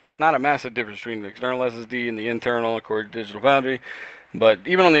 Again, not a massive difference between the external SSD and the internal, according to Digital Foundry, but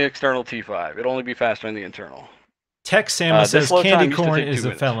even on the external T5, it'll only be faster on the internal. Tex Sama says candy corn is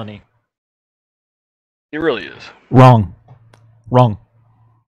a felony. It really is. Wrong.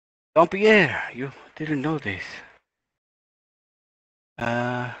 Dompier, you didn't know this.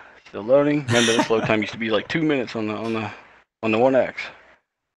 Still loading. Remember, this load time used to be like 2 minutes on the 1X.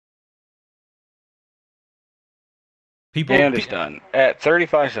 And it's done at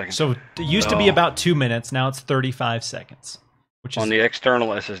 35 seconds. So it used to be about 2 minutes. Now it's 35 seconds. Which is on the external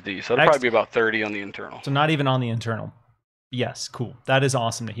SSD. So it'll probably be about 30 on the internal. So not even on the internal. Yes, cool. That is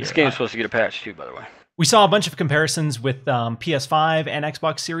awesome to hear. This game's supposed to get a patch too, by the way. We saw a bunch of comparisons with PS5 and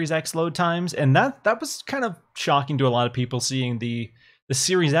Xbox Series X load times, and that was kind of shocking to a lot of people, seeing the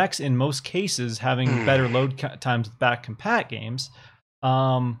Series X in most cases having better load times with back compat games.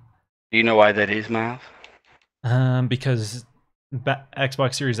 Do you know why that is, Miles? Because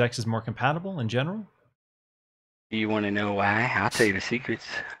Xbox Series X is more compatible in general. Do you want to know why? I'll tell you the secrets.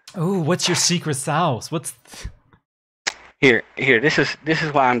 Oh, what's your secret sauce? Here. This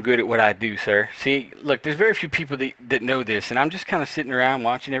is why I'm good at what I do, sir. See, look, there's very few people that know this, and I'm just kind of sitting around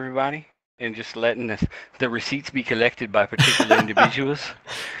watching everybody and just letting the receipts be collected by particular individuals.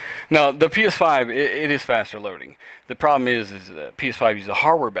 No, the PS5 it is faster loading. The problem is PS5 uses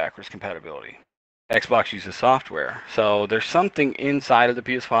hardware backwards compatibility. Xbox uses software. So there's something inside of the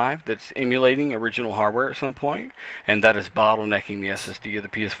PS5 that's emulating original hardware at some point, and that is bottlenecking the SSD of the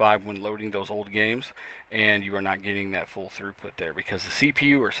PS5 when loading those old games, and you are not getting that full throughput there because the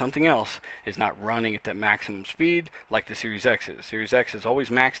CPU or something else is not running at that maximum speed like the Series X is. Series X is always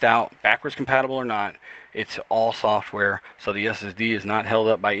maxed out, backwards compatible or not. It's all software, so the SSD is not held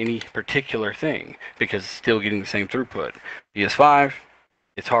up by any particular thing because it's still getting the same throughput. PS5,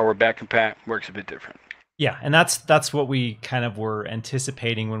 it's hardware back compat, works a bit different. Yeah, and that's what we kind of were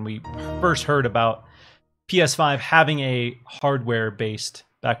anticipating when we first heard about PS5 having a hardware-based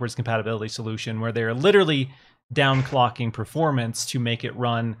backwards compatibility solution where they're literally downclocking performance to make it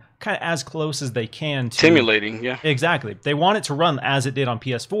run kind of as close as they can to simulating. Yeah, exactly. They want it to run as it did on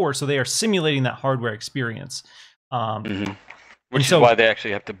PS4, so they are simulating that hardware experience. Which is why they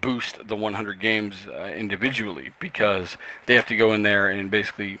actually have to boost the 100 games individually, because they have to go in there and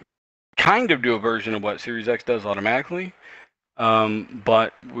basically kind of do a version of what Series X does automatically,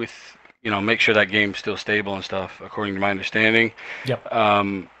 but with, make sure that game's still stable and stuff, according to my understanding. Yep.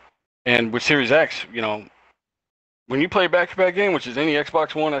 And with Series X, when you play a back-to-back game, which is any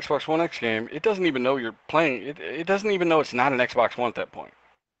Xbox One, Xbox One X game, it doesn't even know you're playing. It doesn't even know it's not an Xbox One at that point.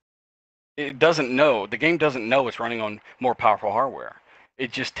 It doesn't know. The game doesn't know it's running on more powerful hardware.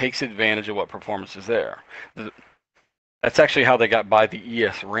 It just takes advantage of what performance is there. That's actually how they got by the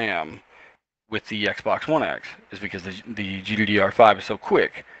ESRAM with the Xbox One X, is because the GDDR5 is so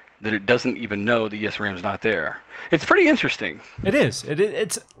quick that it doesn't even know the ESRAM is not there. It's pretty interesting. It is.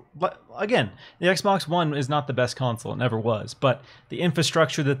 It's again, the Xbox One is not the best console. It never was. But the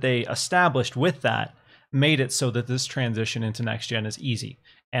infrastructure that they established with that made it so that this transition into next gen is easy,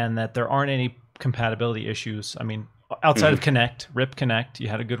 and that there aren't any compatibility issues. I mean, outside of Kinect, RIP Kinect, you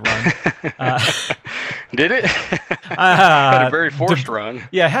had a good run. Did it? Had a very forced run.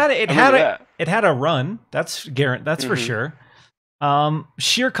 Yeah, it had a run. That's for sure.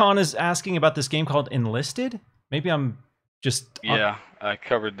 Shere Khan is asking about this game called Enlisted. Maybe I'm just I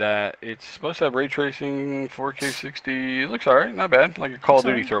covered that. It's supposed to have ray tracing, 4K 60. It looks alright, not bad. Like a Call of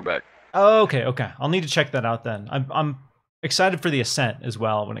Duty throwback. Oh, okay. I'll need to check that out then. I'm excited for the Ascent as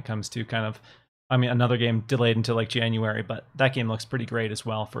well when it comes to another game delayed until like January, but that game looks pretty great as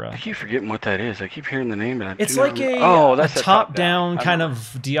well for a... I keep forgetting what that is. I keep hearing the name, but it's like a top-down kind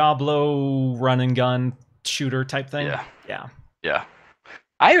of Diablo run and gun shooter type thing. Yeah.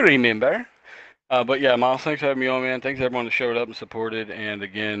 I remember. But yeah, Miles, thanks for having me on, man. Thanks to everyone that showed up and supported. And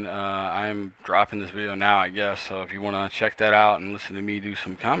again, I'm dropping this video now, I guess. So if you want to check that out and listen to me do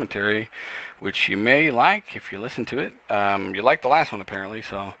some commentary, which you may like if you listen to it. You liked the last one, apparently.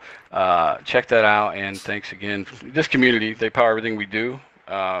 So check that out. And thanks again. This community, they power everything we do.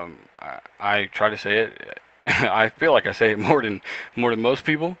 I try to say it. I feel like I say it more than most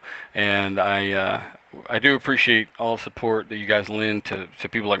people. And I do appreciate all the support that you guys lend to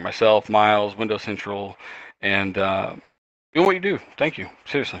people like myself, Miles, Windows Central, and doing what you do. Thank you.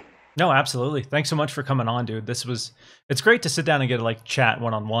 Seriously. No, absolutely. Thanks so much for coming on, dude. It's great to sit down and get to like chat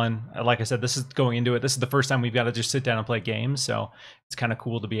one-on-one. Like I said, this is going into it. This is the first time we've got to just sit down and play games. So it's kind of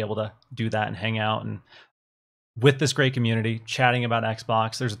cool to be able to do that and hang out and with this great community, chatting about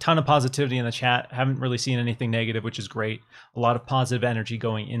Xbox. There's a ton of positivity in the chat. Haven't really seen anything negative, which is great. A lot of positive energy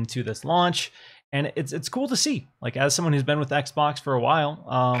going into this launch. And it's cool to see. Like, as someone who's been with Xbox for a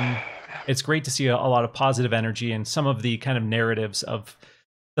while, it's great to see a lot of positive energy and some of the kind of narratives of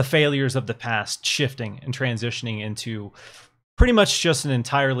the failures of the past shifting and transitioning into pretty much just an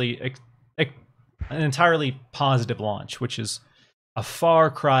entirely positive launch, which is a far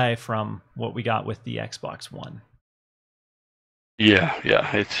cry from what we got with the Xbox One. Yeah,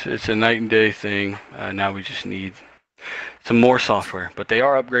 it's a night and day thing. Now we just need some more software, but they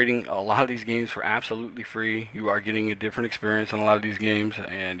are upgrading a lot of these games for absolutely free. You are getting a different experience on a lot of these games,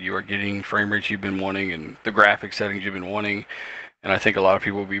 and you are getting frame rates you've been wanting and the graphic settings you've been wanting. And I think a lot of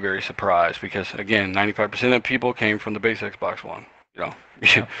people will be very surprised because, again, 95% of people came from the base Xbox One. You know,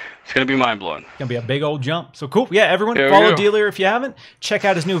 it's going to be mind-blowing. It's going to be a big old jump. So cool. Yeah, everyone, follow Dealer if you haven't. Check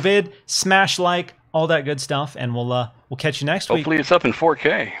out his new vid. Smash like, all that good stuff. And we'll catch you next week. Hopefully it's up in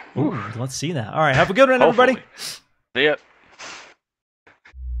 4K. Ooh, let's see that. All right, have a good one, everybody. See ya.